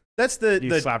 and you That's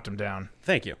you slapped him down.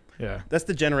 thank you. Yeah. That's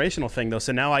the generational thing though.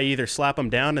 So now I either slap them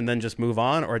down and then just move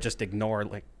on, or just ignore.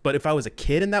 Like, but if I was a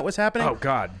kid and that was happening, Oh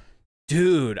God.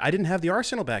 dude, I didn't have the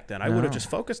arsenal back then. I would No. have just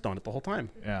focused on it the whole time.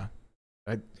 Yeah.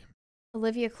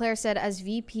 Olivia Clare said, as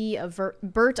VP of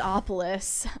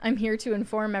Burtopolis, I'm here to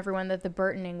inform everyone that the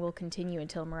Burtoning will continue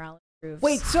until morale improves.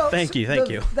 Wait, so Thank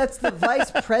you. That's the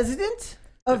vice president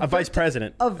of A vice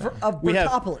president. of We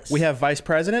Burtopolis. have vice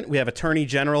president. We have attorney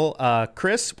general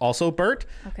Chris, also Bert.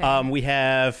 Okay. We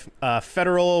have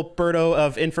federal Bureau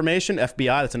of Information,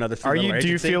 FBI. That's another. Do you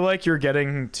agency. feel like you're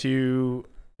getting too?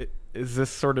 Is this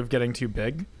sort of getting too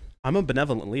big? I'm a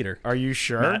benevolent leader. Are you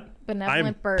sure? Matt, Benevolent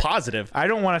I'm Bert. positive. I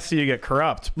don't want to see you get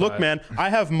corrupt. Look, but- man, I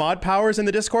have mod powers in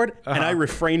the Discord, and I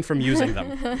refrain from using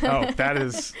them. Oh, that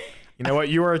is. You know what?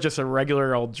 You are just a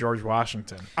regular old George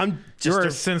Washington. I'm You're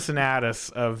just a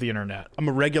Cincinnatus of the internet. I'm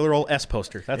a regular old S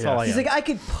poster. That's all I am. He's like, I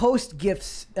could post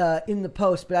GIFs in the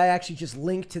post, but I actually just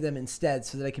link to them instead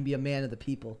so that I can be a man of the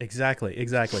people. Exactly.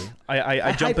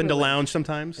 I jump into lounge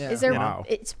sometimes. Yeah. Is there? Wow.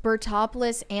 It's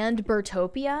Bertopolis and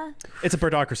Bertopia. It's a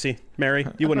birdocracy, Mary.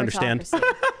 You wouldn't understand.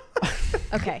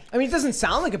 Okay. I mean, it doesn't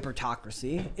sound like a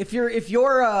bertocracy. If you're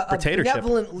a Dictatorship.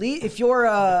 benevolent lead, if you're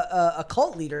a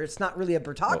cult leader, it's not really a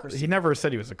bertocracy. He never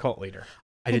said he was a cult leader.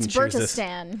 I didn't It's choose this.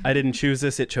 Bertistan. I didn't choose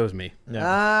this. It chose me.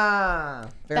 Ah,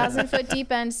 fair enough. 1,000 Foot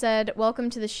Deep End said,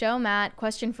 "Welcome to the show, Matt.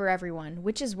 Question for everyone: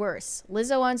 which is worse,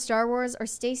 Lizzo on Star Wars or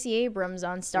Stacey Abrams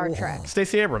on Star Trek?"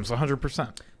 Stacey Abrams,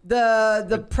 100%.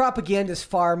 The propaganda is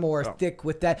far more thick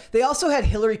with that. They also had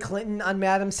Hillary Clinton on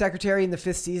Madam Secretary in the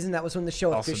 5th season. That was when the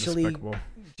show Also officially despicable.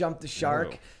 jumped the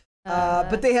shark.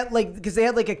 But they had because they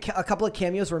had like a couple of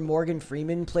cameos where Morgan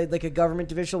Freeman played like a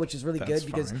government official, which is really That's good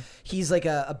because fine. he's like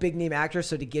a big name actor.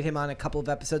 So to get him on a couple of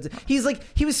episodes, he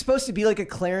was supposed to be like a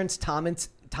Clarence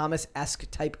Thomas-esque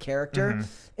type character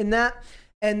in that.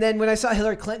 And then when I saw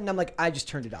Hillary Clinton, I'm like, I just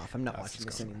turned it off. I'm not watching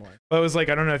this anymore. Well, it was like,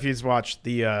 I don't know if you've watched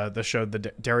the show The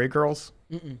Dairy Girls.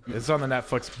 It's on the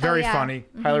Netflix. Very funny.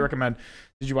 Highly recommend.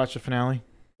 Did you watch the finale?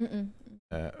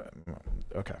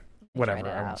 Okay. Whatever.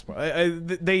 I won't spoil.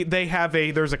 They have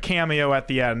there's a cameo at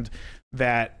the end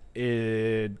that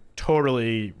it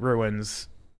totally ruins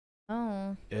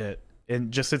it.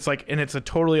 And just it's a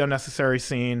totally unnecessary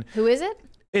scene. Who is it?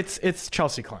 It's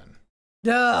Chelsea Clinton.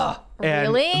 Ugh.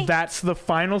 And Really? that's the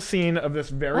final scene of this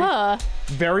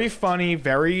very funny,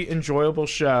 very enjoyable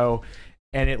show,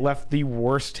 and it left the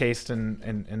worst taste in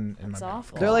my mouth.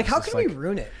 Awful. They're like, how It's can we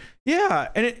ruin it? Yeah,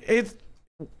 and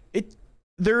it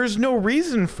there is no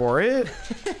reason for it.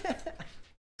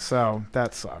 So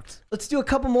that sucked. Let's do a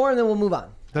couple more and then we'll move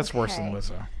on. That's worse than Okay.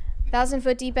 Lizzo. 1,000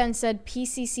 Foot Deep End said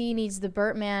PCC needs the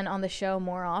Bertman on the show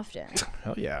more often.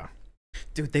 Hell yeah.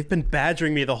 Dude, they've been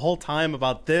badgering me the whole time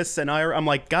about this, and I'm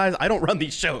like, guys, I don't run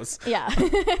these shows. Yeah.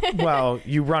 Well,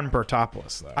 you run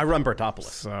Bertopolis though. I run Bertopolis.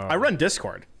 So- I run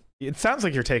Discord. It sounds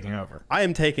like you're taking over. I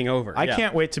am taking over. I yeah.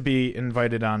 can't wait to be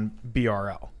invited on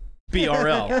BRL.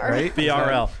 BRL, Right?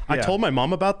 BRL. I Yeah. told my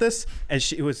mom about this, and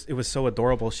it was so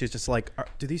adorable. She's just like,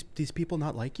 "Do these people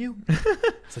not like you?"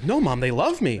 It's like, "No, mom, they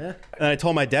love me." And I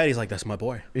told my dad, he's like, "That's my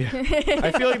boy." Yeah.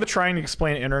 I feel like trying to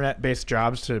explain internet-based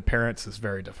jobs to parents is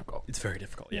very difficult. It's very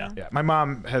difficult. Yeah. Yeah, my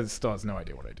mom still has no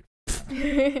idea what I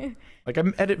do. Like I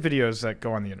edit videos that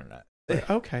go on the internet. Like,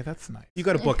 okay, that's nice. You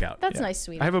got a book out. That's nice,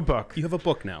 sweetie. I have a book. You have a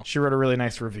book now. She wrote a really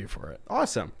nice review for it.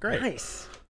 Awesome. Great. Nice.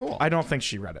 Cool. I don't think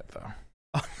she read it though.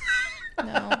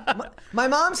 No. My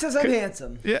mom says I'm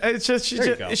handsome. Yeah, it's just There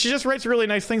you go. she just writes really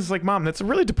nice things. It's like, Mom, that's a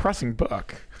really depressing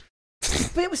book.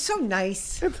 But it was so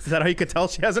nice. Is that how you could tell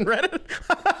she hasn't read it?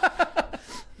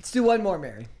 Let's do one more,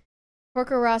 Mary.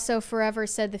 Porco Rosso Forever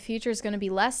said the future is going to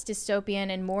be less dystopian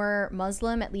and more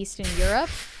Muslim, at least in Europe.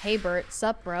 Hey, Bert.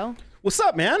 Sup, bro? What's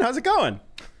up, man? How's it going?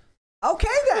 Okay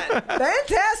then.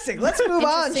 Fantastic. Let's move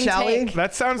on, Interesting shall we? take.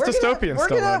 That sounds We're dystopian gonna,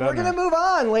 still. though, we're doesn't gonna it? move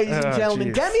on, ladies and Oh, gentlemen.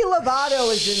 geez. Demi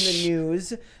Lovato is in the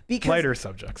news because Lighter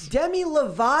subjects. Demi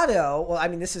Lovato, well, I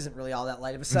mean, this isn't really all that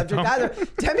light of a subject either.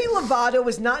 Demi Lovato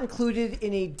was not included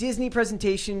in a Disney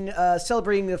presentation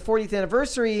celebrating the 40th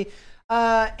anniversary.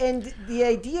 And the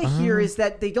idea here is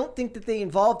that they don't think that they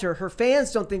involved her. Her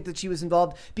fans don't think that she was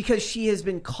involved because she has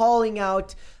been calling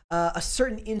out a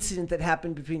certain incident that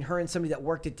happened between her and somebody that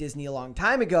worked at Disney a long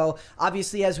time ago.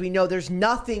 Obviously, as we know, there's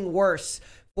nothing worse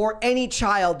for any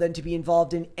child than to be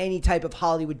involved in any type of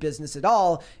Hollywood business at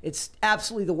all. It's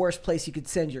absolutely the worst place you could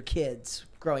send your kids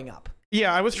growing up.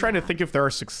 Yeah, I was trying to think if there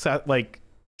are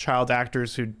child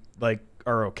actors who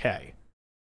are okay.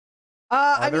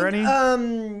 Are there any?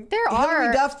 There Hilary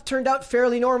are. Duff turned out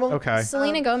fairly normal. Okay.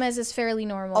 Selena Gomez is fairly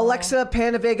normal. Alexa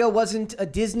Panavega wasn't a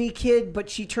Disney kid, but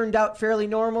she turned out fairly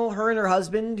normal. Her and her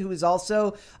husband, who is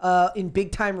also in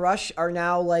Big Time Rush, are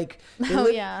now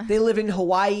they live in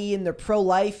Hawaii and they're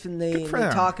pro-life and they for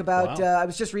them. talk about. Wow. I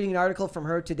was just reading an article from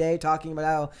her today talking about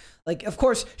how, of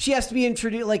course, she has to be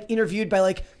interviewed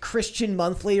by Christian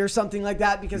Monthly or something like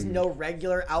that because no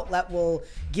regular outlet will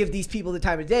give these people the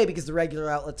time of day because the regular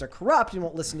outlets are corrupt and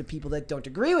won't listen to people that don't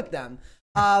agree with them.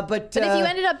 But if you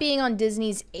ended up being on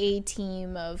Disney's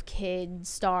A-team of kid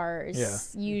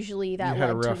stars, usually that You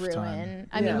had a led to rough ruin. time.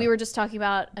 I mean, Yeah. we were just talking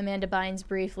about Amanda Bynes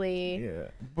briefly. Yeah,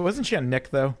 but wasn't she on Nick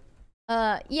though?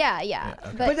 Yeah.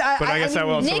 But I guess that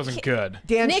also Nick- wasn't good.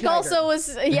 Dan Nick Schneider. also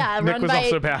was run was by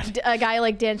also bad. a guy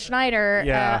like Dan Schneider.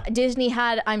 Yeah. Disney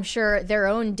had, I'm sure, their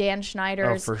own Dan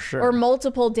Schneiders, for sure. or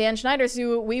multiple Dan Schneiders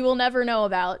who we will never know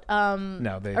about.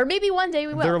 No, or maybe one day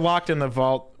we will. They're locked in the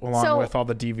vault along So- with all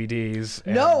the DVDs.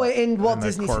 And, No, in Walt and the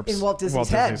Disney's corpse. Walt Disney's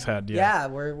head. Yeah.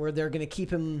 where they're gonna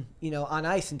keep him, on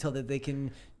ice until that they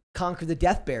can conquer the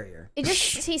death barrier.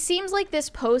 He seems like this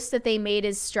post that they made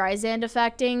is Streisand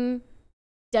affecting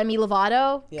Demi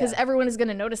Lovato, because everyone is going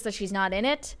to notice that she's not in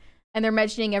it, and they're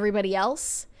mentioning everybody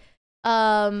else.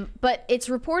 But it's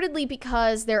reportedly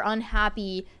because they're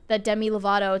unhappy that Demi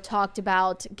Lovato talked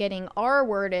about getting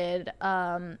R-worded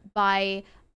by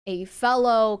a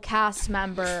fellow cast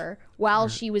member while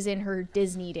she was in her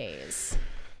Disney days.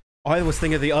 I was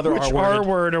thinking of the other Which R word. R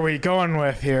word are we going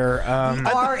with here?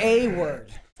 R-A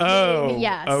word. Oh,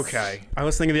 Yes. okay. I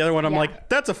was thinking of the other one. I'm Yeah. like,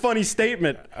 that's a funny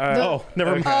statement.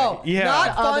 Never mind. Oh, Yeah.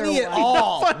 not funny The at other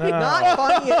all. Not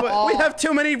funny at all. We have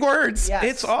too many words. Yes.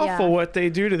 It's awful Yeah. what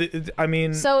they do to the. I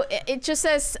mean, So it just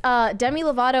says Demi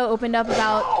Lovato opened up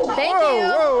about. Thank Whoa, you.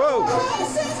 whoa,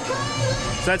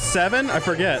 whoa. Is that 7? I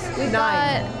forget. We've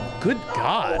Nine. got Good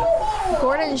God.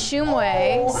 Gordon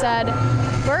Shumway said,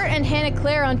 Bert and Hannah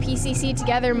Claire on PCC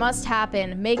together must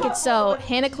happen. Make it so.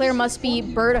 Hannah Claire must be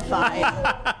birdified.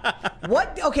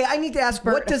 What? Okay, I need to ask.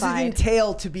 What does it Birdified.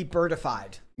 entail to be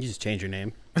birdified? You just change your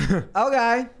name.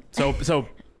 Okay. So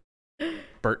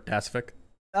Bert Dasvik.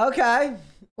 Okay.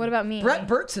 What about me? Brett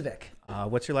Bertzovic.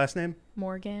 What's your last name?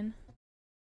 Morgan.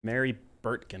 Mary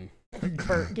Bertkin.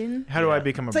 Bergen. how do I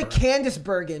become a It's like bird? Candace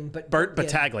Bergen, but Bert Bergen.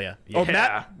 Battaglia.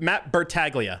 Yeah. Oh, Matt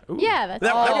Bertaglia. Yeah, that's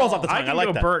That rolls off the tongue. I I can like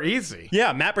go that. Bert easy.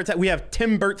 Yeah, Matt Bertaglia. We have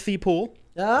Tim Bert Theepool.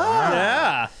 Oh.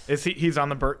 Yeah. Is he's on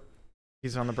the Bert?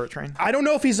 He's on the Bert train. I don't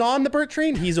know if he's on the Bert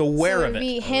train. He's aware so of it'd it.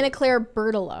 be Hannah Claire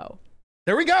Bertolo.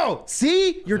 There we go.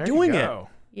 See? You're There you doing it. go.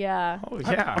 Yeah. Oh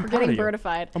yeah. We're getting of you.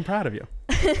 birdified. I'm proud of you.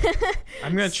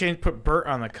 I'm gonna put Bert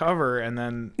on the cover, and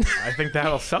then I think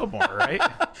that'll sell more, right?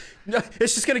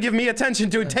 It's just going to give me attention,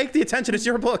 dude. Take the attention. It's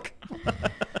your book.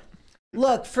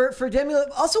 Look, for Demi.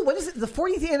 Also, what is it? The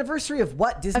 40th anniversary of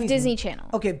what? Of Disney Channel.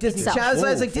 Okay, Disney Itself. Channel. So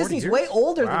I was Oh, like, 40 Disney's years? way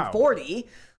older Wow. than 40.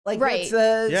 Like, Right.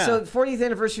 that's, Yeah. So 40th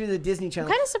anniversary of the Disney Channel.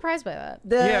 I'm kind of surprised by that.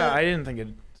 Yeah, I didn't think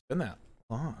it'd been that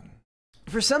long.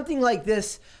 For something like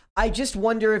this, I just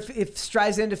wonder if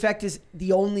Streisand effect is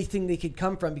the only thing they could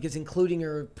come from, because including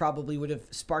her probably would have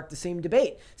sparked the same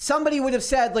debate. Somebody would have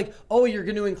said, like, oh, you're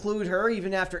going to include her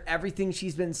even after everything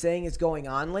she's been saying is going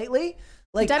on lately?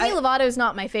 Like, Demi Lovato is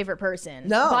not my favorite person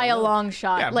by a long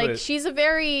shot. Yeah, like, but- she's a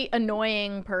very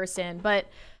annoying person, but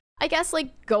I guess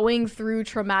like going through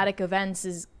traumatic events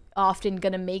is often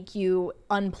going to make you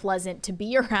unpleasant to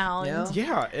be around. Yeah.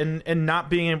 Yeah, and not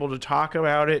being able to talk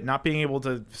about it, not being able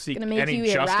to seek Gonna make any you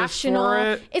justice irrational. for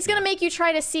it. It's gonna make you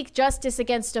try to seek justice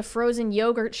against a frozen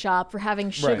yogurt shop for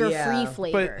having sugar-free Yeah, but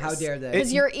flavors. how dare they?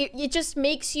 Because it just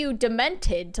makes you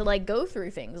demented to like go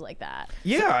through things like that.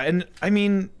 Yeah, and I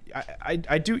mean,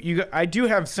 I do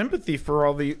have sympathy for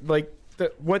all the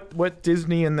what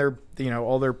Disney and their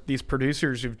all their these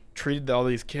producers who've treated all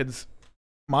these kids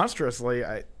monstrously.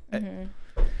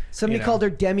 Somebody called her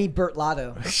Demi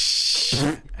Bertlato.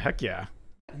 Heck yeah.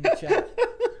 In the chat.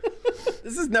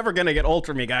 This is never going to get old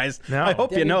for me, guys. No. I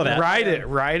hope you know that. Ride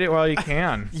it while you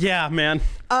can. Yeah, man.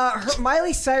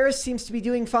 Miley Cyrus seems to be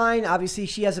doing fine. Obviously,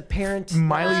 she has a parent.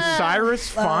 Miley Cyrus,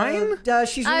 fine.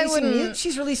 She's I releasing. wouldn't-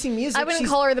 She's releasing music. I wouldn't She's-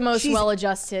 call her the most she's-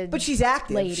 well-adjusted, But she's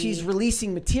active. lady. She's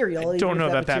releasing material. I don't know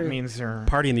that material- means her.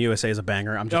 Party in the USA is a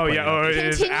banger. I'm just Oh putting yeah, it oh out. it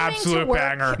is Continuing absolute to work,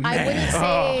 banger. I wouldn't say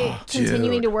Oh,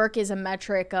 continuing dude. to work is a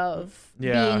metric of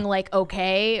Yeah. being like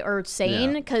okay or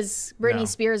sane, because Britney No.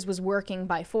 Spears was working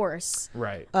by force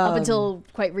Right. up until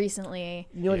quite recently.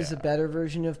 You know what is a better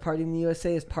version of Party in the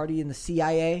USA is Party in the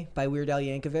CIA by Weird Al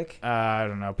Yankovic. I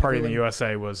don't know. Party in the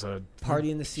USA was a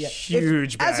Party in the CIA.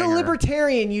 huge As a banger.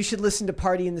 libertarian, you should listen to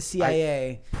Party in the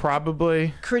CIA,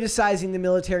 probably. criticizing the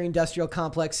military-industrial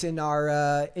complex in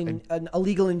our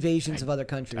illegal invasions of other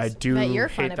countries. I do Bet you're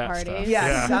hate fun at that parties. stuff.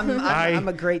 Yes, Yeah. I'm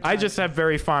a great. I time. just have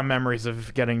very fond memories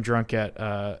of getting drunk at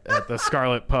the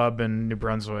Scarlet Pub in New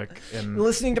Brunswick and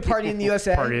listening to Party in the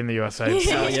USA. Party in the USA.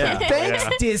 Hell yeah. Thanks, Yeah.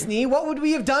 Disney. What would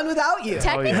we have done without you?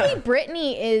 Technically,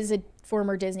 Britney is a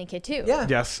former Disney kid too. Yeah.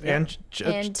 Yes, and,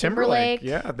 And Timberlake. Timberlake.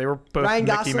 Yeah, they were both Ryan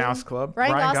Mickey Gosling? Mouse Club.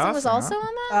 Ryan Gosling was huh? also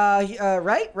on that.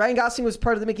 Right? Ryan Gosling was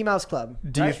part of the Mickey Mouse Club.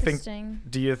 Do you right? think? Interesting.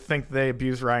 Do you think they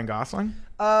abused Ryan Gosling?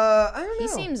 I don't know. He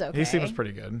seems okay. He seems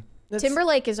pretty good.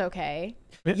 Timberlake is okay.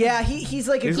 Yeah, he's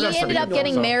like He's He got ended some up good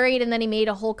getting ones. married, and then he made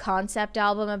a whole concept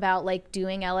album about like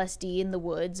doing LSD in the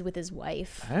woods with his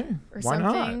wife Hey, or why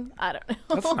something. not? I don't know.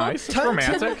 That's nice. It's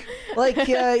romantic. like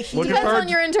he Looking Depends forward- on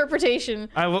your interpretation.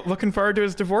 Looking forward to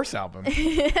his divorce album.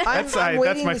 That's I'm that's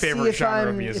waiting my to see favorite if genre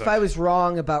of music. If I was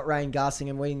wrong about Ryan Gosling,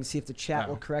 I'm waiting to see if the chat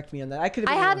will correct me on that.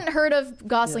 I hadn't heard of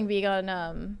Gosling being on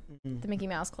the Mickey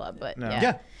Mouse Club, but No. yeah.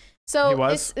 Yeah. So He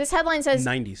was? this headline says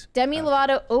 90s. Demi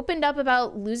Lovato opened up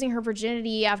about losing her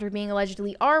virginity after being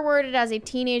allegedly R-worded as a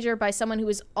teenager by someone who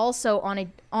was also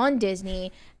on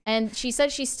Disney, and she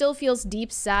said she still feels deep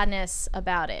sadness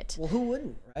about it. Well, who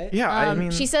wouldn't, right? Yeah, I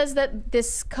mean, She says that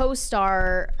this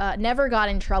co-star never got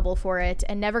in trouble for it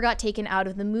and never got taken out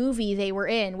of the movie they were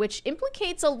in, which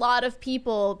implicates a lot of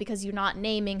people because you're not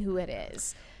naming who it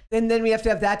is. And then we have to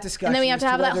have that discussion. And then we have as to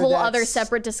have that whether whole other that's-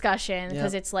 separate discussion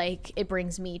because Yep. it's like it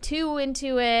brings Me Too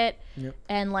into it. Yep.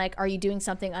 And like, are you doing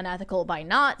something unethical by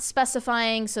not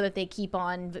specifying so that they keep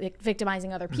on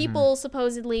victimizing other people,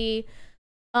 supposedly?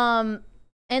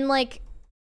 And like,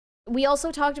 we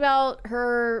also talked about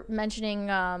her mentioning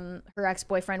her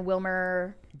ex-boyfriend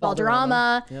Wilmer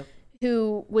Valderrama, Yep.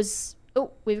 who was.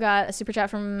 Oh, we've got a super chat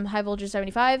from High Voltage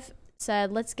 75.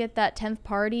 Said, let's get that 10th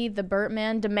party. The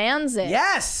Bertman demands it.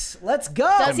 Yes, let's go.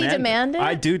 Does he demand it?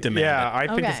 I do demand yeah,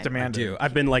 it. I think it's Okay. demanded. I do.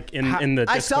 I've been like in the Discord,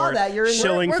 I saw that. You're in-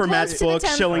 shilling We're for close Matt's to the books,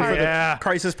 10th shilling for party. the Yeah.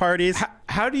 crisis parties.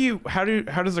 How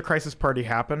does a crisis party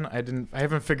happen? I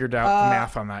haven't figured out the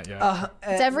math on that yet.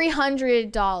 It's every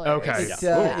 $100. Okay.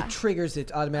 It triggers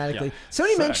it automatically. Yeah.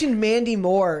 Somebody Sick. mentioned Mandy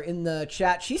Moore in the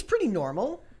chat. She's pretty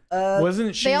normal.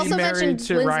 Wasn't she They also married mentioned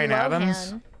to Lindsay Ryan Lohan.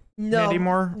 Adams? No, Mandy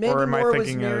Moore? Mandy Or am I Moore was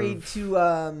thinking married of- to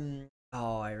oh,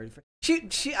 I already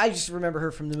forgot. She I just remember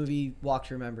her from the movie Walk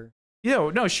to Remember.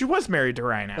 No, she was married to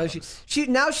Ryan Oh, Adams.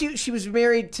 she was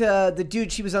married to the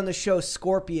dude she was on the show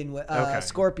Scorpion with. Okay.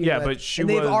 Scorpion. Yeah, with, but she and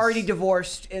they've was- already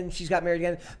divorced and she's got married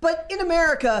again. But in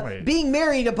America, Wait. being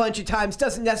married a bunch of times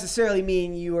doesn't necessarily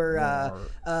mean you were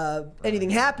anything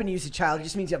happened to you as a child. It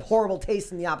just means you have horrible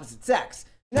taste in the opposite sex.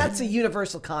 And that's a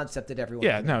universal concept that everyone.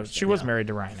 Yeah, can no, understand. she was married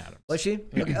to Ryan Adams. Was she?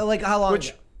 Like how long? ago?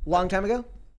 Long time ago.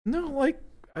 No, like,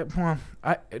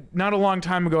 not a long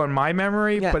time ago in my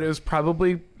memory, Yeah. but it was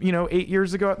probably 8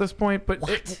 years ago at this point.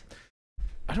 But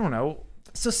I don't know.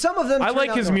 So some of them. I turn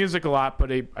like out his normal. music a lot, but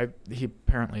he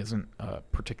apparently isn't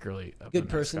particularly a Good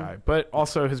nice person. guy. But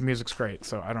also his music's great,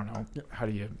 so I don't know. How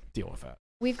do you deal with that?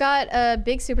 We've got a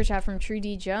big super chat from True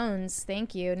D Jones.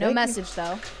 Thank you. No Thank you. message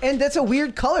though. And that's a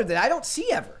weird color that I don't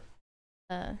see ever.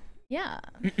 Yeah.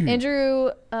 Andrew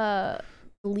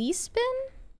Leespin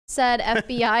said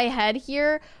FBI head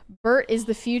here. Bert is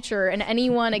the future, and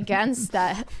anyone against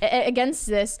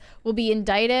this will be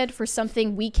indicted for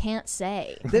something we can't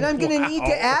say. Then I'm going to need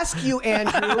to ask you,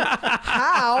 Andrew,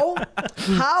 how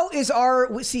is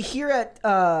our see here at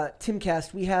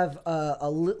Timcast we have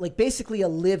basically a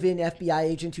live-in FBI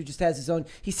agent who just has his own.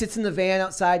 He sits in the van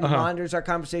outside and monitors our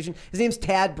conversation. His name's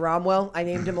Tad Bromwell. I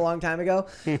named him a long time ago,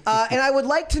 and I would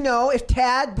like to know if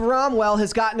Tad Bromwell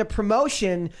has gotten a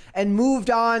promotion and moved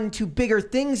on to bigger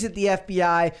things at the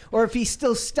FBI, or if he's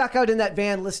still stuck out in that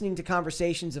van listening to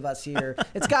conversations of us here.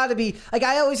 It's got to be like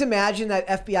I always imagine that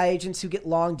FBI agents who get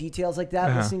long details like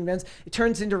that listening to events, it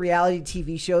turns into reality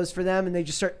TV shows for them, and they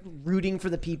just start rooting for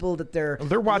the people that they're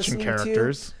watching listening to.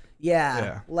 characters.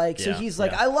 Yeah. So Yeah, he's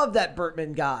like, yeah. I love that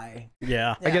Bertman guy.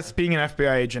 Yeah. I guess being an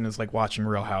FBI agent is like watching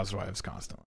Real Housewives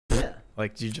constantly. Yeah.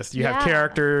 Like you Yeah. have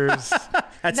characters.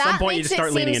 At That some point, you makes just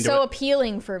start it leaning seem into so it.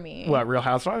 appealing for me. What, Real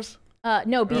Housewives?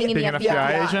 No, being in the Being an FBI.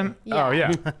 FBI agent? Yeah. Oh,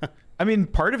 yeah. I mean,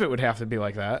 part of it would have to be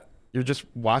like that. You're just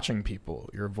watching people.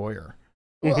 You're a voyeur.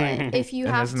 Well, if you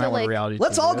And have isn't to that what like, reality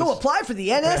Let's TV all go is? apply for the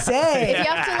NSA. if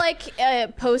you have to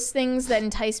like post things that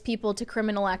entice people to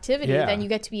criminal activity, Yeah. then you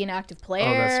get to be an active player.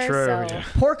 Oh, that's true. So. Yeah.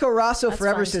 Porco Rosso That's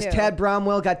forever fun, says too. Tad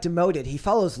Bromwell got demoted. He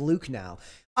follows Luke now.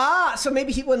 So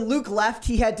maybe when Luke left,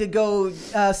 he had to go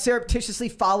surreptitiously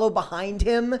follow behind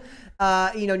him.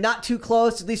 Not too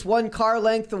close, at least one car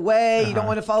length away. You don't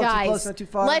want to follow too close, Guys, not too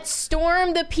far. let's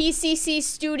storm the PCC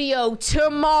studio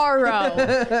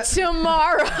tomorrow.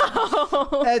 Tomorrow.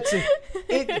 That's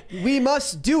it. We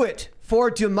must do it for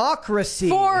democracy.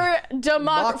 for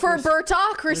Democracy.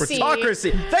 Bertocracy.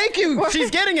 Autocracy. Thank you.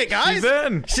 She's getting it, guys. She's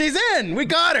in. She's in. We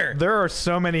got her. There are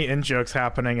so many in jokes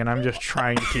happening, and I'm just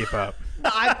trying to keep up.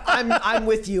 I'm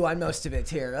with you on most of it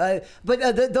here,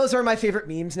 but those are my favorite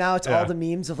memes now. It's all the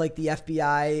memes of like the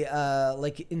FBI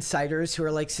like insiders who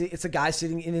are like it's a guy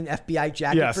sitting in an FBI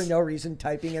jacket Yes. for no reason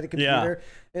typing at a computer.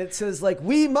 It says like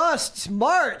we must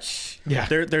march. Yeah.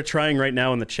 They're trying right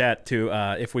now in the chat to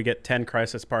if we get 10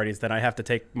 crisis parties, then I have to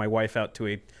take my wife out to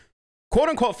a quote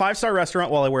unquote 5-star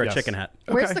restaurant while I wear a chicken hat.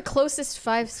 Where's Okay. the closest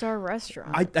 5-star restaurant?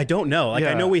 I don't know. Like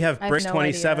I know we have I have Bricks no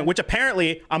 27, idea. which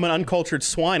apparently I'm an uncultured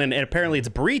swine, and apparently it's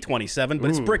Brie 27, but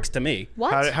it's Bricks to me.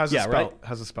 What? How's it Yeah, spelled? right.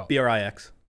 How's it spelled?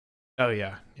 BRIX. Oh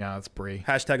yeah, that's Brie.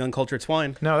 Hashtag uncultured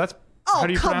swine. No, that's Oh, how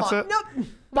do you come pronounce on. it? No.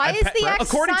 Why is the X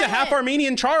According to silent? half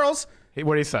Armenian Charles, Hey,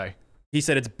 what do you say? he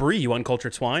said it's Brie, you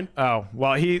uncultured swine. Oh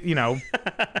well,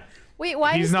 Wait,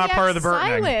 why He's is not the part X of the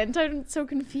Burtoning. silent? I'm so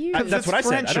confused. That's what I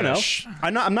said. I don't know. Frenchish.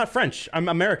 I'm not French. I'm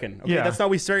American. Okay, Yeah. that's not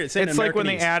what we started saying. It's like when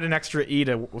they Americanese. add an extra e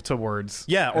to words.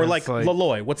 Yeah, or And like it's like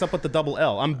Laloy. What's up with the double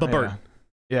L? I'm Babert.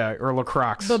 yeah, or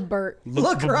Lacroix. the Burt.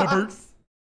 Look, Rocks.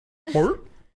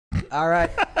 All right.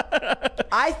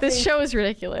 I think This show is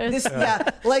ridiculous.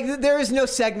 like there is no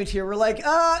segment here. We're like,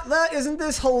 isn't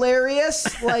this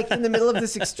hilarious? Like in the middle of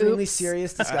this extremely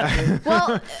serious discussion.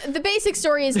 Well, the basic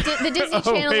story is the Disney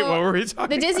Channel. Wait, what were we talking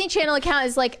The Disney Channel account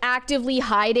is like actively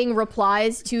hiding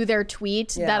replies to their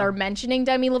tweet Yeah. that are mentioning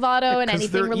Demi Lovato and 'cause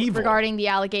anything they're evil. regarding the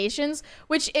allegations.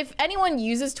 Which, if anyone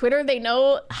uses Twitter, they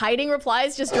know hiding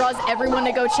replies just draws everyone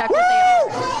to go check what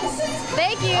they are.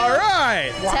 Thank you. All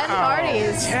right. 10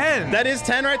 parties. 10. That is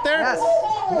 10 right there? Yes.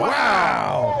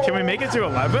 Wow. Can we make it to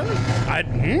 11? I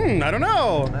don't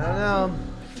know. I don't know.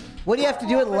 What do you have to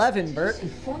do at 11, Bert?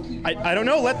 I don't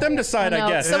know. Let them decide, No, I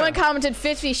guess. someone commented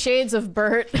 50 Shades of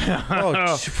Bert.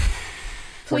 Oh,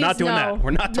 we're not doing that.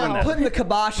 We're not doing that. Putting the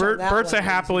kibosh on that Bert's one, a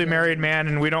happily married man,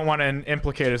 and we don't want to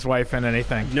implicate his wife in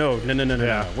anything. No.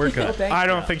 We're good. Thank I you.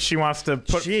 don't think she wants to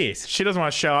put. Jeez. She doesn't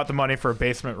want to shell out the money for a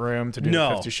basement room to do the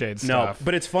No. 50 Shades No. stuff.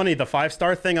 But it's funny, the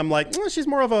 5-star thing, I'm like, she's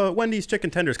more of a Wendy's chicken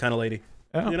tenders kind of lady.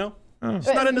 Oh. You know? She's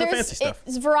not into the There's- fancy stuff.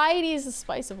 Variety is the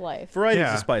spice of life. Variety is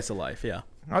Yeah. the spice of life, yeah.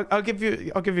 I'll give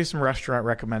you some restaurant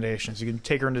recommendations. You can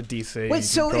take her into DC. Wait,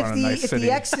 so if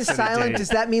the X is silent, does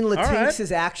that mean Latinx right.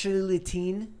 is actually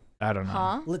Latine? I don't know.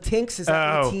 Huh? Latinx is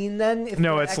that Oh. Latine then? If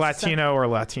No, the it's X is silent? Latino or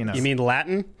Latino. You mean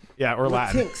Latin? yeah, or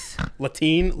Latin. Latinx.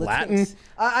 Latin? Latin? Latinx.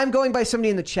 I'm going by somebody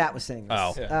in the chat was saying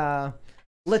this. Oh.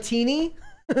 Latini?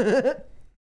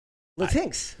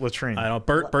 Latinx. Latrine. I don't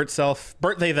know.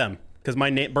 Bert, they, them. Because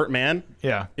my name, Bert Man,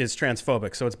 Yeah. is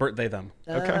transphobic, so it's Bert, they, them.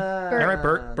 Okay. All right,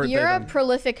 Bert. Bert, You're they, a them.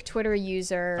 prolific Twitter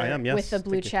user I am, yes. with a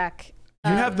blue Thank you. check.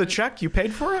 You have the check. You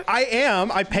paid for it. I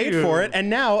am. I paid for it, and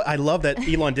now I love that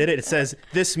Elon did it. It says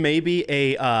this may be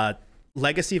a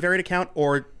legacy varied account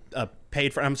or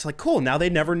paid for. I'm just like, cool. Now they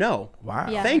never know. Wow.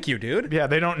 Yeah. Thank you, dude. Yeah,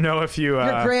 they don't know if you.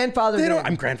 Your grandfather They did. don't,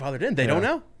 I'm grandfathered in. They don't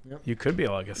know. You could be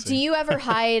a legacy. Do you ever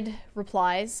hide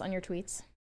replies on your tweets?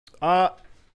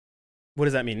 What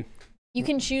does that mean? You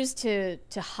can choose to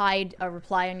hide a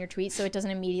reply on your tweet so it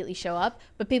doesn't immediately show up,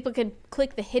 but people could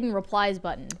click the hidden replies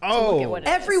button to look at what it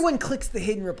is. Everyone clicks the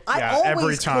hidden reply. Yeah, I always every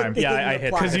click time. the Yeah, hidden I hit-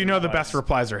 reply. Because you know the best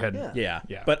replies are hidden. Yeah.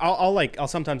 Yeah. But I'll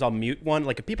sometimes I'll mute one.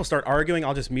 Like if people start arguing,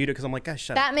 I'll just mute it because I'm like, guys,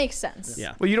 shut up. That makes sense.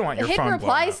 Yeah. Well, you don't want The your hidden phone blown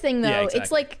replies up. thing, though, Yeah, it's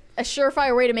exactly. like a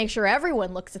surefire way to make sure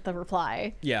everyone looks at the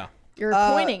reply. Yeah. You're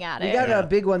pointing at We it. got Yeah. a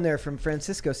big one there from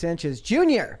Francisco Sanchez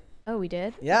Jr. Oh, we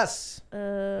did? Yes.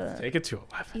 Take it to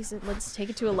 11. He said, let's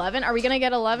take it to 11. Are we going to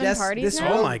get 11 Yes, parties this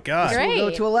now? will- Oh my god. Great. We'll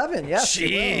go to 11. Yes. we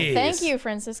will. Jeez. Thank you,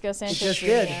 Francisco Sanchez. just Jr.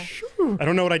 did. I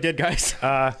don't know what I did, guys.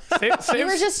 You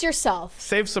were just yourself.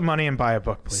 Save some money and buy a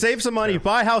book, please. Save some money.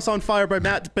 Buy House on Fire by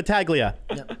Matt Battaglia.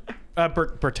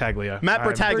 Bertaglia. Matt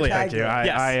Bertaglia. Thank you.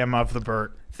 Yes. I am of the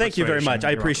Bert. Thank you very much.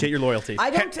 I appreciate your loyalty. I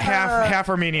don't. Half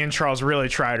Armenian Charles really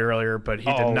tried earlier, but he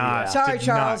Oh, did not. yeah. Sorry, did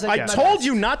Charles, not I get did it. my told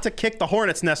you not to kick the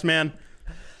hornet's nest, man.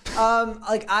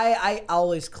 Like I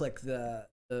always click the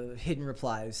hidden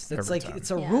replies. That's Every like time. it's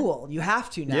a Yeah. rule. You have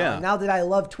to now. Yeah. And now that I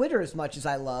love Twitter as much as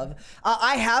I love,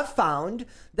 I have found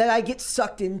that I get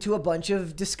sucked into a bunch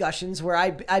of discussions where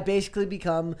I basically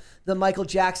become the Michael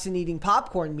Jackson eating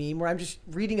popcorn meme, where I'm just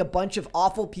reading a bunch of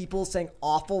awful people saying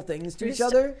awful things to each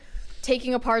Just- other.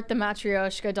 Taking apart the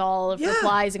Matryoshka doll of Yeah.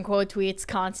 replies and quote tweets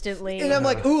constantly. And I'm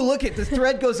like, ooh, look at the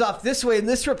thread goes off this way in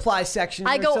this reply section.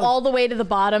 I or go so- all the way to the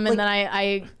bottom and then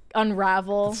I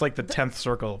unravel. It's like the 10th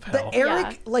circle of The hell. Eric,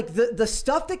 Yeah. like the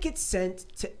stuff that gets sent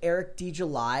to Eric D.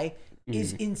 July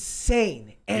is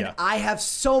insane. And Yeah. I have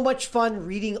so much fun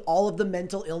reading all of the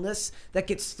mental illness that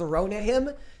gets thrown at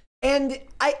him. And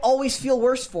I always feel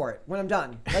worse for it when I'm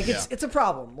done. Like it's a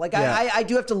problem. Like Yeah. I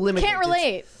do have to limit Can't it.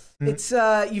 relate. It's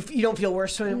you don't feel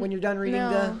worse when you're done reading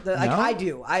No. the like No? I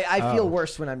do. I feel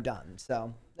worse when I'm done.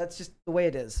 So that's just the way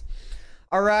it is.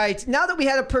 All right. Now that we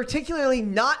had a particularly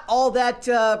not all that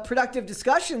productive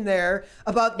discussion there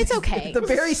about It's okay. the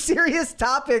very serious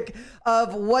topic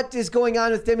of what is going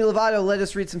on with Demi Lovato, let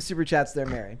us read some super chats there,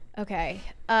 Mary. Okay.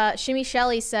 Shimmy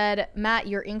Shelley said, Matt,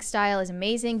 your ink style is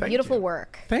amazing. Beautiful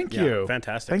work. Thank Yeah, you.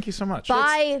 fantastic. Thank you so much.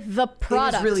 Buy the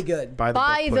product. It is really good. Buy the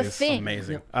Buy book, the please. thing.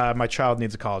 Amazing. My child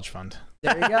needs a college fund.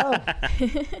 There you go.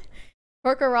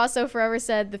 Porco Rosso Forever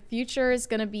said, the future is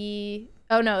going to be...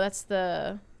 Oh, no, that's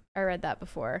the... I read that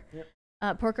before.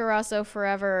 Yep. Porco Rosso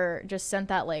Forever just sent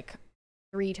that like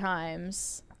 3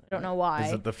 times. I don't know why.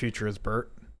 Is it the future is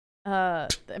Bert? I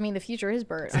mean, the future is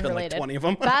Bert. It's been like Unrelated. 20 of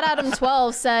them. Bad Adam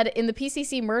 12 said, in the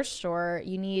PCC merch store,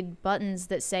 you need buttons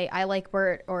that say I like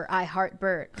Bert or I heart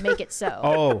Bert. Make it so.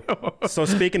 Oh, so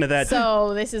speaking of that,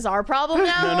 So this is our problem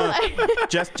now?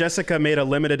 Jessica made a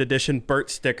limited edition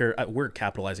Bert sticker. We're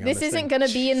capitalizing on This this isn't thing. going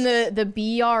to be in the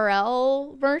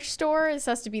BRL merch store. This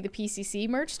has to be the PCC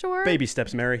merch store. Baby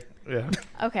steps, Mary. Yeah.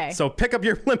 Okay. So pick up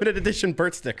your limited edition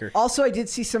Bert sticker. Also, I did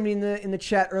see somebody in the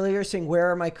chat earlier saying,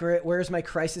 "Where's my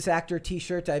crisis actor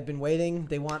T-shirt? I've been waiting.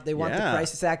 They want the Yeah.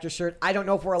 crisis actor shirt. I don't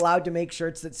know if we're allowed to make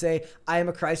shirts that say I am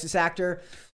a crisis actor.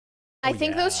 I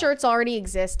think those shirts already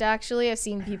exist, actually. I've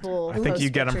seen people I think post you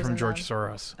get them pictures from in George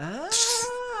Soros.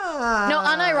 No,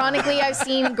 unironically, I've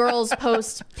seen girls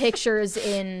post pictures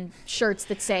in shirts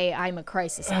that say I'm a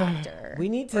crisis actor. We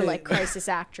need Or to- like crisis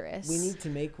actress. We need to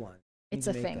make one. It's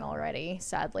a thing already,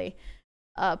 sadly.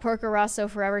 Porco Rosso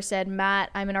Forever said, Matt,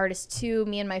 I'm an artist too.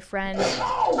 Me and my friend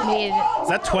made... Is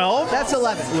that 12? That's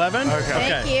 11. 11? Okay.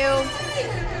 Thank you.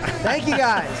 Thank you,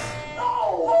 guys.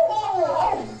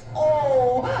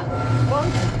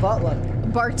 Butler.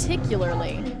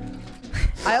 Particularly.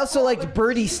 I also liked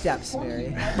Birdie Steps,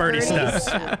 Mary. Birdie steps.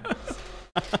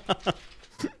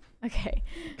 Okay.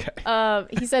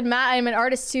 He said, Matt, I'm an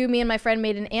artist too. Me and my friend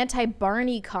made an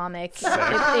anti-Barney comic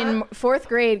in 4th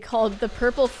grade called The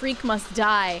Purple Freak Must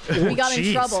Die. We got in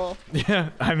jeez. trouble. Yeah,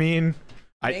 I mean,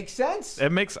 Makes sense.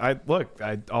 it makes. I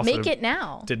also Make it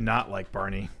now. did not like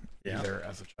Barney either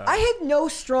as a child. I had no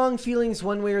strong feelings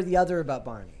one way or the other about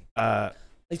Barney.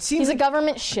 It seems He's a like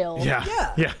government shill.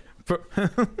 yeah.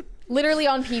 Literally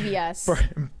on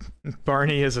PBS.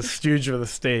 Barney is a stooge of the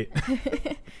state.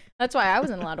 That's why I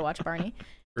wasn't allowed to watch Barney.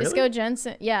 Really? Disco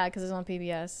Jensen. Yeah, because it's on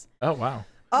PBS. Oh wow.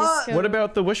 Disco- What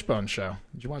about the Wishbone show?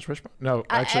 Did you watch Wishbone? No,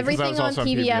 actually, 'cause that everything was on also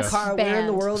PBS. Car, where in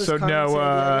the banned. world is So Carmen no,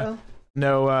 Sandiego?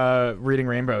 No, Reading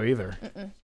Rainbow either.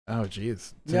 Mm-mm. Oh,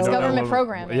 jeez. No. It's government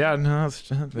programming. Yeah, no.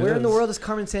 It Where in the is. world is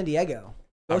Carmen Sandiego?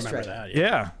 I Ghost remember Rider. that.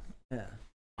 Yeah. Yeah.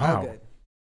 Wow. Oh, good.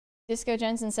 Disco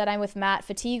Jensen said, I'm with Matt.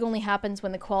 Fatigue only happens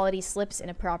when the quality slips in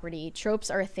a property.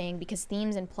 Tropes are a thing because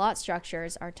themes and plot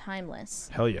structures are timeless.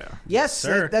 Hell yeah. Yes,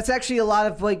 sir. that's actually a lot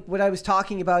of like what I was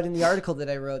talking about in the article that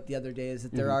I wrote the other day is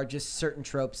that there are just certain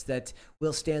tropes that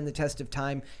will stand the test of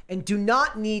time and do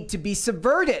not need to be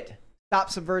subverted. Stop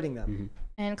subverting them.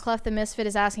 And Clef the Misfit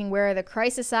is asking, where are the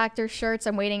crisis actor shirts?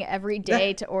 I'm waiting every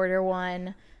day to order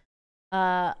one.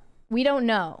 We don't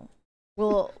know.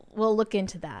 We'll look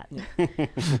into that.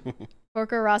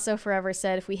 Porco Rosso Forever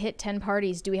said, if we hit 10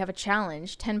 parties, do we have a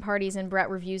challenge? 10 parties and Brett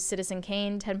reviews Citizen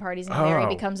Kane. 10 parties and Mary Oh.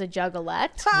 becomes a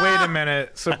juggalette. Wait a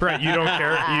minute. So Brett, you don't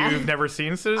care? You've never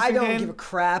seen Citizen I don't Kane? give a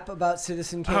crap about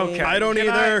Citizen Kane. Okay. I don't Can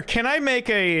either. Can I make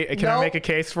a No. I make a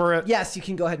case for it? Yes, you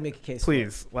can go ahead and make a case.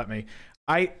 Please let me.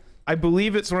 I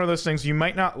believe it's one of those things you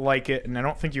might not like it, and I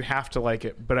don't think you have to like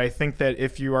it, but I think that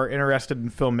if you are interested in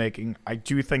filmmaking, I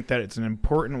do think that it's an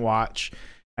important watch.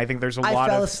 I think there's a lot I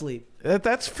fell of asleep.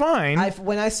 That's fine.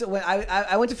 When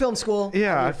I went to film school,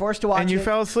 yeah, we were forced to watch and you it,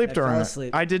 fell asleep I during fell it.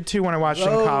 asleep. I did too when I watched it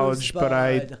in college, but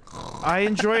Rosebud. I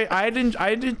enjoyed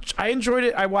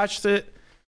it. I watched it.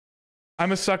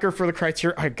 I'm a sucker for the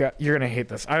Criterion. You're gonna hate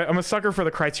this. I'm a sucker for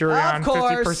the Criterion Of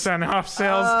course. 50% off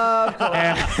sales. Of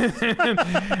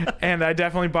course. And I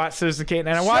definitely bought Citizen Kane,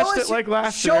 and I watched it like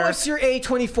last year. Show us your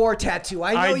A24 tattoo.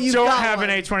 I know you don't got have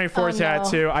one. an A24 Oh, no.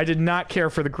 tattoo. I did not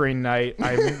care for the Green Knight.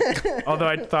 Although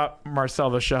I thought Marcel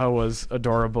the Shell was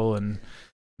adorable and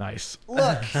nice.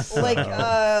 Look, like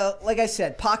I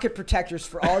said, pocket protectors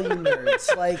for all you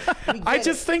nerds. Like, we get I it.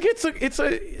 just think it's a We get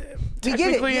it.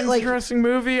 technically Yeah, like- interesting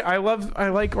movie. I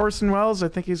like Orson Welles. I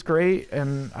think he's great,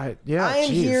 and I am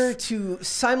geez. here to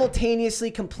simultaneously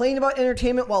complain about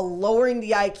entertainment while lowering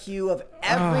the IQ of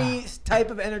every type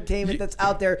of entertainment that's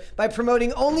out there by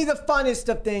promoting only the funnest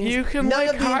of things. You can none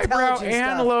like of the highbrow intelligent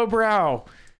and stuff. lowbrow.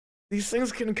 These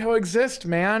things can coexist,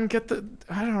 man. I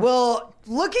don't know. Well,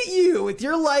 look at you with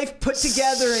your life put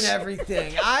together and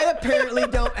everything. I apparently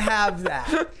don't have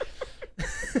that.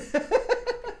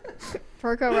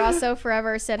 Porco Rosso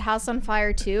Forever said House on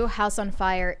Fire 2, House on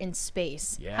Fire in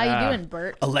Space. Yeah. How you doing,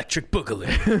 Bert? Electric Boogaloo.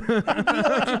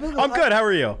 I'm good. How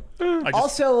are you?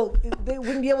 Also, they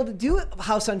wouldn't be able to do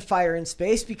House on Fire in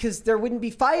space because there wouldn't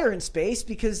be fire in space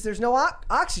because there's no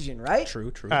oxygen, right?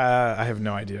 True. I have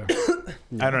no idea.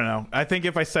 I don't know. I think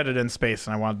if I set it in space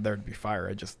and I wanted there to be fire,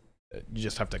 you just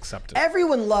have to accept it.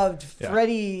 Everyone loved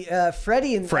Freddy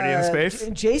in space?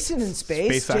 Jason in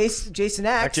space. Jason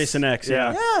X. Jason X,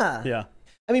 yeah.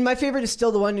 I mean, my favorite is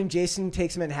still the one when Jason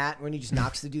takes Manhattan when he just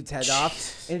knocks the dude's head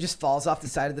off and it just falls off the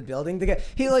side of the building. The guy,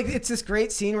 it's this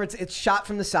great scene where it's shot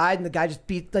from the side and the guy just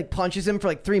punches him for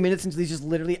like 3 minutes until he's just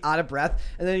literally out of breath,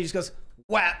 and then he just goes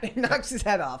whap and knocks his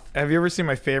head off. Have you ever seen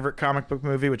my favorite comic book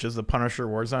movie, which is the Punisher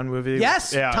Warzone movie?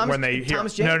 Yes. Yeah. Thomas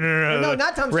Jane. No,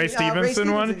 not Thomas Ray Jane,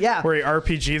 Stevenson one. Yeah. Where he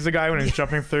RPGs a guy when he's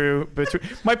jumping through between.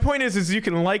 My point is you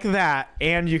can like that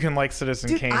and you can like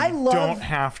Citizen Kane. Don't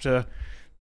have to,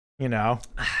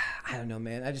 I don't know,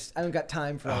 man. I don't got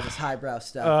time for all this highbrow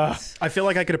stuff. I feel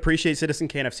like I could appreciate Citizen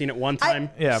Kane. I've seen it one time.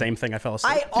 Same thing. I fell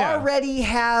asleep. I already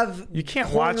have. You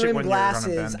can't watch it when glasses.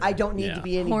 you're on a bender. I don't need to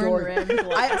be any Horn-rimmed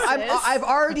glasses. I've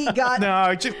already got.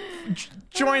 No, just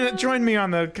join me on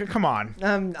the. Come on.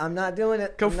 I'm not doing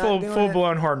it. Go full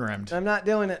blown horn rimmed. I'm not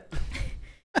doing it.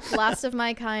 Last of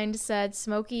My Kind said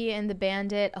Smokey and the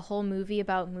Bandit, a whole movie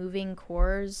about moving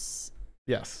cores.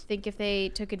 Yes. Think if they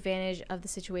took advantage of the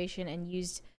situation and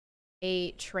used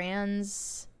a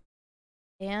trans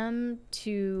dam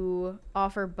to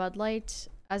offer Bud Light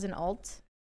as an alt.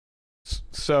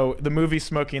 So the movie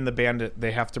Smokey and the Bandit,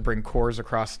 they have to bring cores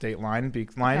across state lines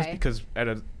because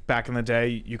back in the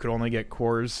day you could only get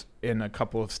cores in a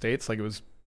couple of states. Like it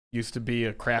used to be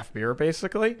a craft beer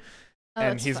basically. Oh,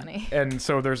 and that's funny. And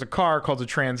so there's a car called a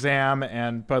Trans Am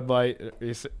and Bud Light.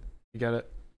 You get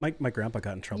it? My grandpa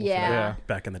got in trouble for that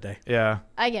back in the day. Yeah.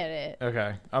 I get it.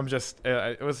 Okay. I'm just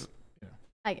it was.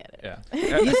 I get it. Yeah.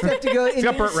 You just have to go. It's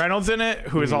got Burt Reynolds in it,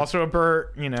 who is also a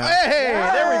Burt, Hey,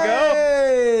 there we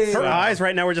go. Her So- eyes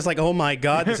right now were just like, oh my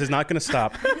God, this is not going to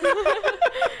stop.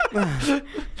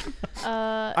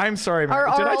 I'm sorry,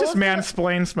 man. Did I just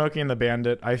mansplain Smokey and the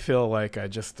Bandit? I feel like I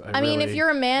mean, really if you're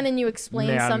a man and you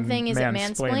explain something, is it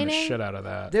mansplained the mansplaining? shit out of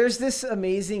that. There's this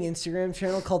amazing Instagram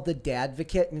channel called The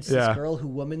Dadvocate, and it's this girl who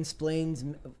woman-splains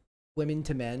women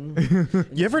to men.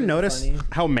 You ever really notice funny.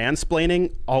 how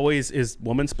mansplaining always is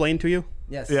woman-splained to you?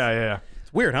 Yes. Yeah.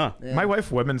 It's weird, huh? Yeah. My wife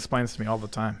women-splains to me all the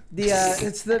time.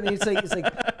 It's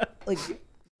like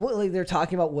they're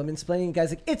talking about women-splaining. The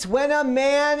guy's like, it's when a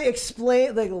man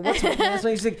explain what's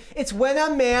mansplaining? He's like, it's when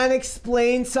a man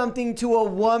explains something to a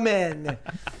woman.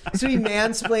 So he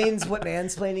mansplains what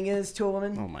mansplaining is to a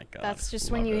woman. Oh my God. That's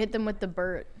just when you hit them with the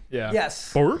Burt. Yeah.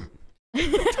 Yes. Or?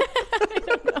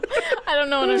 I don't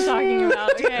know what I'm talking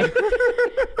about. Okay.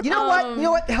 You know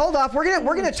what? Hold off. We're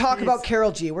gonna talk about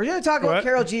Karol G. We're gonna talk about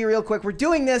Karol G real quick. We're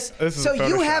doing this so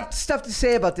you have stuff to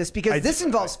say about this because this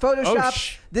involves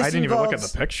Photoshop. I didn't even look at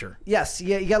the picture. Yes,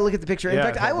 you got to look at the picture. In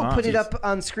fact, I will put it up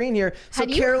on screen here. So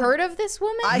Had you heard of this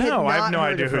woman? I had No, I have not no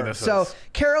heard idea of who her. this is. So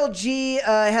Karol G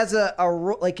has a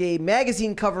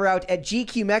magazine cover out at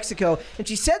GQ Mexico, and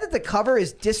she said that the cover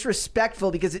is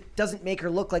disrespectful because it doesn't make her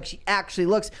look like she actually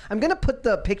looks. I'm gonna put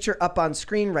the picture up on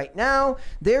screen right now.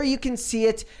 There you can see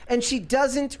it, and she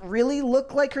doesn't really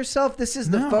look like herself. This is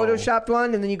the photoshopped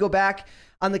one, and then you go back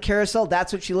on the carousel.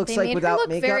 That's what she looks like without her look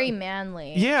makeup. very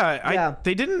manly. Yeah,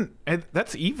 they didn't.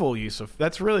 That's evil, Yusuf.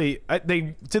 That's really.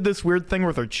 They did this weird thing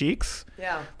with her cheeks.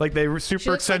 Yeah. Like they were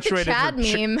super looks like the accentuated Chad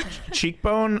her meme.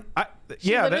 cheekbone.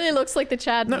 She literally looks like the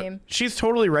Chad meme. She's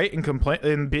totally right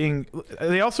in being.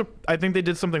 They also, I think they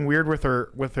did something weird with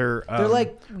her. They're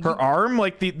like her arm,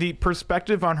 like the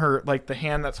perspective on her, like the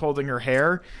hand that's holding her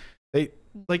hair.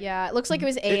 Yeah, it looks like it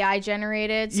was AI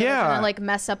generated. So yeah. They're gonna like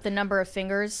mess up the number of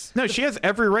fingers. No, she has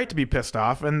every right to be pissed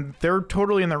off, and they're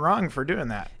totally in the wrong for doing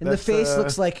that. And the face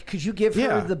looks like, could you give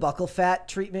her the buckle fat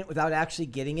treatment without actually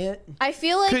getting it? I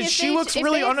feel like if she they, looks if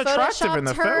really they had unattractive in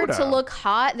the photoshopped her photo. to look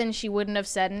hot, then she wouldn't have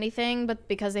said anything. But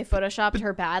because they photoshopped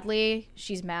her badly,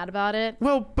 she's mad about it.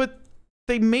 Well, but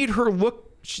they made her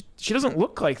look. She doesn't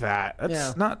look like that.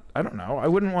 That's not. I don't know. I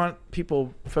wouldn't want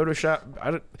people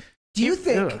Photoshop. Do you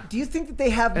think that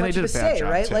they have much to say,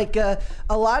 right? Too. Like a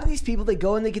lot of these people, they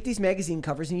go and they get these magazine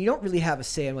covers, and you don't really have a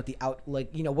say on what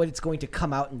what it's going to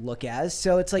come out and look as.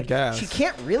 So it's like she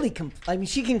can't really. I mean,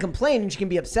 she can complain and she can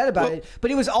be upset about it,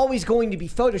 but it was always going to be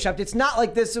photoshopped. It's not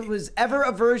like this was ever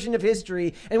a version of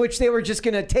history in which they were just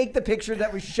going to take the picture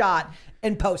that was shot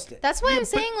and post it. That's why I'm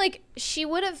saying, like, she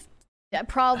would have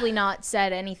probably not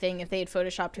said anything if they had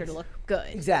photoshopped her to look good.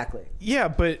 Exactly. Yeah,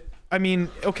 but I mean,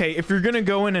 okay, if you're gonna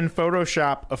go in and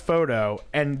Photoshop a photo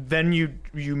and then you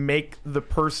make the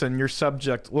person, your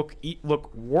subject,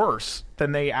 look worse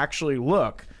than they actually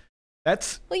look,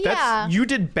 that's you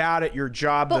did bad at your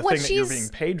job, the thing that you're being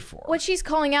paid for. What she's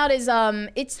calling out is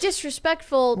it's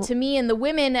disrespectful to me and the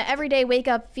women every day wake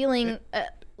up feeling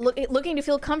looking to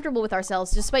feel comfortable with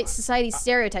ourselves despite society's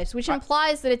stereotypes, which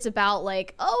implies that it's about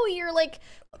like, oh, you're like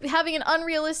having an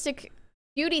unrealistic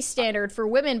beauty standard for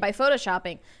women by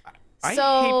photoshopping. I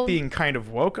hate being kind of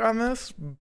woke on this,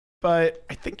 but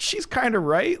I think she's kind of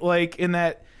right. Like in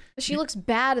that, she looks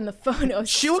bad in the photos.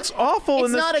 She looks awful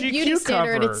in this GQ cover. It's not a beauty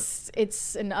standard.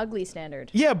 It's an ugly standard.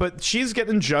 Yeah, but she's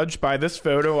getting judged by this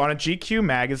photo on a GQ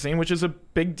magazine, which is a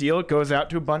big deal. It goes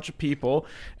out to a bunch of people,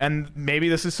 and maybe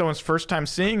this is someone's first time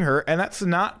seeing her, and that's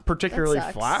not particularly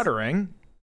flattering.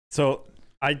 So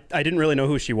I didn't really know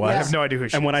who she was. I have no idea who she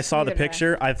was. And when I saw the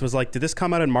picture, I was like, did this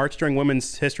come out in March during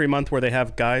Women's History Month where they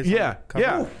have guys? Yeah.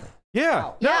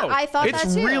 Wow. No, I thought that too.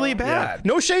 It's really bad.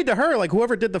 Yeah. No shade to her. Like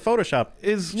whoever did the Photoshop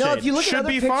if you look at other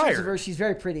pictures of her, she's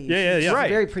very pretty. Yeah. She's a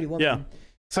very pretty woman. Yeah.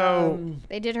 So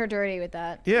they did her dirty with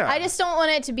that. Yeah. I just don't want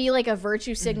it to be like a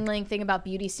virtue signaling thing about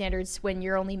beauty standards when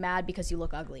you're only mad because you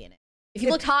look ugly in it. If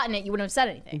you looked hot in it, you wouldn't have said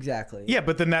anything. Exactly. Yeah,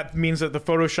 but then that means that the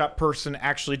Photoshop person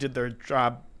actually did their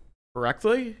job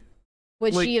correctly.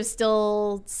 Would she have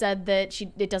still said that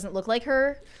it doesn't look like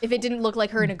her if it didn't look like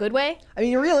her in a good way? I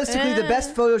mean, realistically, the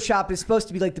best Photoshop is supposed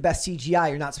to be like the best CGI.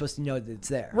 You're not supposed to know that it's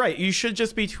there. Right. You should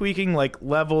just be tweaking like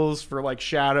levels for like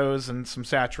shadows and some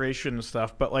saturation and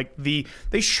stuff. But like they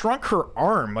shrunk her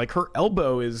arm. Like her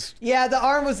elbow is. Yeah, the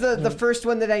arm was the first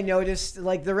one that I noticed.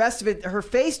 Like the rest of it, her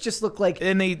face just looked like.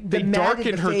 And they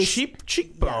darkened her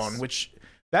cheekbone, which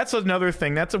that's another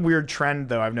thing. That's a weird trend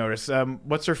though. I've noticed.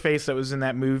 What's her face that was in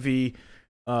that movie?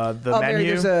 The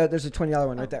menu. There's a $20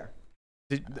 one right there.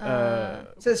 It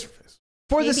says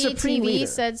for the Supreme Leader.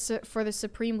 Said for the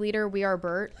Supreme Leader, we are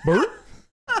Bert. Bert?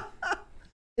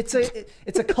 It's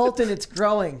a cult and it's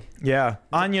growing. Yeah,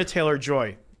 Anya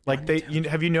Taylor-Joy. Like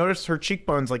have you noticed her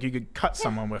cheekbones? Like you could cut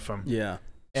someone with them. Yeah.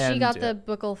 And, she got the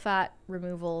buccal fat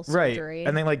removal surgery. Right,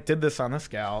 and they like did this on this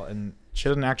gal, and she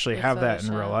doesn't actually have that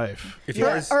in real life. If you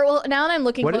guys, now that I'm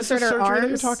looking closer at her arms,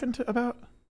 what is the surgery that you're talking about?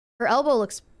 Her elbow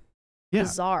looks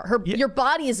bizarre. Your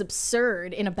body is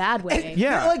absurd in a bad way.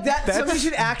 Yeah, like that. Somebody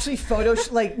should actually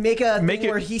make a thing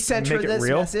where he sent her this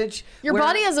message. Your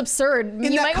body is absurd.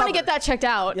 You might want to get that checked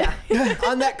out. Yeah,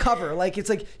 on that cover, like it's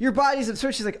like your body's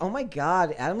absurd. She's like, oh my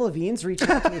god, Adam Levine's reaching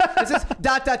out to me. It says ...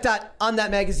 on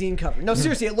that magazine cover. No,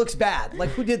 seriously, it looks bad. Like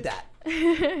who did that?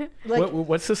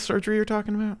 What's the surgery you're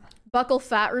talking about? Buccal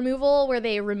fat removal, where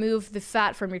they remove the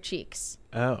fat from your cheeks.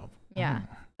 Oh, yeah,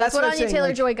 that's what Anya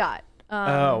Taylor-Joy got.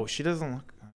 She doesn't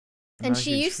look. And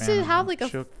she used to have like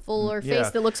a fuller face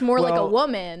that looks more like a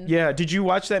woman. Yeah. Did you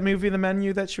watch that movie, The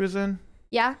Menu, that she was in?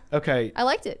 Yeah. Okay. I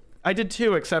liked it. I did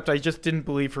too, except I just didn't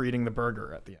believe her eating the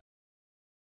burger at the end.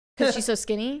 Because she's so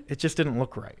skinny? It just didn't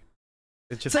look right.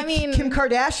 It's like Kim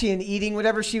Kardashian eating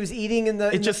whatever she was eating in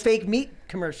the fake meat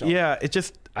commercial. Yeah, it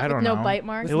just, I don't know. No bite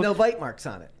marks? With no bite marks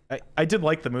on it. I did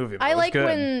like the movie. I like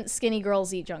when skinny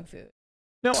girls eat junk food.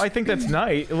 No, I think that's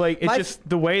nice. Like it's just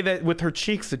the way that with her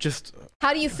cheeks, it just.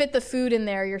 How do you fit the food in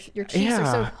there? Your cheeks are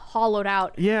so hollowed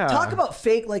out. Yeah. Talk about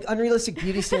fake, like unrealistic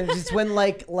beauty standards. It's when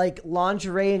like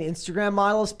lingerie and Instagram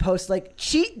models post like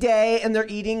cheat day and they're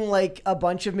eating like a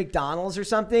bunch of McDonald's or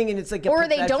something, and it's like or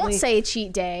they don't say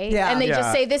cheat day, and they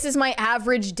just say this is my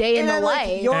average day in the life.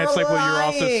 And it's like, well, you're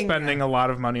also spending a lot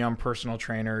of money on personal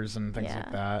trainers and things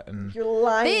like that, and you're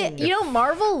lying.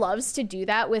 Marvel loves to do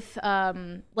that with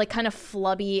like kind of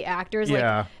flubby actors.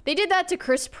 Like they did that to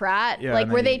Chris Pratt,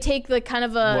 like where they take the kind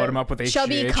of a load him up with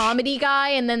chubby comedy guy,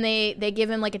 and then they give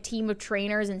him like a team of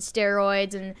trainers and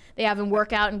steroids, and they have him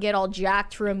work out and get all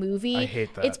jacked for a movie. I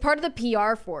hate that. It's part of the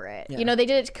PR for it. You know, they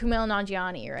did it to Kumail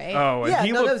Nanjiani, right? Oh, and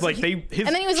he looked like his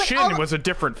and then he was chin like, was a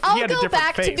different. I'll he had a go different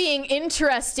back face. to being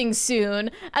interesting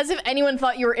soon, as if anyone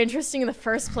thought you were interesting in the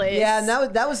first place. Yeah, and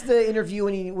that was the interview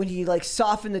when he like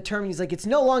softened the term. He's like, it's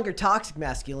no longer toxic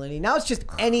masculinity. Now it's just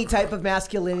any type of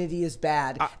masculinity is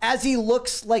bad. As he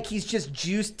looks like he's just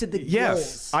juiced to the gills.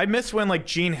 I miss when like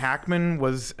Gene Hackman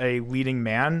was a leading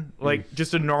man, like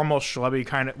just a normal schlubby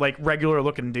kind of like regular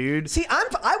looking dude. See,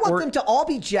 I want them to all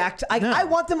be jacked. I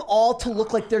want them all to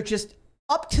look like they're just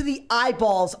up to the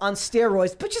eyeballs on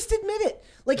steroids, but just admit it.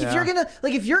 Like if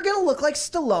you're gonna look like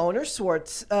Stallone or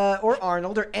Schwartz or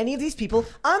Arnold or any of these people,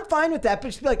 I'm fine with that. But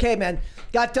just be like, hey man,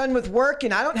 got done with work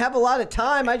and I don't have a lot of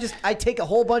time. I take a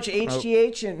whole bunch of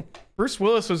HGH and. Bruce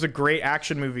Willis was a great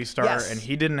action movie star, and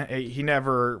he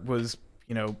never was,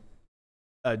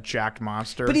 a jacked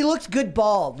monster. But he looked good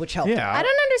bald, which helped. Yeah. I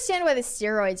don't understand why the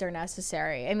steroids are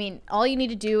necessary. I mean, all you need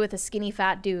to do with a skinny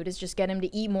fat dude is just get him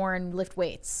to eat more and lift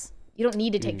weights. You don't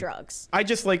need to take drugs. I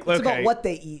just like, It's about what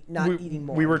they eat, not eating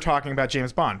more. We were talking about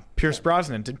James Bond. Pierce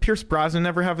Brosnan. Did Pierce Brosnan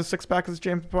ever have a six-pack as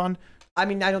James Bond? I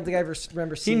mean, I don't think I ever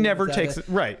remember seeing. He never takes it.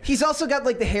 Right. He's also got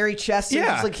like the hairy chest.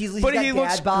 Yeah. Like he's but got he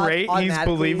looks dad bod great. He's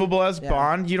automatically. believable as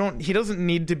Bond. He doesn't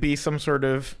need to be some sort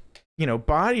of,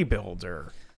 bodybuilder.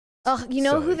 You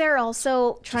know who they're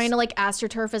also trying to like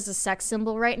astroturf as a sex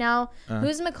symbol right now?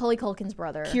 Who's Macaulay Culkin's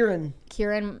brother? Kieran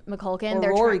McCulkin. or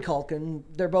Rory Culkin.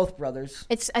 They're both brothers.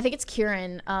 I think it's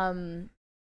Kieran. And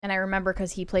I remember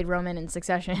because he played Roman in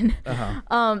Succession.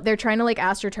 They're trying to like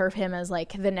astroturf him as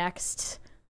like the next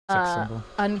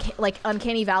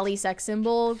uncanny valley sex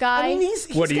symbol guy. I mean, he's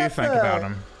what do you think about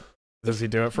him? Does he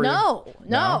do it for you?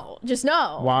 No, just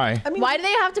no. Why? I mean, why do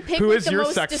they have to pick like, the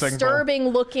most disturbing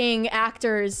looking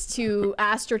actors to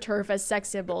astroturf as sex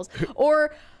symbols?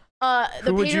 Or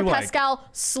the Pedro Pascal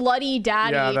slutty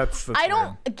daddy. Yeah, that's I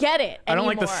don't get it anymore. I don't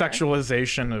like the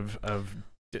sexualization of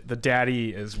the daddy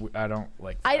is. I don't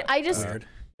like that. I just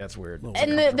that's weird.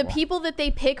 And the people that they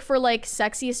pick for like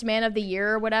sexiest man of the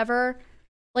year or whatever,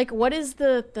 like what is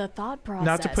the thought process?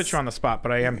 Not to put you on the spot,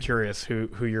 but I am curious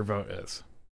who your vote is.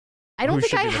 I don't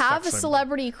think I have a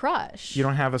celebrity crush. You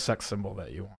don't have a sex symbol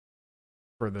that you want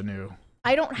for the new.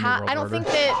 I don't think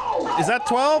that. Is that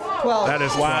 12? 12. That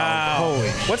is 12. Wow. Holy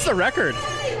shit. What's the record?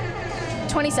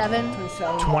 27.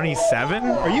 27?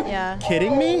 Are you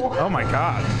kidding me? Oh my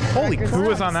god. Holy crap. Who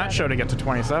was on that show to get to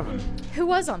 27? Who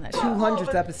was on that show?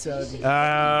 200th episode. So it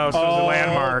was a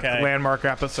landmark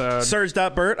episode.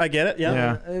 Surge.Bert, I get it.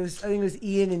 Yeah. I think it was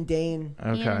Ian and Dane.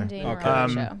 Okay. Ian and Dane were on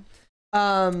the show.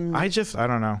 I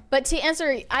don't know. But to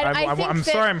answer, I'm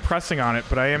sorry I'm pressing on it,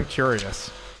 but I am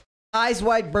curious. Eyes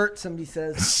wide Bert, somebody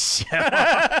says.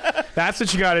 That's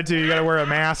what you got to do. You got to wear a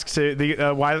mask to the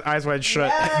eyes wide shut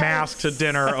mask to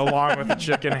dinner along with a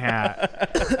chicken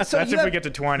hat. So that's if we get to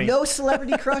 20. No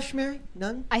celebrity crush, Mary?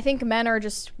 None? I think men are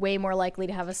just way more likely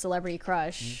to have a celebrity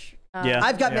crush.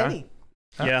 I've got many.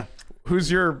 Yeah.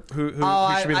 Who's your who should be the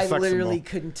I sex literally symbol?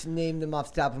 couldn't name them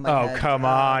off the top of my head. Oh, come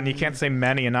on. You can't say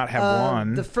many and not have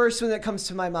one. The first one that comes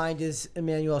to my mind is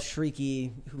Emmanuelle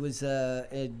Shrieky, who was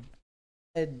an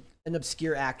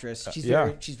obscure actress. She's very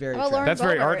attractive. That's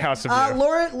very art house of you.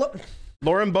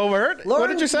 Lauren Boebert? What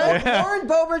did you say? Lauren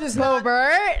Boebert is not.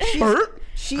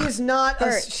 She is not.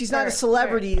 She's not a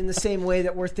celebrity in the same way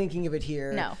that we're thinking of it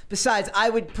here. No. Besides, I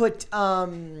would put.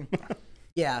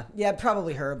 Yeah,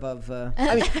 probably her above.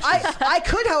 I mean, I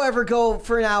could, however, go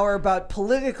for an hour about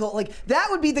political. Like that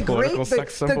would be the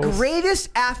greatest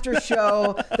after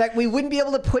show that we wouldn't be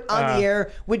able to put on the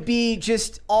air. Would be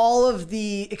just all of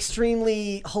the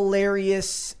extremely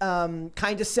hilarious, kind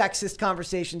of sexist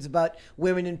conversations about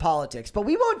women in politics. But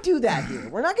we won't do that here.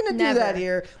 We're not going to do that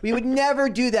here. We would never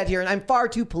do that here, and I'm far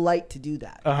too polite to do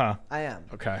that. I am.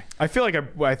 Okay. I feel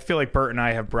like Bert and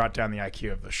I have brought down the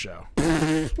IQ of the show.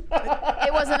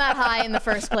 It wasn't that high in the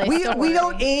first place. We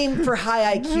don't aim for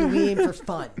high IQ. We aim for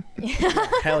fun.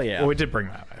 Hell yeah. Well, we did bring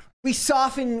that up. We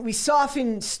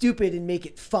soften stupid and make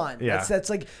it fun. Yeah. That's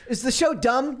like, is the show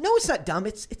dumb? No, it's not dumb.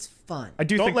 It's fun. I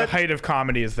do think the height of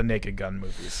comedy is the Naked Gun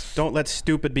movies. Don't let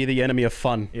stupid be the enemy of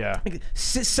fun. Yeah.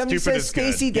 Somebody says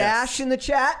Stacey Dash in the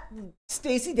chat.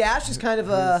 Stacey Dash is kind of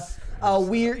a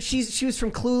weird. She was from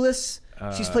Clueless.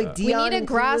 She's played Dion. We need a in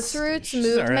Clueless. grassroots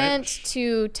movement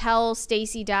to tell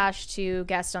Stacey Dash to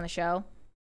guest on the show.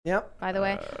 Yep. By the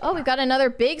way, we've got another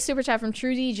big super chat from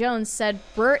True D Jones. Said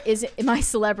Bert is my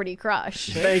celebrity crush.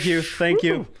 Thank you.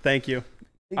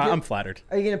 I'm flattered.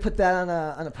 Are you gonna put that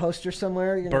on a poster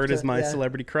somewhere? Bert is my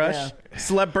celebrity crush. Yeah.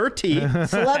 Celebrity.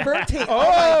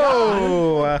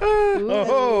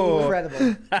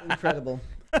 Incredible.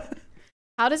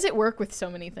 How does it work with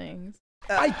so many things?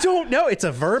 I don't know. It's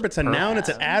a verb. It's a noun. It's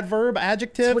an adverb,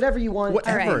 adjective. It's whatever you want.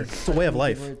 Whatever. Right. It's a way of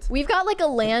life. We've got like a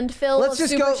landfill of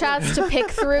super chats to pick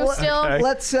through still. Okay.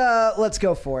 Let's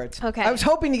go for it. Okay. I was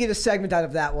hoping to get a segment out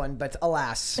of that one, but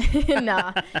alas.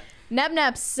 Nah.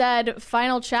 Nebneb said,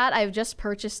 final chat, I've just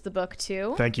purchased the book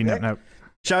too. Thank you, Nebneb.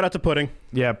 Shout out to Pudding.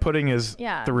 Yeah, Pudding is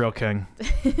the real king.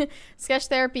 Sketch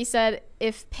Therapy said,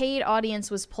 if paid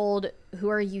audience was polled, who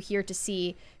are you here to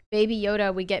see? Baby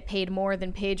Yoda would get paid more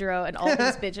than Pedro and all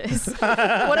these bitches.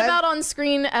 What about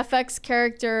on-screen FX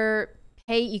character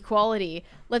pay equality?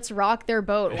 Let's rock their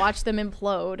boat. Watch them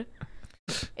implode.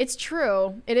 It's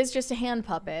true. It is just a hand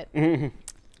puppet.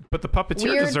 But the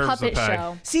puppeteer deserves puppet the pay.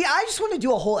 show. See, I just want to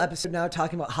do a whole episode now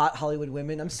talking about hot Hollywood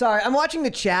women. I'm sorry. I'm watching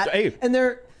the chat, and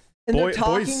And they're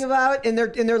talking about, and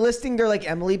they're listing, they're like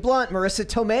Emily Blunt, Marissa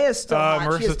Tomei is still hot.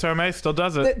 Marissa Tomei still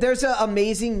does it. There's an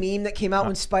amazing meme that came out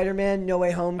when Spider-Man No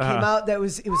Way Home came out. It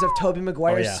was of Tobey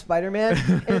Maguire's Spider-Man,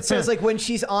 and it says like when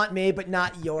she's Aunt May, but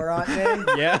not your Aunt May.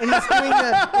 Yeah.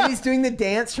 And he's doing the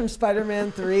dance from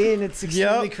Spider-Man 3, and it's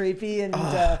extremely creepy. And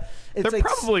it's they're like,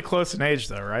 probably close in age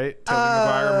though, right? Tobey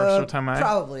Maguire, Marissa Tomei.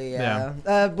 Probably,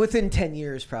 yeah. Within 10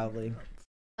 years, probably.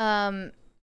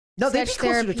 No, they'd be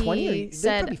closer to 20.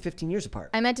 They'd probably 15 years apart.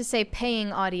 I meant to say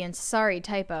paying audience. Sorry,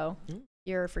 typo.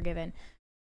 You're forgiven.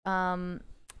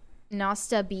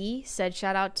 Nasta B said,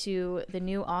 shout out to the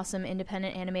new awesome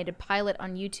independent animated pilot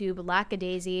on YouTube,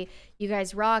 Lackadaisy. You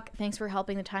guys rock. Thanks for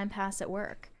helping the time pass at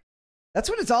work. That's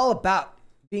what it's all about.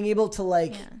 Being able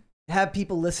to have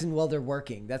people listen while they're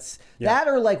working. That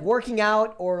or like working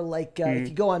out, or like if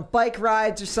you go on bike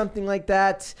rides or something like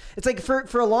that. It's like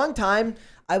for a long time,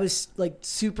 I was like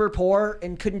super poor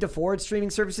and couldn't afford streaming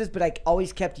services, but I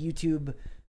always kept YouTube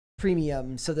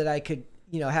Premium so that I could,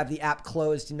 have the app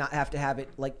closed and not have to have it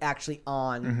like actually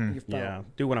on your phone. Yeah,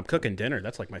 dude, when I'm cooking dinner,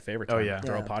 that's like my favorite time.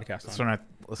 Throw a podcast on. That's when I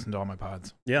listen to all my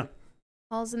pods. Yeah.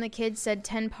 Halls and the Kids said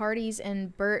 10 parties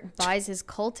and Bert buys his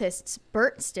cultists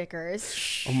Bert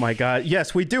stickers. Oh my God.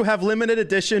 Yes, we do have limited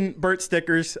edition Bert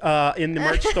stickers in the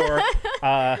merch store.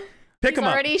 Pick him up.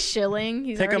 He's already shilling.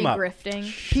 He's already grifting.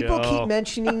 People keep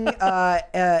mentioning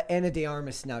Anna de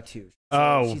Armas now too.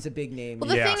 So she's a big name. Well,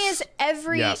 the thing is,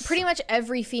 pretty much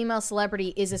every female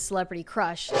celebrity is a celebrity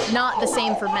crush. Not the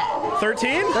same for men.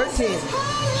 13? 13.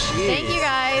 Thank you,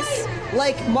 guys.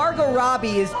 Like, Margot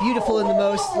Robbie is beautiful in the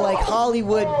most, like,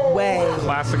 Hollywood way.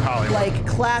 Classic Hollywood. Like,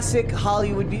 classic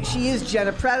Hollywood. She is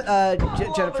Jenna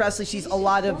Presley. She's a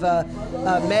lot of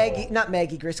not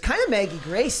Maggie Grace. Kind of Maggie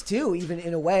Grace, too, even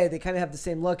in a way. They kind of have the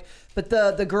same look. But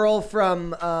the girl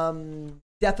from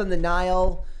Death on the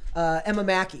Nile, Emma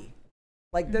Mackey.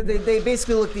 Like they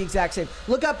basically look the exact same.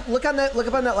 Look up on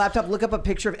that laptop. Look up a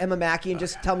picture of Emma Mackey and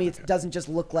just tell me it doesn't just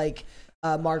look like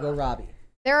Margot Robbie.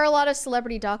 There are a lot of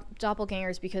celebrity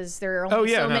doppelgangers because there are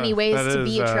only so many ways to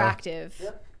be attractive.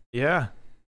 Yep. Yeah.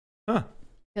 Huh.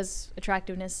 Because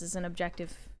attractiveness is an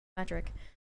objective metric.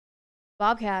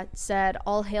 Bobcat said,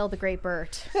 "All hail the great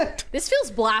Bert." This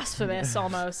feels blasphemous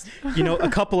almost. A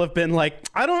couple have been like,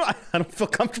 I don't feel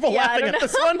comfortable laughing at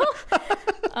this one.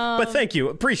 But thank you,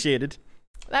 appreciated.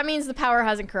 That means the power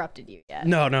hasn't corrupted you yet.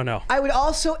 No. I would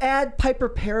also add Piper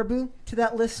Perabo to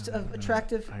that list of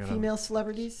attractive female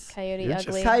celebrities. Coyote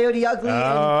Ugly. Coyote Ugly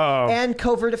and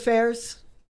Covert Affairs.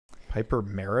 Piper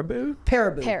Marabou?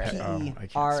 Perabo.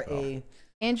 P-E-R-A.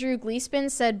 Andrew Gleespin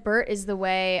said, Bert is the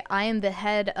way. I am the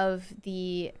head of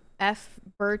the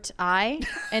Bert I,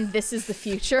 and this is the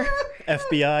future.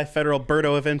 FBI, Federal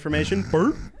Bureau of Information.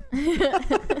 Bert?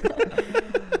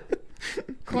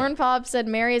 Corn Pop said,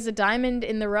 Mary is a diamond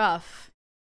in the rough.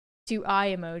 2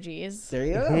 eye emojis. There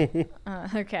you go.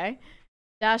 Okay.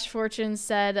 Dash Fortune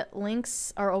said,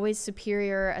 links are always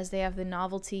superior as they have the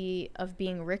novelty of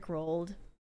being rickrolled.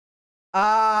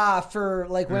 For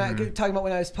like when I talking about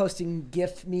when I was posting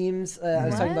GIF memes, I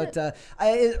was talking about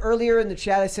earlier in the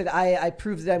chat. I said I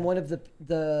proved that I'm one of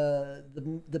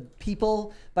the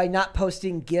people by not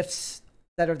posting GIFs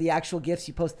that are the actual GIFs.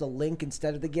 You post the link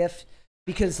instead of the GIF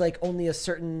because like only a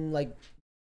certain like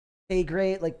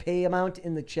pay amount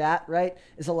in the chat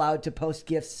is allowed to post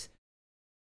GIFs.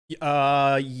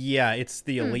 Yeah, it's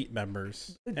the elite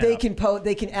members. They can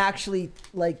They can actually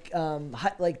like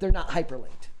they're not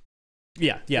hyperlinked.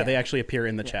 Yeah, they actually appear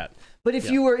in the chat. But if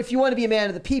you want to be a man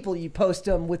of the people, you post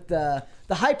them with the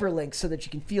hyperlinks so that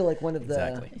you can feel like one of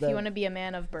the. If you want to be a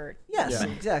man of Bert. Yes,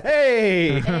 exactly.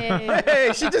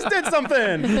 Hey, she just did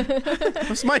something.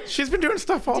 She's been doing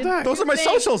stuff all day. Those are my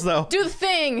socials, though. Do the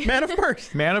thing. Man of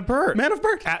Bert. Man of Bert. Man of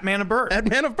Bert. At Man of Bert. At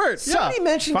Man of Bert. Somebody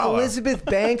mentioned Elizabeth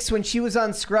Banks when she was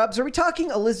on Scrubs. Are we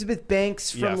talking Elizabeth Banks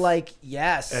from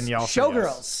Yes. And Showgirls?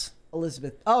 Yes.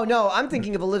 Elizabeth. Oh no, I'm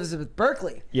thinking of Elizabeth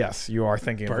Berkley. Yes, you are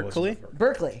thinking of Berkley.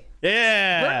 Berkley.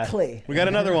 Yeah. Berkley. We got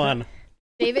another one.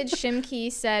 David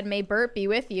Shimke said, "May Bert be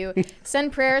with you.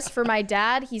 Send prayers for my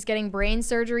dad. He's getting brain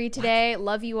surgery today.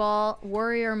 Love you all.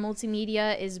 Warrior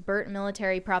Multimedia is Bert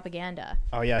military propaganda."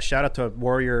 Oh yeah, shout out to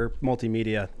Warrior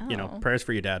Multimedia. Prayers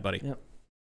for your dad, buddy. Yep.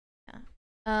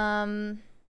 Yeah.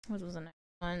 What was the next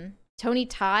one? Tony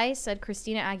Ty said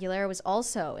Christina Aguilera was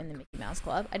also in the Mickey Mouse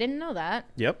Club. I didn't know that.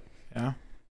 Yep. Yeah.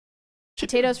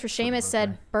 Potatoes for Seamus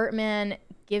said, Bertman,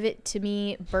 give it to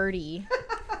me, Bertie.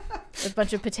 With a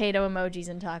bunch of potato emojis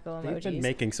and taco emojis. They've been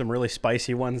making some really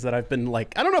spicy ones that I've been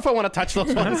like, I don't know if I want to touch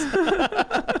those ones.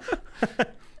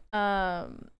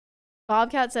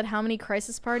 Bobcat said, how many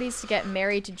crisis parties to get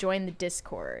Mary to join the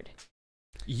Discord?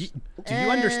 Do you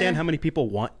understand how many people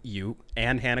want you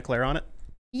and Hannah Claire on it?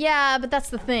 Yeah, but that's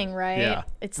the thing, right? Yeah.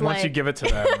 It's Once like you give it to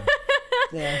them.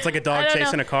 Yeah. It's like a dog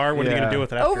chasing a car. What are you going to do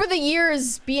with it after? over the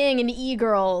years being an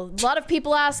e-girl, a lot of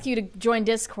people ask you to join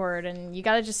Discord, and you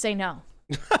got to just say no.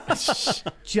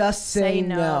 Just say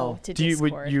no. to Do you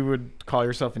Discord. you would call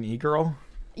yourself an e-girl?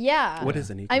 Yeah. What is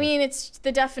an e-girl? I mean, it's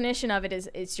the definition of it is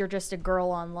it's you're just a girl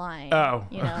online. Oh,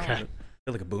 you know? okay. I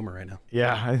feel like a boomer right now.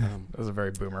 Yeah, that was a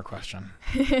very boomer question.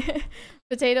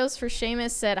 Potatoes for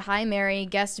Seamus said, "Hi Mary,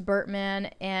 guest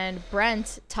Bertman and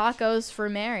Brent. Tacos for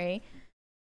Mary.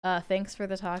 Thanks for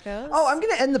the tacos." Oh, I'm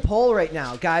going to end the poll right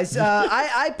now, guys.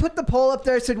 I put the poll up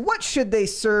there. I said, what should they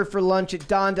serve for lunch at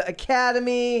Donda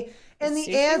Academy? And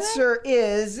the answer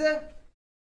is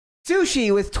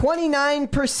sushi with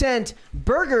 29%.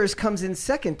 Burgers comes in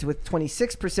second with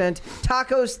 26%.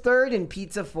 Tacos third and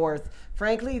pizza fourth.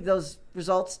 Frankly, those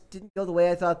results didn't go the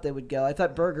way I thought they would go. I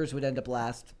thought burgers would end up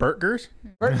last. Burgers?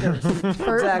 Burgers.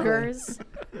 Burgers.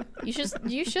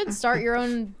 You should start your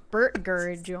own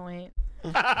burger joint.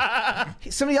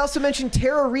 Somebody also mentioned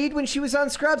Tara Reid when she was on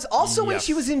Scrubs. Also when Yes.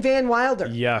 she was in Van Wilder.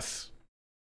 Yes.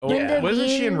 Oh, Linda wasn't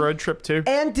she in Bean. Road Trip too?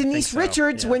 And Denise so,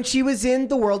 Richards yeah. when she was in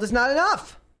The World Is Not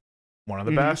Enough. One of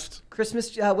the best.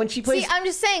 Christmas, when she plays... See, I'm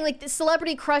just saying, like, the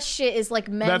celebrity crush shit is like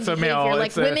men That's a behavior. male. Like,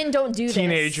 it's a women don't do this.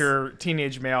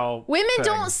 teenage male. Women thing.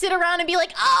 don't sit around and be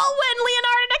like, oh, when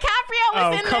Leonardo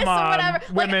DiCaprio was in come this on. or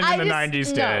whatever. Women like, in the I 90s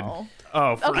just, did. no.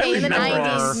 Oh, for Okay, in the sure.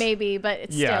 90s maybe, but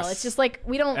it's Yes. still, it's just like,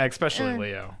 we don't... Especially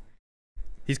Leo.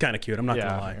 He's kind of cute. I'm not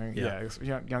going to Yeah,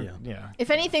 lie. yeah. If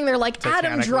anything, they're like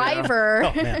Adam Titanic Leo. Driver.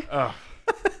 Oh, man. Oh,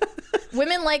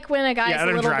 Women like when a guy's yeah. a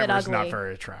Adam little bit Driver's ugly. not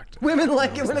very attractive. Women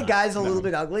like it when a guy's a little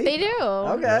bit ugly. They do.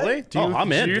 Okay. Really? Do you,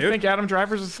 I'm in, do you dude. think Adam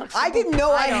Driver's a sex I symbol? didn't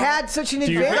know I don't. had such an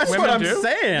Do you think advantage. That's women what I'm do?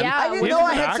 saying. Yeah. I didn't He's know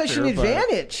I an had such an actor, but-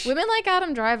 advantage. Women like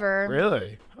Adam Driver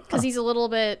Really? because he's a little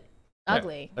bit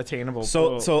ugly. Attainable.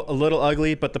 So a little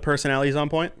ugly, but the personality's on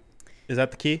point? Is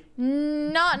that the key?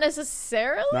 Not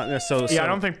necessarily. Not necessarily. yeah, I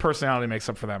don't think personality makes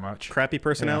up for that much. Crappy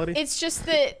personality? It's just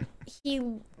that he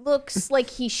looks like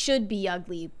he should be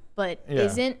ugly, but Yeah.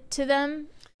 isn't to them,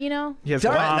 you know? He has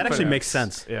That actually confidence. makes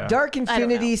sense. Yeah. Dark don't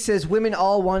Infinity know. says women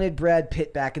all wanted Brad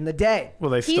Pitt back in the day.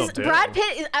 Well, they still do. Brad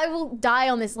Pitt. I will die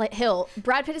on this hill.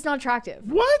 Brad Pitt is not attractive.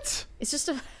 What? It's just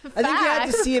a fact. I think you had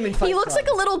to see him in Fight He looks Club.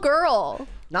 like a little girl.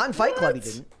 Not in Fight Club, he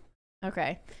didn't.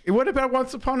 Okay. What about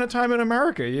Once Upon a Time in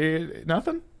America?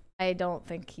 Nothing? I don't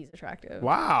think he's attractive.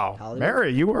 Wow. Hollywood.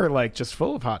 Mary, you are like just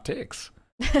full of hot takes.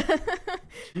 I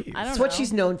don't That's know. what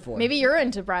she's known for. Maybe you're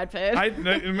into Brad Pitt.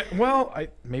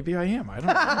 Maybe I am.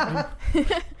 I don't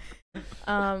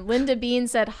know. Linda Bean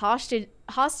said,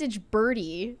 hostage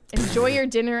birdie. Enjoy your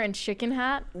dinner and chicken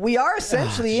hat. We are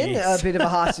essentially in a bit of a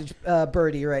hostage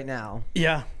birdie right now.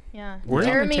 Yeah. Yeah. Where are you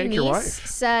gonna Jeremy take your Neese wife?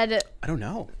 said, I don't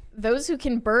know. those who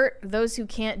can Bert, those who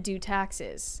can't do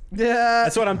taxes.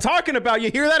 That's what I'm talking about.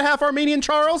 You hear that, half Armenian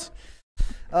Charles?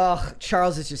 Ugh,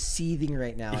 Charles is just seething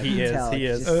right now. I He can is, tell. he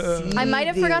He's is. just I might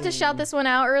have forgot to seething. shout this one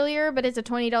out earlier, but it's a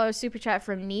 $20 super chat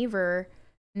from Never.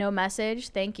 No message.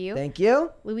 Thank you. Thank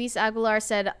you. Luis Aguilar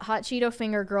said, hot Cheeto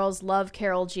finger girls love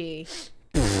Karol G.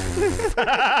 Do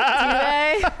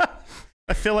they?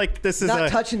 I feel like this is Not a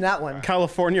touching that one.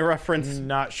 California reference.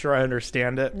 Not sure I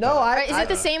understand it. No, but- Is it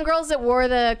the same girls that wore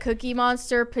the Cookie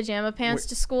Monster pajama pants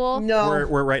to school? No.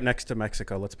 We're right next to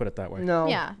Mexico. Let's put it that way. No.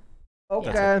 Yeah.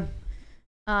 Okay.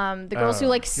 The girls who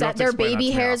like you don't set have to their explain that baby to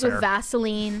me hairs out with there.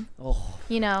 Vaseline. Oh,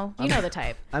 You know the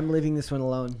type. I'm leaving this one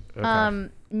alone. Okay.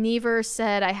 Never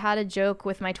said, I had a joke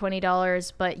with my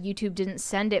 $20, but YouTube didn't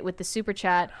send it with the super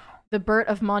chat. The Bert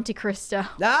of Monte Cristo.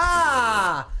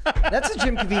 Ah, that's a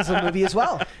Jim Caviezel movie as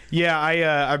well. Yeah,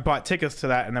 I bought tickets to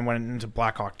that and then went into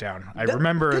Black Hawk Down. I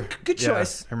remember. Good yeah,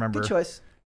 choice. I remember. Good choice.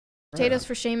 Potatoes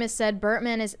for Seamus said,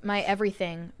 Bertman is my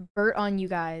everything. Bert on you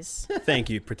guys. Thank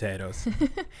you, potatoes. Little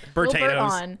Bert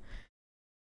Potatoes. on.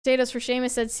 Potatoes for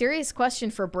Seamus said, serious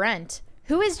question for Brent.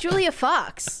 Who is Julia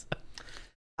Fox?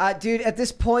 Dude, at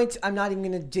this point, I'm not even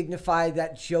going to dignify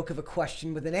that joke of a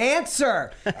question with an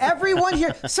answer. Everyone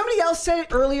here, somebody else said it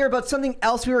earlier about something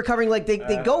else we were covering. Like, they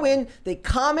go in, they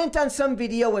comment on some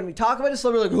video. When we talk about a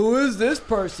celebrity, like, who is this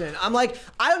person? I'm like,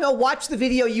 I don't know. Watch the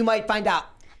video. You might find out.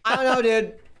 I don't know,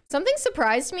 dude. Something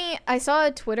surprised me. I saw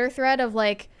a Twitter thread of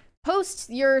like,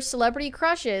 post your celebrity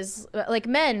crushes. Like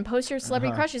men, post your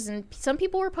celebrity crushes. And some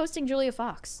people were posting Julia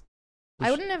Fox.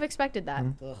 I wouldn't have expected that.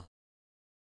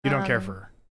 You don't care for her.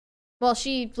 Well,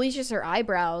 she bleaches her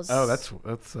eyebrows. Oh, that's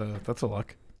a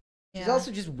look. She's Yeah.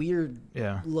 also just weird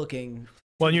Yeah. looking.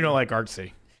 Well, you don't like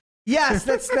artsy. Yes,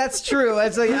 that's true.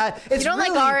 It's like it's You don't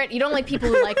really, like art. You don't like people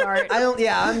who like art. I don't.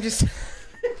 Yeah, I'm just.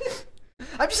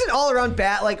 I'm just an all-around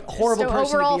horrible So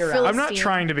person overall, to be around. Phil- I'm not Philistine.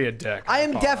 trying to be a dick. I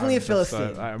am definitely a just,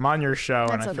 Philistine. I'm on your show,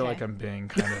 and That's I feel okay. like I'm being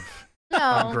kind of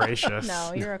No. ungracious.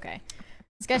 No, you're okay.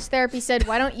 Sketch Therapy said,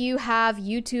 why don't you have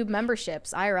YouTube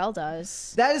memberships? IRL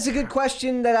does. That is a good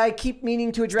question that I keep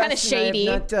meaning to address. kinda shady.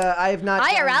 I have not.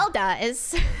 IRL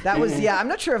does. That was I'm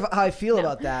not sure how I feel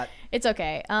about that. It's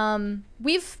okay.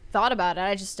 We've thought about it.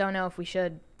 I just don't know if we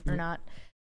should or not.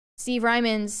 Steve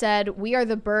Ryman said, we are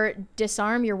the Burt.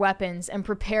 Disarm your weapons and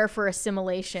prepare for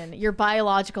assimilation. Your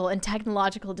biological and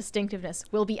technological distinctiveness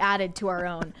will be added to our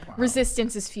own. Wow.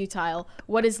 Resistance is futile.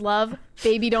 What is love?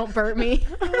 Baby, don't Burt me.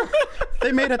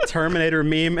 They made a Terminator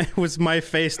meme. It was my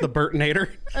face, the Burtinator.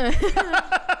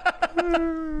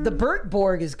 The Burt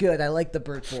Borg is good. I like the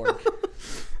Burt Borg.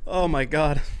 Oh my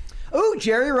God. Oh,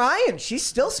 Jerry Ryan. She's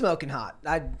still smoking hot.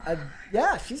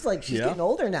 Yeah, she's getting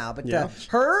older now. But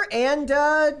her and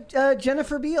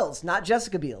Jennifer Beals, not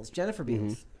Jessica Biels, Jennifer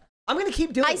Beals. I'm gonna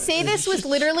keep doing. I say this with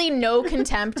literally no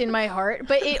contempt in my heart,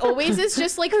 but it always is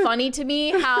just funny to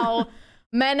me how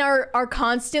men are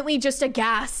constantly just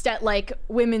aghast at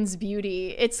women's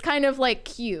beauty. It's kind of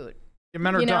cute. Yeah,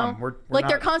 men are dumb. We're they're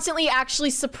not... constantly actually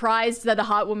surprised that a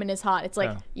hot woman is hot. It's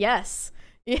yes.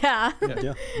 Yeah.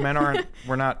 Men aren't.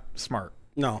 We're not smart.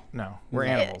 No. We're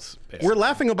animals. Basically. We're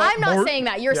laughing about. I'm not saying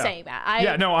that. You're saying that. I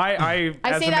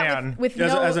as say a that man, with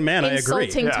as no a man, I agree.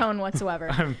 insulting tone whatsoever.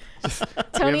 we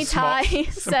Tony have small, Ty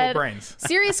simple said, brains.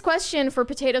 serious question for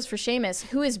Potatoes for Seamus.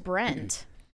 Who is Brent?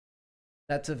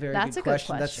 That's a very That's good a good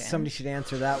question. question. Somebody should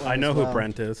answer that one. I know as who well.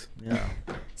 Brent is. Yeah.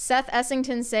 Seth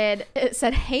Essington said,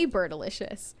 hey,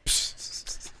 Bertalicious.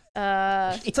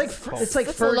 It's like That's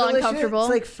a little Fergalicious. uncomfortable. It's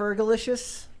like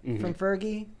Fergalicious from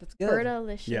Fergie. That's good.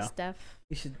 Bertalicious Yeah. stuff.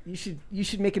 You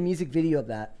should make a music video of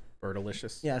that.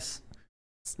 Bertalicious. Yes.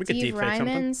 We could Steve deepfake something.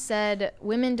 Ryman said,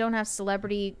 women don't have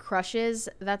celebrity crushes.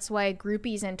 That's why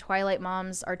groupies and Twilight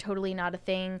moms are totally not a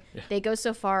thing. Yeah. They go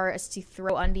so far as to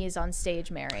throw undies on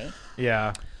stage, Mary.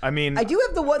 Yeah. I mean, I do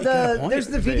have there's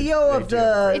the video of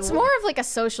the. It's more of a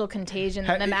social contagion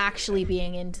than them actually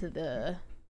being into the.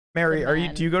 Mary,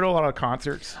 do you go to a lot of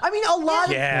concerts? I mean, a lot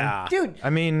Yeah. of dude. I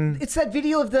mean, it's that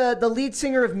video of the lead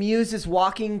singer of Muse is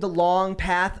walking the long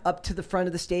path up to the front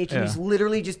of the stage, and he's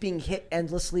literally just being hit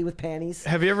endlessly with panties.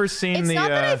 have you ever seen It's the?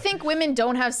 not that I think women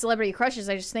don't have celebrity crushes.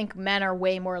 I just think men are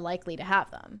way more likely to have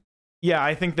them. Yeah,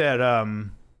 I think that.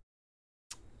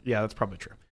 Yeah, that's probably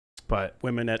true. But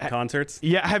Women at concerts.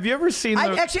 yeah, have you ever seen?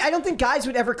 I don't think guys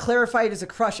would ever clarify it as a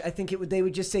crush. I think they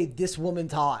would just say this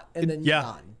woman's hot, and then Yeah.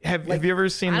 on. Have you ever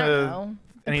seen I don't know.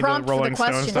 any of Prompt the for Rolling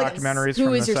Stones question is, documentaries who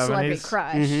from is the your celebrity 70s?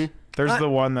 crush? There's the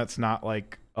one that's not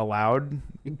allowed,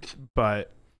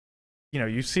 but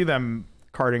you see them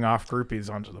carting off groupies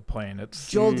onto the plane. It's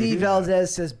Joel D.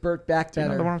 Valdez says Burt back you know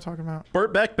better. the one I'm talking about.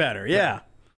 Burt Beck better. Yeah.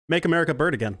 Make America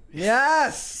Burt again.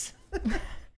 Yes.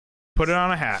 Put it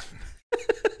on a hat.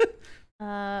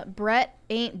 Brett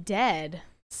ain't dead.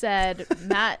 Said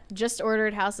Matt just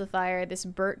ordered House of Fire. This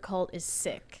Burt cult is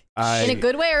sick. In a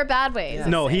good way or a bad way? Yeah.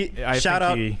 No, I shout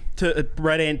out think to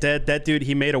Brett Ain't Dead. That dude,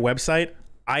 he made a website,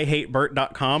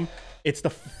 IHateBurt.com. It's the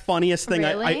funniest thing.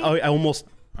 Really? I almost.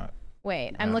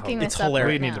 Wait, I'm looking this It's up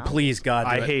hilarious. right now. Please, God,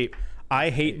 do it. IHateBurt.com. I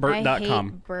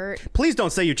hate Burt. Please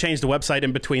don't say you changed the website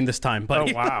in between this time,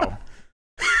 buddy. Oh wow.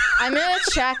 I'm gonna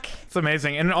check. It's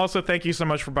amazing, and also thank you so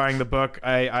much for buying the book.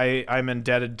 I'm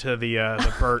indebted to the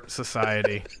Burt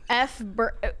Society.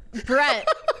 Brett,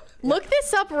 look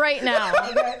this up right now.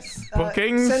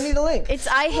 Bookings. Send me the link. It's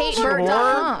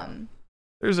IHateBurt.com.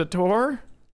 There's a tour.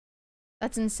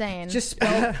 That's insane. Just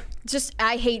spell. Just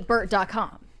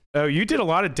IHateBurt.com. Oh, you did a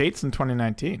lot of dates in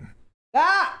 2019.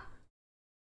 Ah!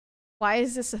 Why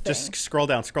is this a thing? Just scroll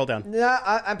down.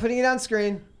 Yeah, I'm putting it on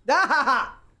screen.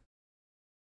 Ah!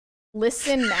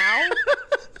 Listen now.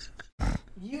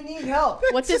 You need help.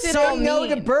 What does it Say all no mean?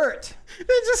 to Burt. They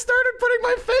just started putting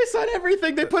my face on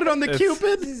everything. They put it on the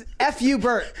Cupid. This is F you,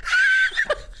 Burt.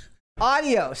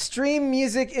 Audio, stream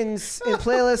music in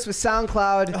playlists with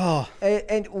SoundCloud. Oh.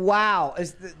 And wow,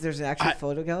 there's an actual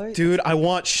photo gallery? Dude, I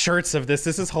want shirts of this.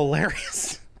 This is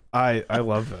hilarious. I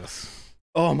love this.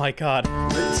 Oh my God.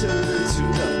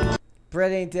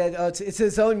 Brett Ain't Dead. Oh, it's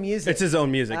his own music. It's his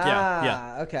own music.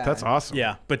 Yeah. Okay. That's awesome.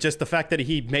 Yeah. But just the fact that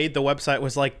he made the website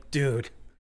was like, dude.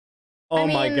 Oh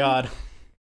my mean, God.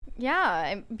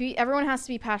 Yeah, everyone has to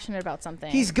be passionate about something.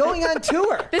 He's going on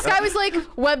tour. This guy was like,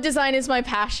 web design is my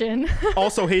passion.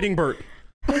 Also hating Burt.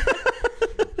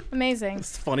 Amazing.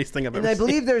 It's the funniest thing I've And ever I seen.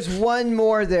 believe there's one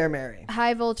more there, Mary.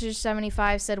 High Voltage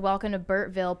 75 said, welcome to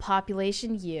Burtville,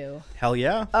 population U. Hell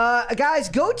yeah. Guys,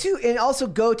 go to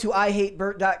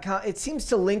IHateBurt.com. It seems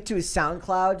to link to his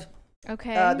SoundCloud.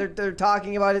 Okay. They're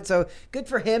talking about it, so good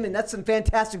for him, and that's some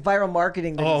fantastic viral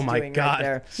marketing that he's doing right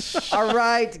there. All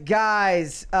right,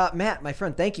 guys. Matt, my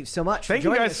friend, thank you so much for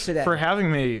joining us today. Thank you guys for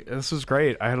having me. This was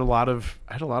great. I had a lot of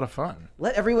fun.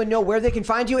 Let everyone know where they can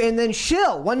find you, and then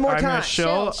Shill one more time.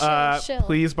 Shill.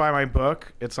 Please buy my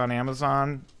book. It's on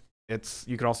Amazon. You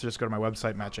could also just go to my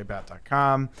website,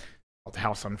 mattjbatt.com. Called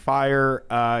House on Fire.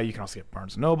 You can also get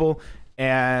Barnes & Noble.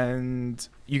 And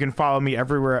you can follow me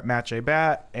everywhere at Matt J.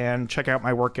 Batt and check out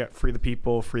my work at Free the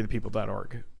People,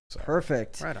 freethepeople.org. So.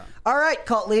 Perfect. Right on. All right,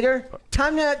 cult leader.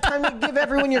 Time to give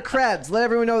everyone your creds. Let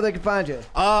everyone know where they can find you.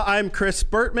 I'm Chris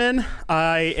Bertman.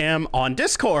 I am on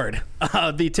Discord,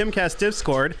 the Timcast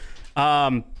Discord.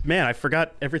 Man, I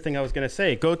forgot everything I was going to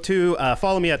say. Go to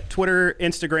follow me at Twitter,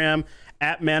 Instagram,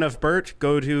 at Man of Bert.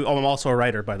 I'm also a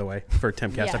writer, by the way, for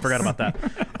Timcast. Yes. I forgot about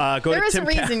that. There is a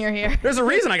reason you're here. There's a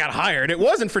reason I got hired. It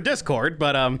wasn't for Discord,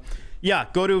 but yeah,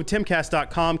 go to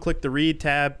timcast.com, click the read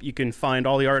tab. You can find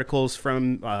all the articles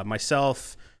from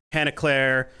myself, Hannah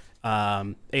Claire,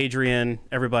 Adrian,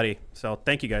 everybody. So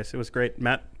thank you guys. It was great.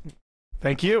 Matt?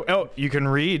 Thank you. Oh, you can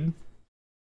read.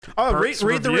 Oh,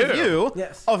 read the review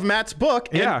of Matt's book.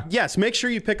 Yeah. And yes, make sure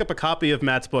you pick up a copy of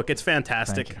Matt's book. It's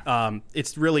fantastic.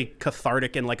 It's really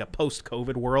cathartic in like a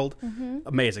post-COVID world.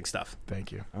 Amazing stuff.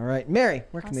 Thank you. All right, Mary,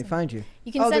 where can they find you?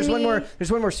 You can send there's me...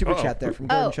 one more super chat there from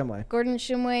Gordon Shumway. Gordon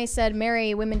Shumway said,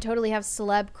 Mary, women totally have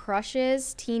celeb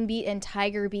crushes. Teen Beat and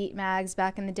Tiger Beat mags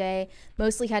back in the day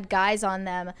mostly had guys on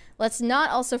them. Let's not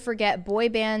also forget boy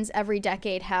bands. Every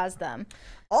decade has them.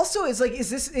 Also, is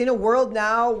this in a world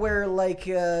now where like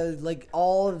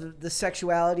all of the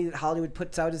sexuality that Hollywood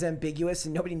puts out is ambiguous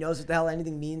and nobody knows what the hell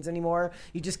anything means anymore?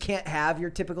 You just can't have your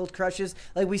typical crushes.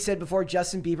 Like we said before,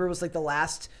 Justin Bieber was like the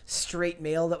last straight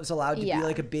male that was allowed to be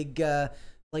like a big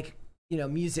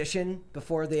musician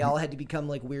before they all had to become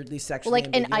like weirdly sexually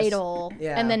ambiguous. An idol.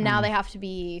 Yeah. And then now they have to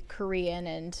be Korean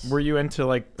and Were you into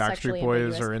like Backstreet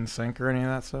Boys or NSYNC or any of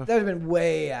that stuff? That would have been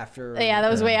way after. Yeah,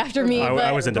 that was way after me.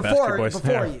 I was into Backstreet Boys.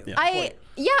 Before you. Yeah.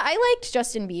 I liked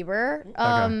Justin Bieber.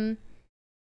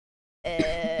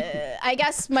 I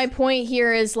guess my point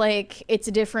here is like it's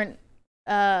a different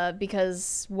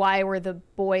because why were the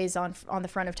boys on the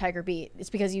front of Tiger Beat? It's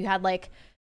because you had like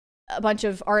a bunch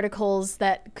of articles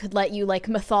that could let you like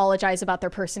mythologize about their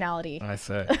personality. I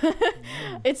say.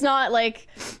 It's not like,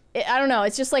 I don't know.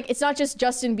 It's just like, it's not just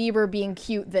Justin Bieber being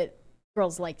cute that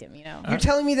girls liked him, you know? You're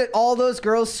telling me that all those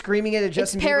girls screaming at a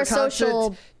Justin Bieber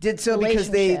concert did so because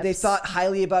they thought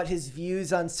highly about his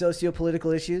views on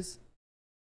socio-political issues?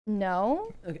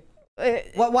 No. Okay.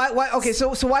 Why? Okay,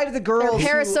 so why did the girls?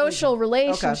 They're parasocial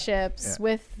relationships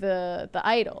with the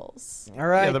idols. All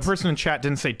right. Yeah, the person in chat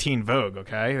didn't say Teen Vogue.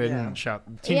 Okay, they didn't shout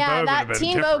Teen Vogue. Yeah, that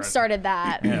Teen different. Vogue started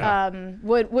that.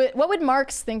 What would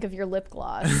Marx think of your lip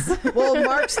gloss? Well,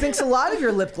 Marx thinks a lot of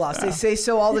your lip gloss. They say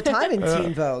so all the time in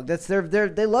Teen Vogue. That's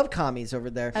they love commies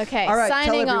over there. Okay, all right,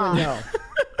 signing tell everyone off.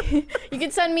 You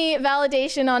can send me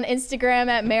validation on Instagram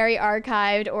at Mary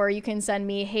Archived, or you can send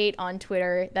me hate on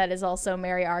Twitter. That is also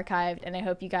Mary Archived. And I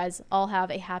hope you guys all have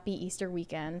a happy Easter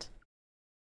weekend.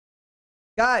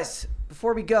 Guys,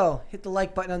 before we go, hit the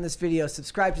like button on this video.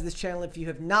 Subscribe to this channel if you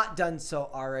have not done so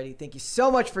already. Thank you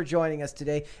so much for joining us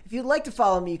today. If you'd like to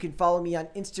follow me, you can follow me on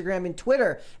Instagram and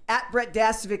Twitter at Brett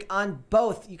Dasovic on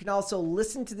both. You can also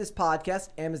listen to this podcast,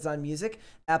 Amazon Music,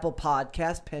 Apple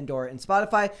Podcasts, Pandora, and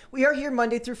Spotify. We are here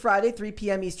Monday through Friday, 3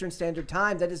 p.m. Eastern Standard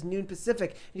Time. That is noon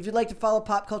Pacific. And if you'd like to follow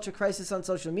Pop Culture Crisis on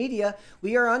social media,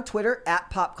 we are on Twitter at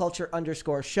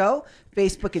popculture_show,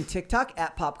 Facebook and TikTok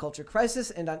at Pop Culture Crisis,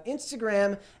 and on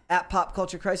Instagram at Pop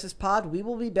Culture Crisis Pod. We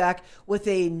will be back with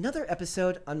another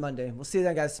episode on Monday. We'll see you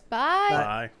then, guys. Bye.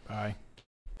 Bye. Bye.